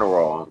in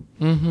general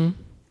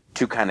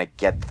to kind of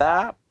get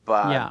that.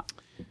 But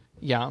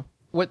yeah.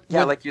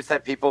 Like you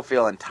said, people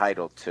feel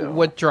entitled to.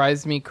 What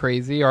drives me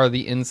crazy are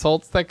the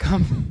insults that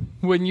come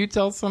when you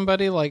tell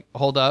somebody, like,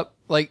 hold up,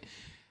 like,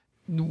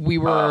 we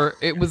were,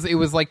 it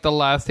was like the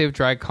last day of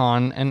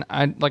DragCon, and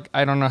I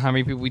don't know how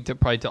many people we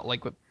probably dealt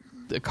like with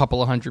a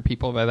couple of hundred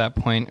people by that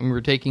point, and we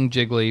were taking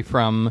Jiggly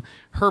from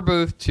her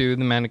booth to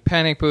the Manic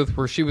Panic booth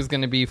where she was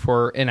going to be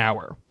for an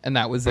hour, and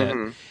that was it.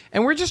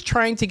 And we're just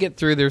trying to get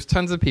through. There's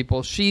tons of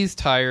people. She's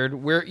tired.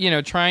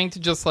 We're, trying to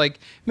just like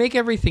make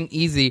everything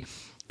easy.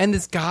 And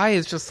this guy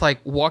is just like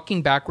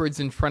walking backwards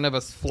in front of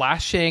us,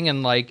 flashing,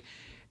 and like,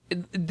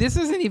 this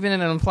isn't even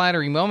an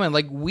unflattering moment.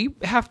 Like, we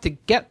have to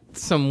get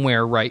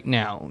somewhere right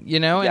now,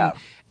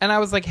 And I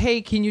was like,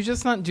 hey, can you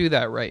just not do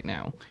that right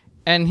now?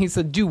 And he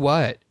said, do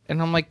what?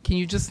 And I'm like, can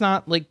you just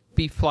not like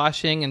be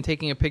flashing and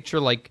taking a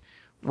picture like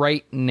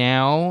right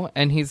now?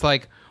 And he's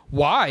like,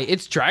 why?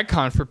 It's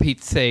DragCon, for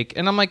Pete's sake.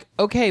 And I'm like,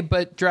 okay,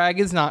 but drag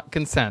is not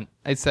consent,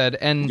 I said.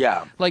 And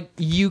like,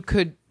 you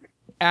could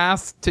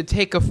ask to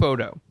take a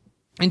photo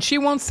and she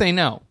won't say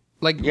no.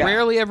 Like,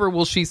 rarely ever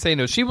will she say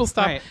no. She will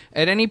stop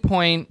at any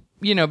point,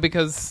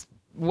 because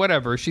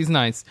whatever, she's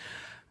nice.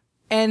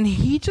 And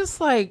he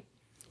just like...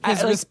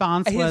 His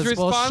response was,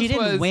 well, she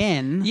didn't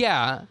win.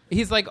 Yeah.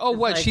 He's like, oh,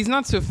 what? She's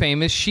not so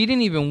famous. She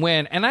didn't even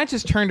win. And I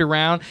just turned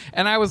around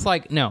and I was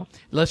like, no,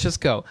 let's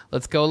just go.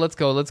 Let's go.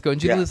 And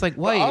Julie was like,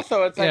 wait. But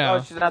also, it's like,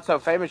 oh, she's not so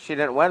famous. She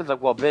didn't win. It's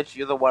like, well, bitch,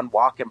 you're the one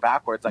walking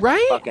backwards like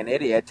a fucking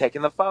idiot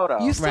taking the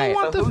photo. You still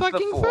want the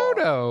fucking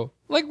photo.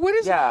 Like, what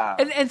is... Yeah.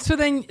 And so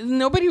then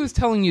nobody was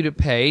telling you to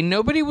pay.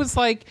 Nobody was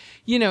like,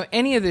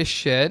 any of this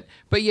shit.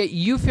 But yet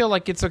you feel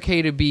like it's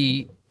okay to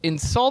be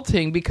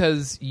insulting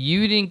because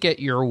you didn't get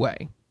your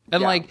way.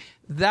 And like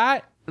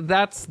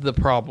that's the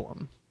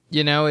problem.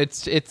 You know,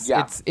 it's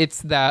Yeah.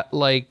 it's that,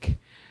 like,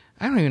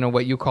 I don't even know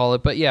what you call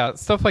it, but yeah,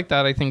 stuff like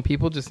that. I think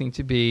people just need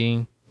to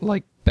be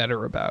like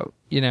better about.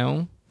 You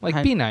know,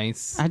 like be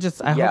nice. I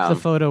Yeah. hope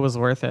the photo was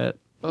worth it.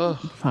 Ugh.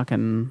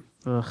 Fucking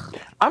ugh.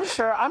 I'm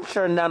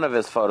sure none of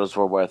his photos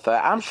were worth it.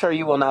 I'm sure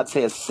you will not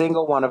see a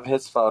single one of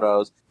his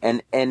photos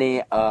in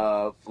any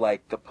of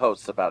like the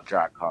posts about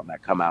DragCon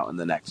that come out in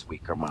the next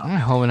week or month. I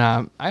hope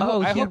not. I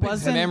Oh, hope he his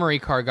wasn't- memory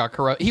card got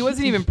corrupt. He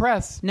wasn't even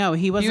pressed. No,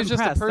 he wasn't was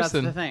just a pressed. That's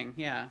person. the thing.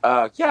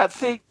 Yeah. Yeah,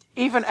 see,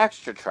 even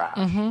extra trash.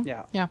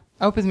 Yeah. Yeah,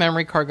 I hope his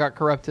memory card got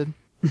corrupted.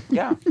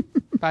 Yeah.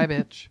 Bye,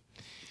 bitch.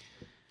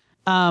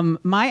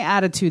 My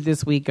attitude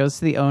this week goes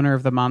to the owner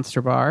of the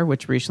Monster Bar,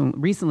 which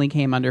recently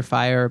came under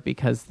fire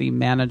because the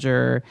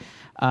manager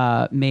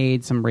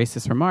made some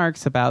racist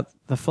remarks about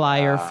the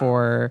flyer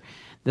for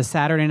the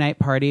Saturday night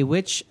party,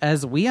 which,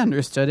 as we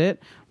understood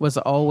it, was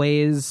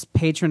always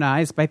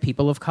patronized by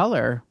people of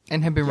color.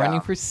 And have been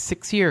running for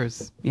 6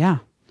 years. Yeah.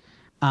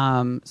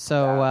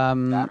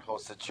 That whole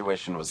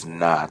situation was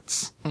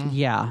nuts.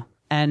 Yeah.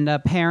 And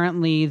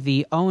apparently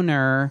the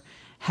owner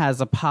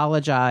has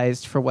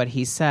apologized for what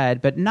he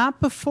said, but not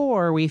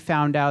before we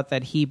found out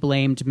that he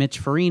blamed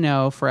Mitch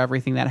Farino for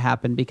everything that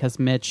happened because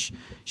Mitch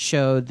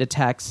showed the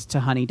text to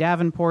Honey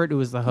Davenport, who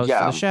was the host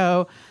Yeah. of the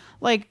show.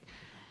 Like,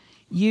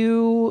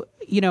 you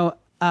know,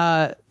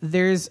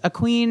 there's a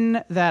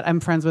queen that I'm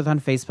friends with on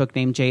Facebook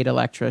named Jade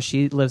Electra.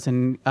 She lives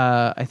in,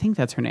 I think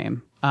that's her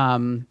name.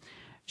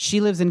 She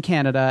lives in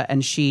Canada,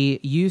 and she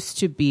used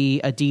to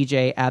be a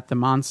DJ at the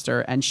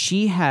Monster, and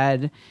she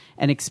had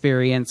an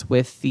experience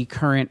with the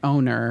current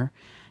owner,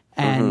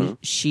 and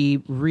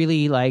she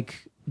really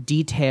like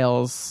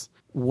details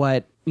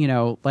what, you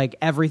know, like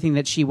everything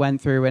that she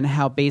went through, and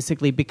how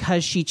basically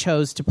because she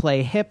chose to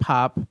play hip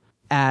hop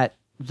at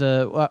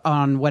the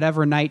on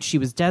whatever night she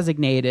was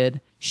designated,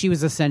 she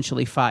was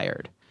essentially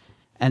fired.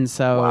 And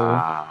so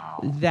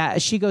that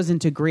she goes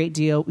into great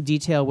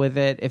detail with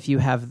it. If you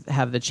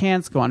have the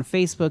chance, go on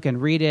Facebook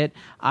and read it.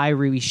 I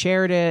really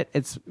shared it.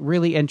 It's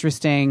really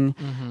interesting.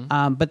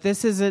 But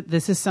this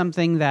is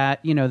something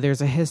that, you know,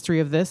 there's a history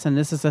of this, and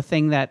this is a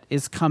thing that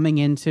is coming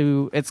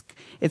into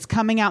it's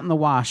coming out in the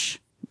wash,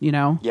 you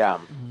know? Yeah.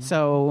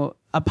 So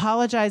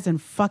apologize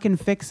and fucking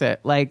fix it.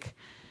 Like,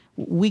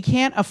 we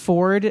can't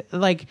afford,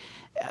 like,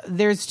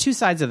 there's two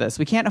sides of this.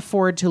 We can't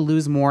afford to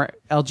lose more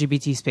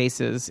LGBT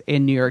spaces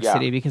in New York Yeah.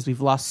 City because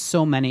we've lost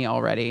so many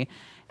already.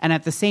 And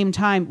at the same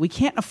time, we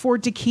can't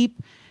afford to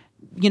keep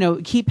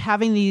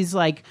having these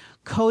like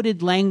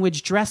coded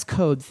language dress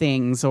code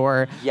things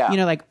or, Yeah. you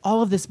know, like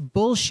all of this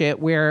bullshit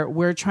where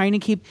we're trying to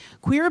keep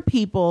queer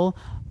people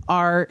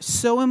are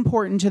so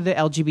important to the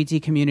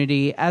LGBT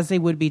community as they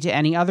would be to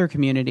any other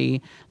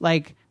community.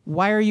 Like,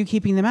 why are you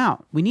keeping them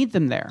out? We need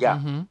them there.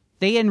 Yeah.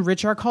 They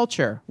enrich our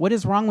culture. What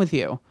is wrong with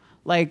you?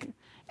 Like,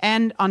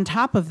 and on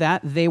top of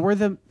that, they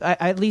were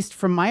at least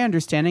from my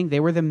understanding, they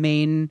were the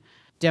main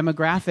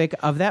demographic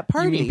of that You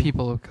party. mean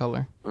people of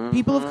color?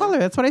 People of color.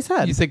 That's what I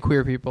said. You said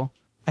queer people.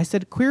 I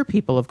said queer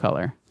people of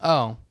color.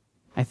 Oh,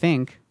 I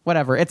think.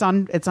 Whatever. It's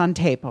on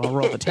tape. I'll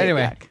roll the tape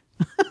Anyway. back.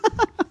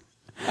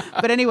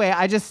 But anyway,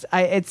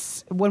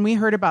 it's when we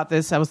heard about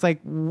this, I was like,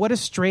 what a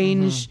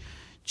strange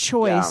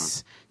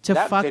choice to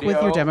That fuck with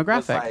video your was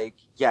demographic. like,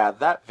 yeah,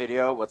 that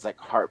video was like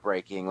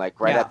heartbreaking. Like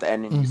right Yeah. at the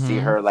end, and you see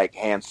her like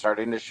hands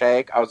starting to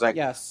shake. I was like,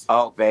 Yes.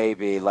 oh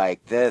baby,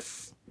 like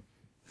this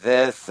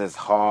is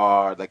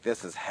hard. Like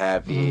this is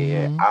heavy.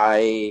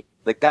 I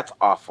like that's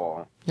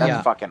awful. That's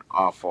Yeah. fucking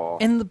awful.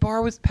 and the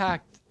bar was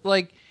packed.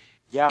 Like,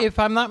 yeah, if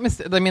I'm not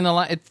mistaken, I mean,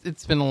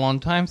 it's been a long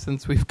time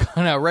since we've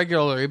gone out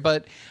regularly,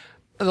 but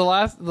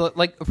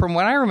like from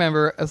what I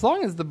remember, as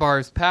long as the bar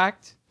is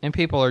packed and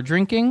people are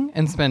drinking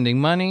and spending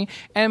money,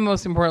 and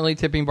most importantly,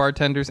 tipping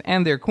bartenders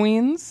and their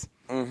queens,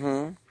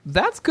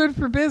 that's good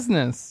for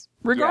business,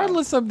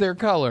 regardless of their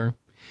color.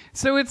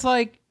 So it's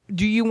like,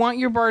 do you want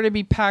your bar to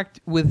be packed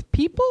with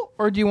people,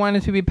 or do you want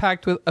it to be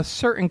packed with a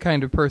certain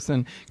kind of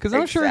person? Because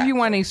I'm sure if you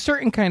want a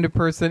certain kind of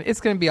person, it's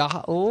going to be a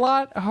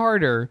lot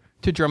harder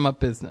to drum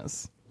up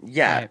business.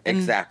 yeah, And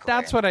exactly.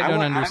 that's what I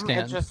don't understand.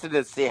 I'm interested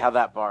to see how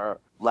that bar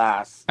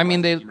lasts. I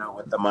mean, like,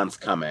 with the months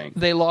coming.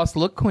 They lost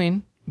Look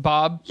Queen.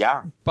 Bob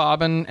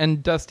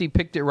and Dusty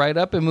picked it right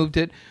up and moved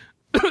it.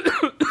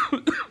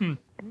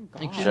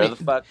 Sure the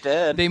fuck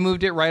did. They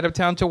moved it right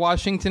uptown to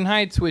Washington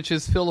Heights, which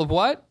is full of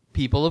what?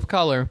 People of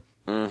color.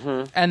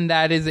 And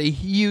that is a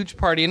huge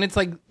party. And it's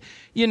like,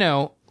 you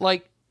know,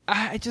 like,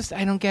 I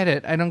don't get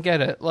it. I don't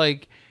get it.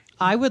 Like,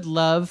 I would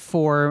love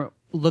for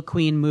Look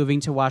Queen moving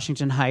to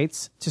Washington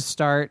Heights to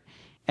start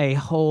a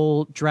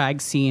whole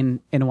drag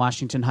scene in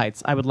Washington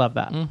Heights. I would love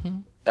that.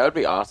 That would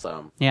be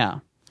awesome. Yeah.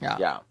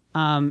 Yeah.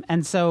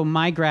 And so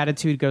my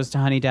gratitude goes to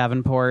Honey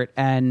Davenport,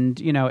 and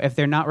you know, if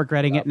they're not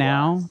regretting it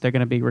now, they're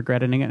going to be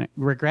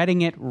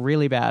regretting it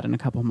really bad in a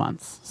couple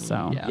months.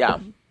 So yeah.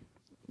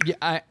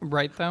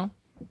 Right though?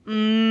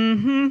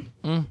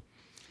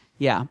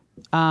 yeah.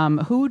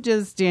 Who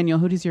does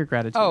your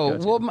gratitude? Oh, go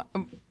to?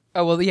 well,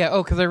 Oh, well, yeah.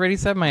 Oh, because I already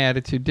said my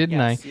attitude, didn't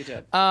Yes, I? you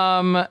did.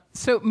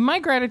 So my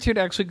gratitude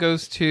actually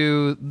goes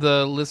to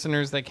the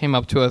listeners that came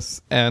up to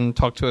us and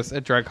talked to us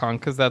at DragCon,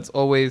 because that's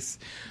always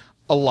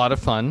a lot of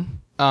fun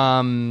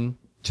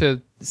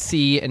to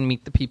see and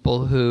meet the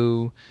people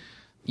who,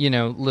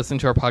 listen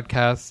to our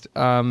podcast.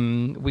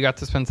 We got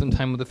to spend some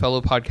time with a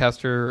fellow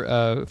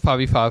podcaster,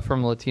 Fabi Fa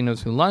from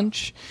Latinos Who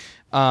Lunch.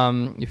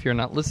 If you're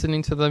not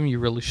listening to them, you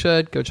really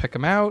should go check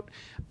them out.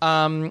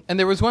 And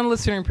there was one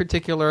listener in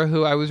particular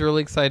who I was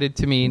really excited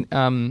to meet,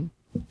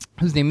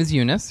 whose name is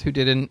Eunice, who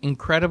did an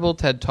incredible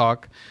TED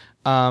Talk,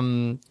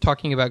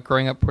 talking about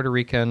growing up Puerto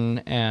Rican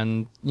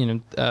and,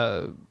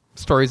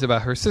 stories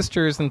about her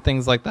sisters and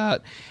things like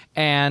that.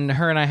 And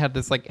her and I had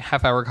this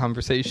half-hour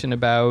conversation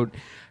about,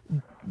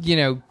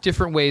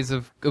 different ways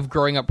of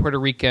growing up Puerto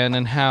Rican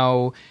and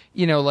how,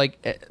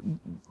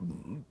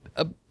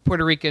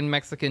 Puerto Rican,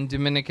 Mexican,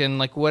 Dominican,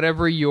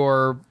 whatever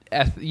your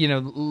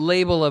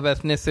label of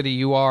ethnicity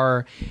you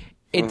are,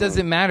 it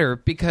doesn't matter,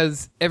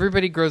 because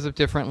everybody grows up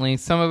differently.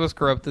 Some of us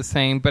grow up the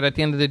same, but at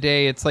the end of the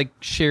day, it's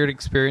shared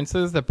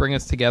experiences that bring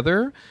us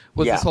together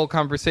with this whole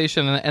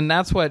conversation. And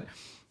that's what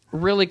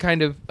really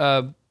kind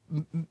of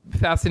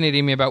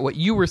fascinated me about what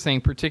you were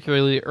saying,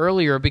 particularly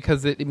earlier,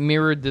 because it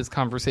mirrored this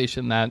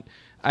conversation that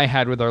I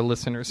had with our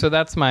listeners. So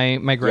that's my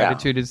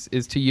gratitude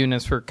is to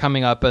Eunice for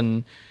coming up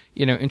and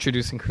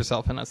introducing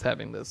herself and us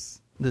having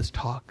this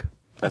talk.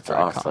 That's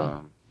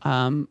awesome.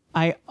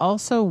 I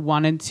also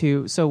wanted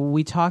to, so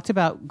we talked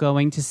about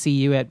going to see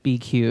you at Be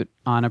Cute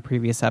on a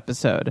previous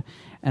episode,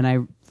 and I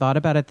thought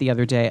about it the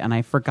other day, and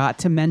I forgot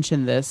to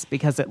mention this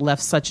because it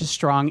left such a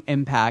strong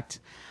impact,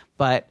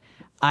 but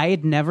I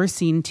had never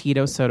seen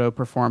Tito Soto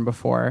perform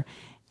before,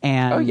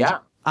 and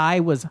I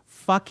was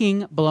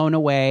fucking blown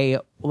away,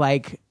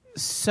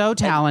 so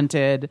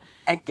talented.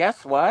 And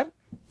guess what?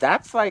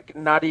 That's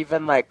not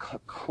even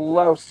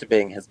close to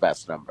being his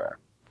best number.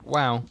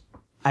 Wow.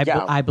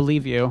 I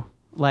believe you.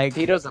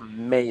 Tito's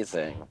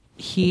amazing.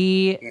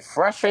 He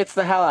frustrates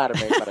the hell out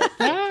of me, but I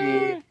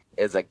think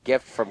he is a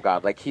gift from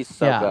God. He's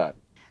so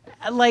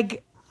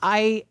good.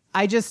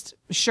 I just,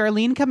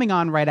 Charlene coming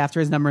on right after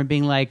his number and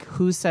being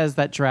who says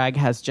that drag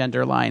has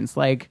gender lines?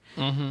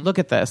 Look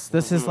at this.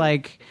 This is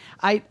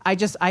I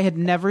had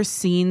never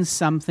seen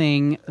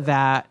something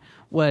that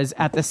was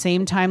at the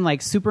same time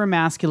super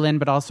masculine,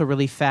 but also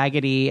really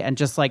faggoty and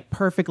just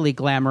perfectly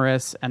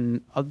glamorous.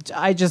 And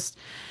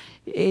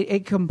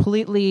it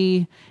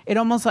completely, it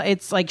almost,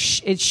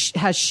 it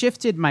has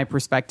shifted my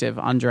perspective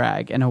on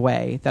drag in a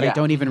way that I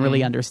don't even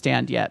really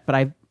understand yet.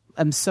 But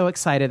I'm so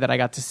excited that I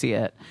got to see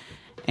it.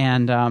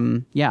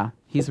 And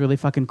he's really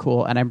fucking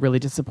cool. And I'm really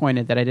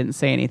disappointed that I didn't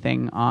say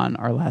anything on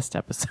our last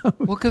episode.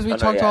 Well, because we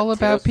talked all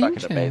about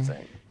Tito's Pinche.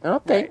 amazing. Oh,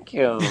 thank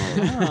you.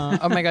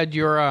 Oh my God,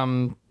 your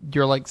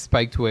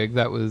spiked wig,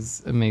 that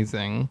was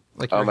amazing.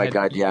 Oh my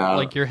God, yeah.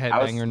 Your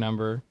headbanger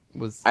number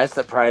was. I was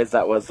surprised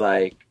that was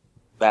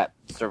that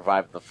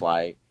survived the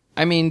flight.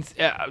 I mean,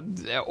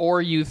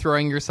 or you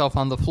throwing yourself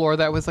on the floor.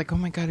 That was oh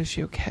my God, is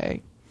she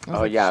okay?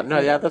 Oh yeah, no,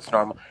 yeah, that's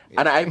normal.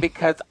 And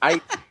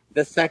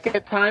the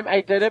second time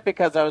I did it,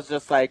 because I was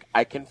just I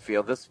can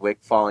feel this wig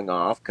falling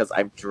off because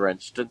I'm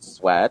drenched in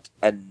sweat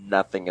and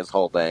nothing is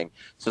holding.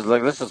 So it's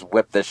let's just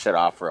whip this shit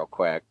off real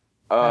quick.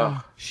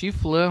 Oh, she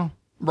flew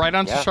right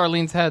onto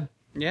Charlene's head.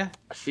 Yeah,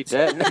 she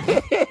did.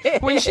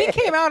 When she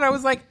came out, I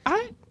was I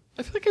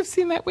feel like I've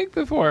seen that wig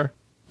before.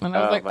 And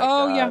I was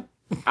God. Yeah.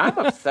 I'm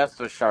obsessed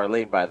with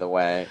Charlene, by the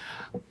way.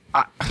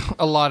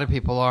 A lot of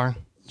people are.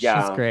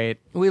 Yeah. she's great.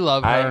 We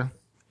love her.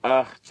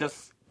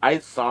 I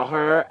saw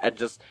her and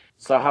just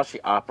saw how she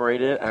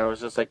operated, and I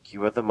was just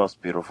you are the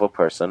most beautiful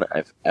person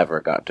I've ever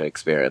got to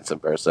experience in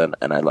person,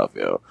 and I love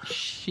you.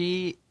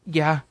 She's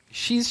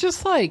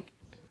just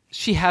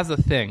she has a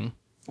thing.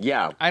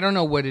 Yeah. I don't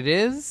know what it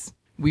is.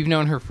 We've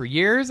known her for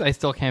years. I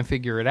still can't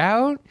figure it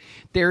out.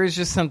 There is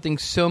just something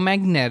so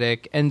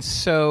magnetic and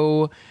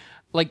so,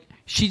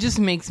 she just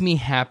makes me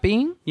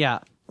happy. Yeah.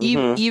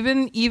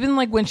 Even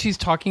when she's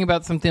talking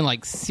about something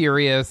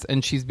serious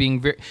and she's being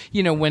very,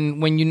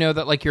 when you know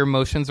that your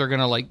emotions are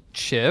gonna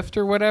shift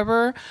or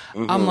whatever,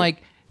 I'm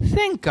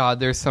thank God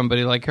there's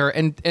somebody like her,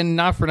 and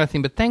not for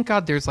nothing, but thank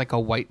God there's a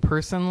white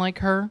person like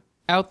her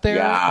out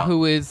there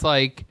who is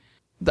I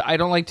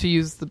don't like to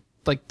use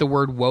the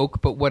word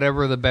woke, but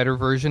whatever the better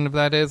version of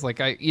that is,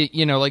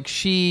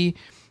 she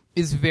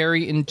is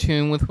very in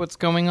tune with what's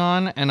going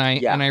on, and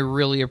I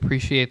really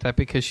appreciate that,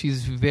 because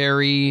she's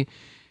very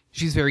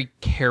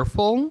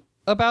careful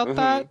about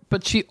that,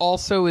 but she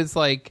also is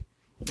I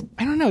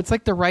don't know, it's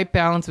the right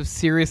balance of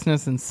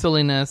seriousness and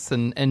silliness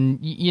and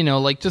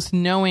just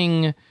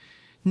knowing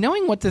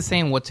what to say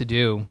and what to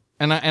do.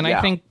 And I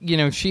think,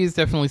 she's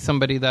definitely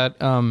somebody that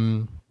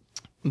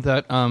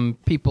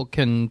people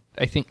can,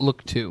 I think,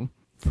 look to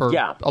for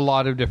a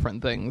lot of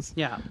different things.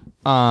 Yeah.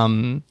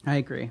 I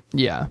agree.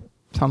 Yeah.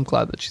 So I'm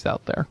glad that she's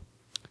out there.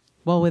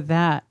 Well, with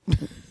that,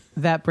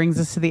 that brings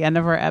us to the end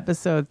of our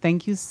episode.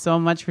 Thank you so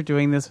much for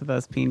doing this with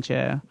us,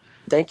 Pinche.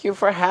 Thank you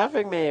for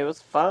having me. It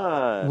was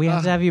fun. We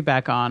have to have you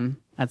back on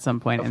at some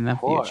point in the Of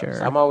course.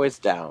 future. I'm always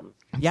down.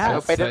 I Yes.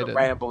 hope I didn't Excited.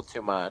 ramble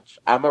too much.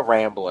 I'm a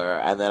rambler,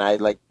 and then I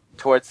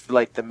towards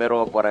the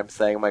middle of what I'm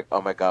saying, I'm like,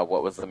 oh my god,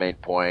 what was the main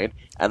point?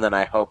 And then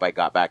I hope I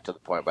got back to the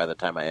point by the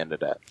time I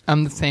ended it.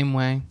 I'm the same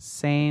way.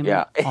 Same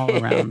Yeah. all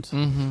around.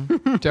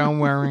 Don't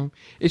worry.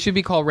 It should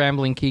be called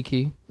Rambling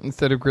Kiki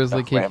instead of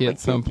Grizzly Kiki Rambling at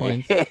some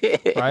Kiki.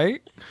 point.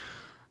 Right?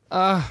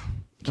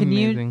 Can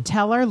you Amazing.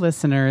 tell our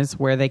listeners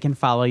where they can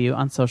follow you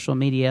on social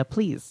media,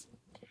 please?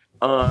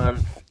 On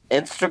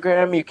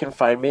Instagram, you can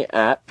find me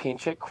at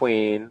Pinche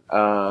Queen.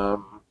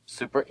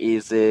 Super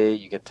easy.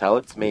 You can tell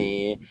it's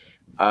me.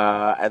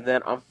 And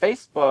then on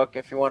Facebook,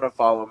 if you want to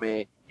follow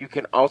me, you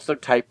can also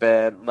type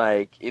in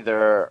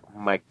either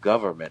my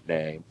government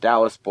name,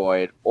 Dallas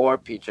Boyd, or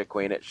Pinche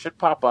Queen. It should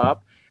pop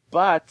up,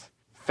 but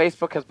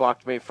Facebook has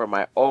blocked me from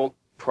my old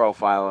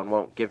profile and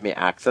won't give me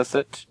access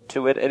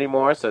to it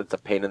anymore, so it's a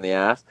pain in the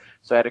ass.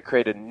 So I had to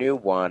create a new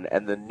one,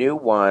 and the new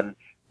one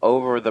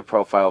over the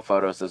profile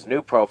photo says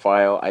new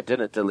profile. I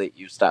didn't delete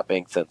you. Stop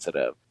being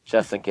sensitive,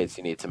 just in case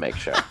you need to make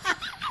sure.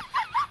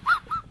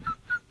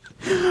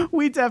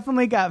 We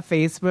definitely got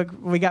Facebook.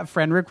 We got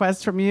friend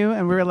requests from you,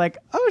 and we were like,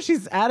 "Oh,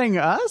 she's adding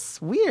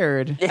us.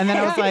 Weird." And then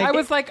I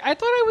was like, I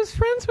thought I was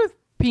friends with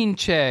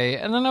Pinche.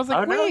 And then I was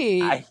like,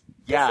 wait. I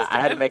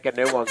had to make a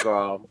new one,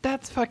 girl.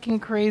 That's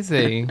fucking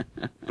crazy.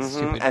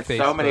 And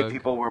so many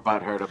people were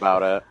butthurt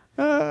about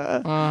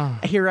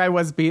it. "Here I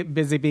was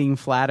busy being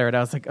flattered." I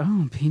was like,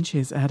 "Oh,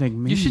 Pinche's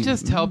adding me." You should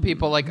just tell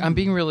people, I'm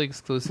being really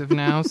exclusive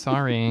now.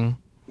 Sorry.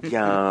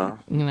 Yeah.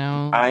 You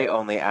know? I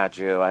only add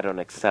you. I don't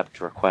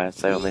accept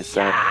requests. I only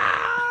send.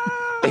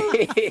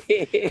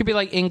 It could be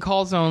in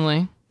calls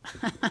only.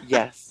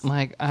 Yes.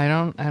 I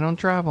don't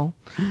travel.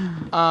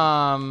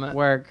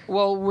 work.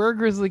 Well, we're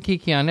Grizzly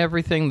Kiki on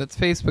everything that's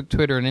Facebook,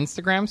 Twitter, and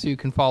Instagram, so you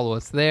can follow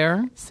us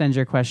there. Send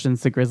your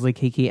questions to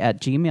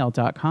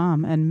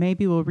grizzlykiki@gmail.com, and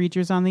maybe we'll read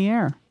yours on the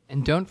air.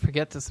 And don't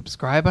forget to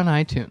subscribe on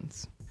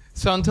iTunes.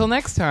 So until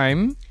next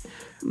time,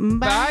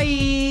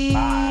 bye.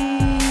 Bye.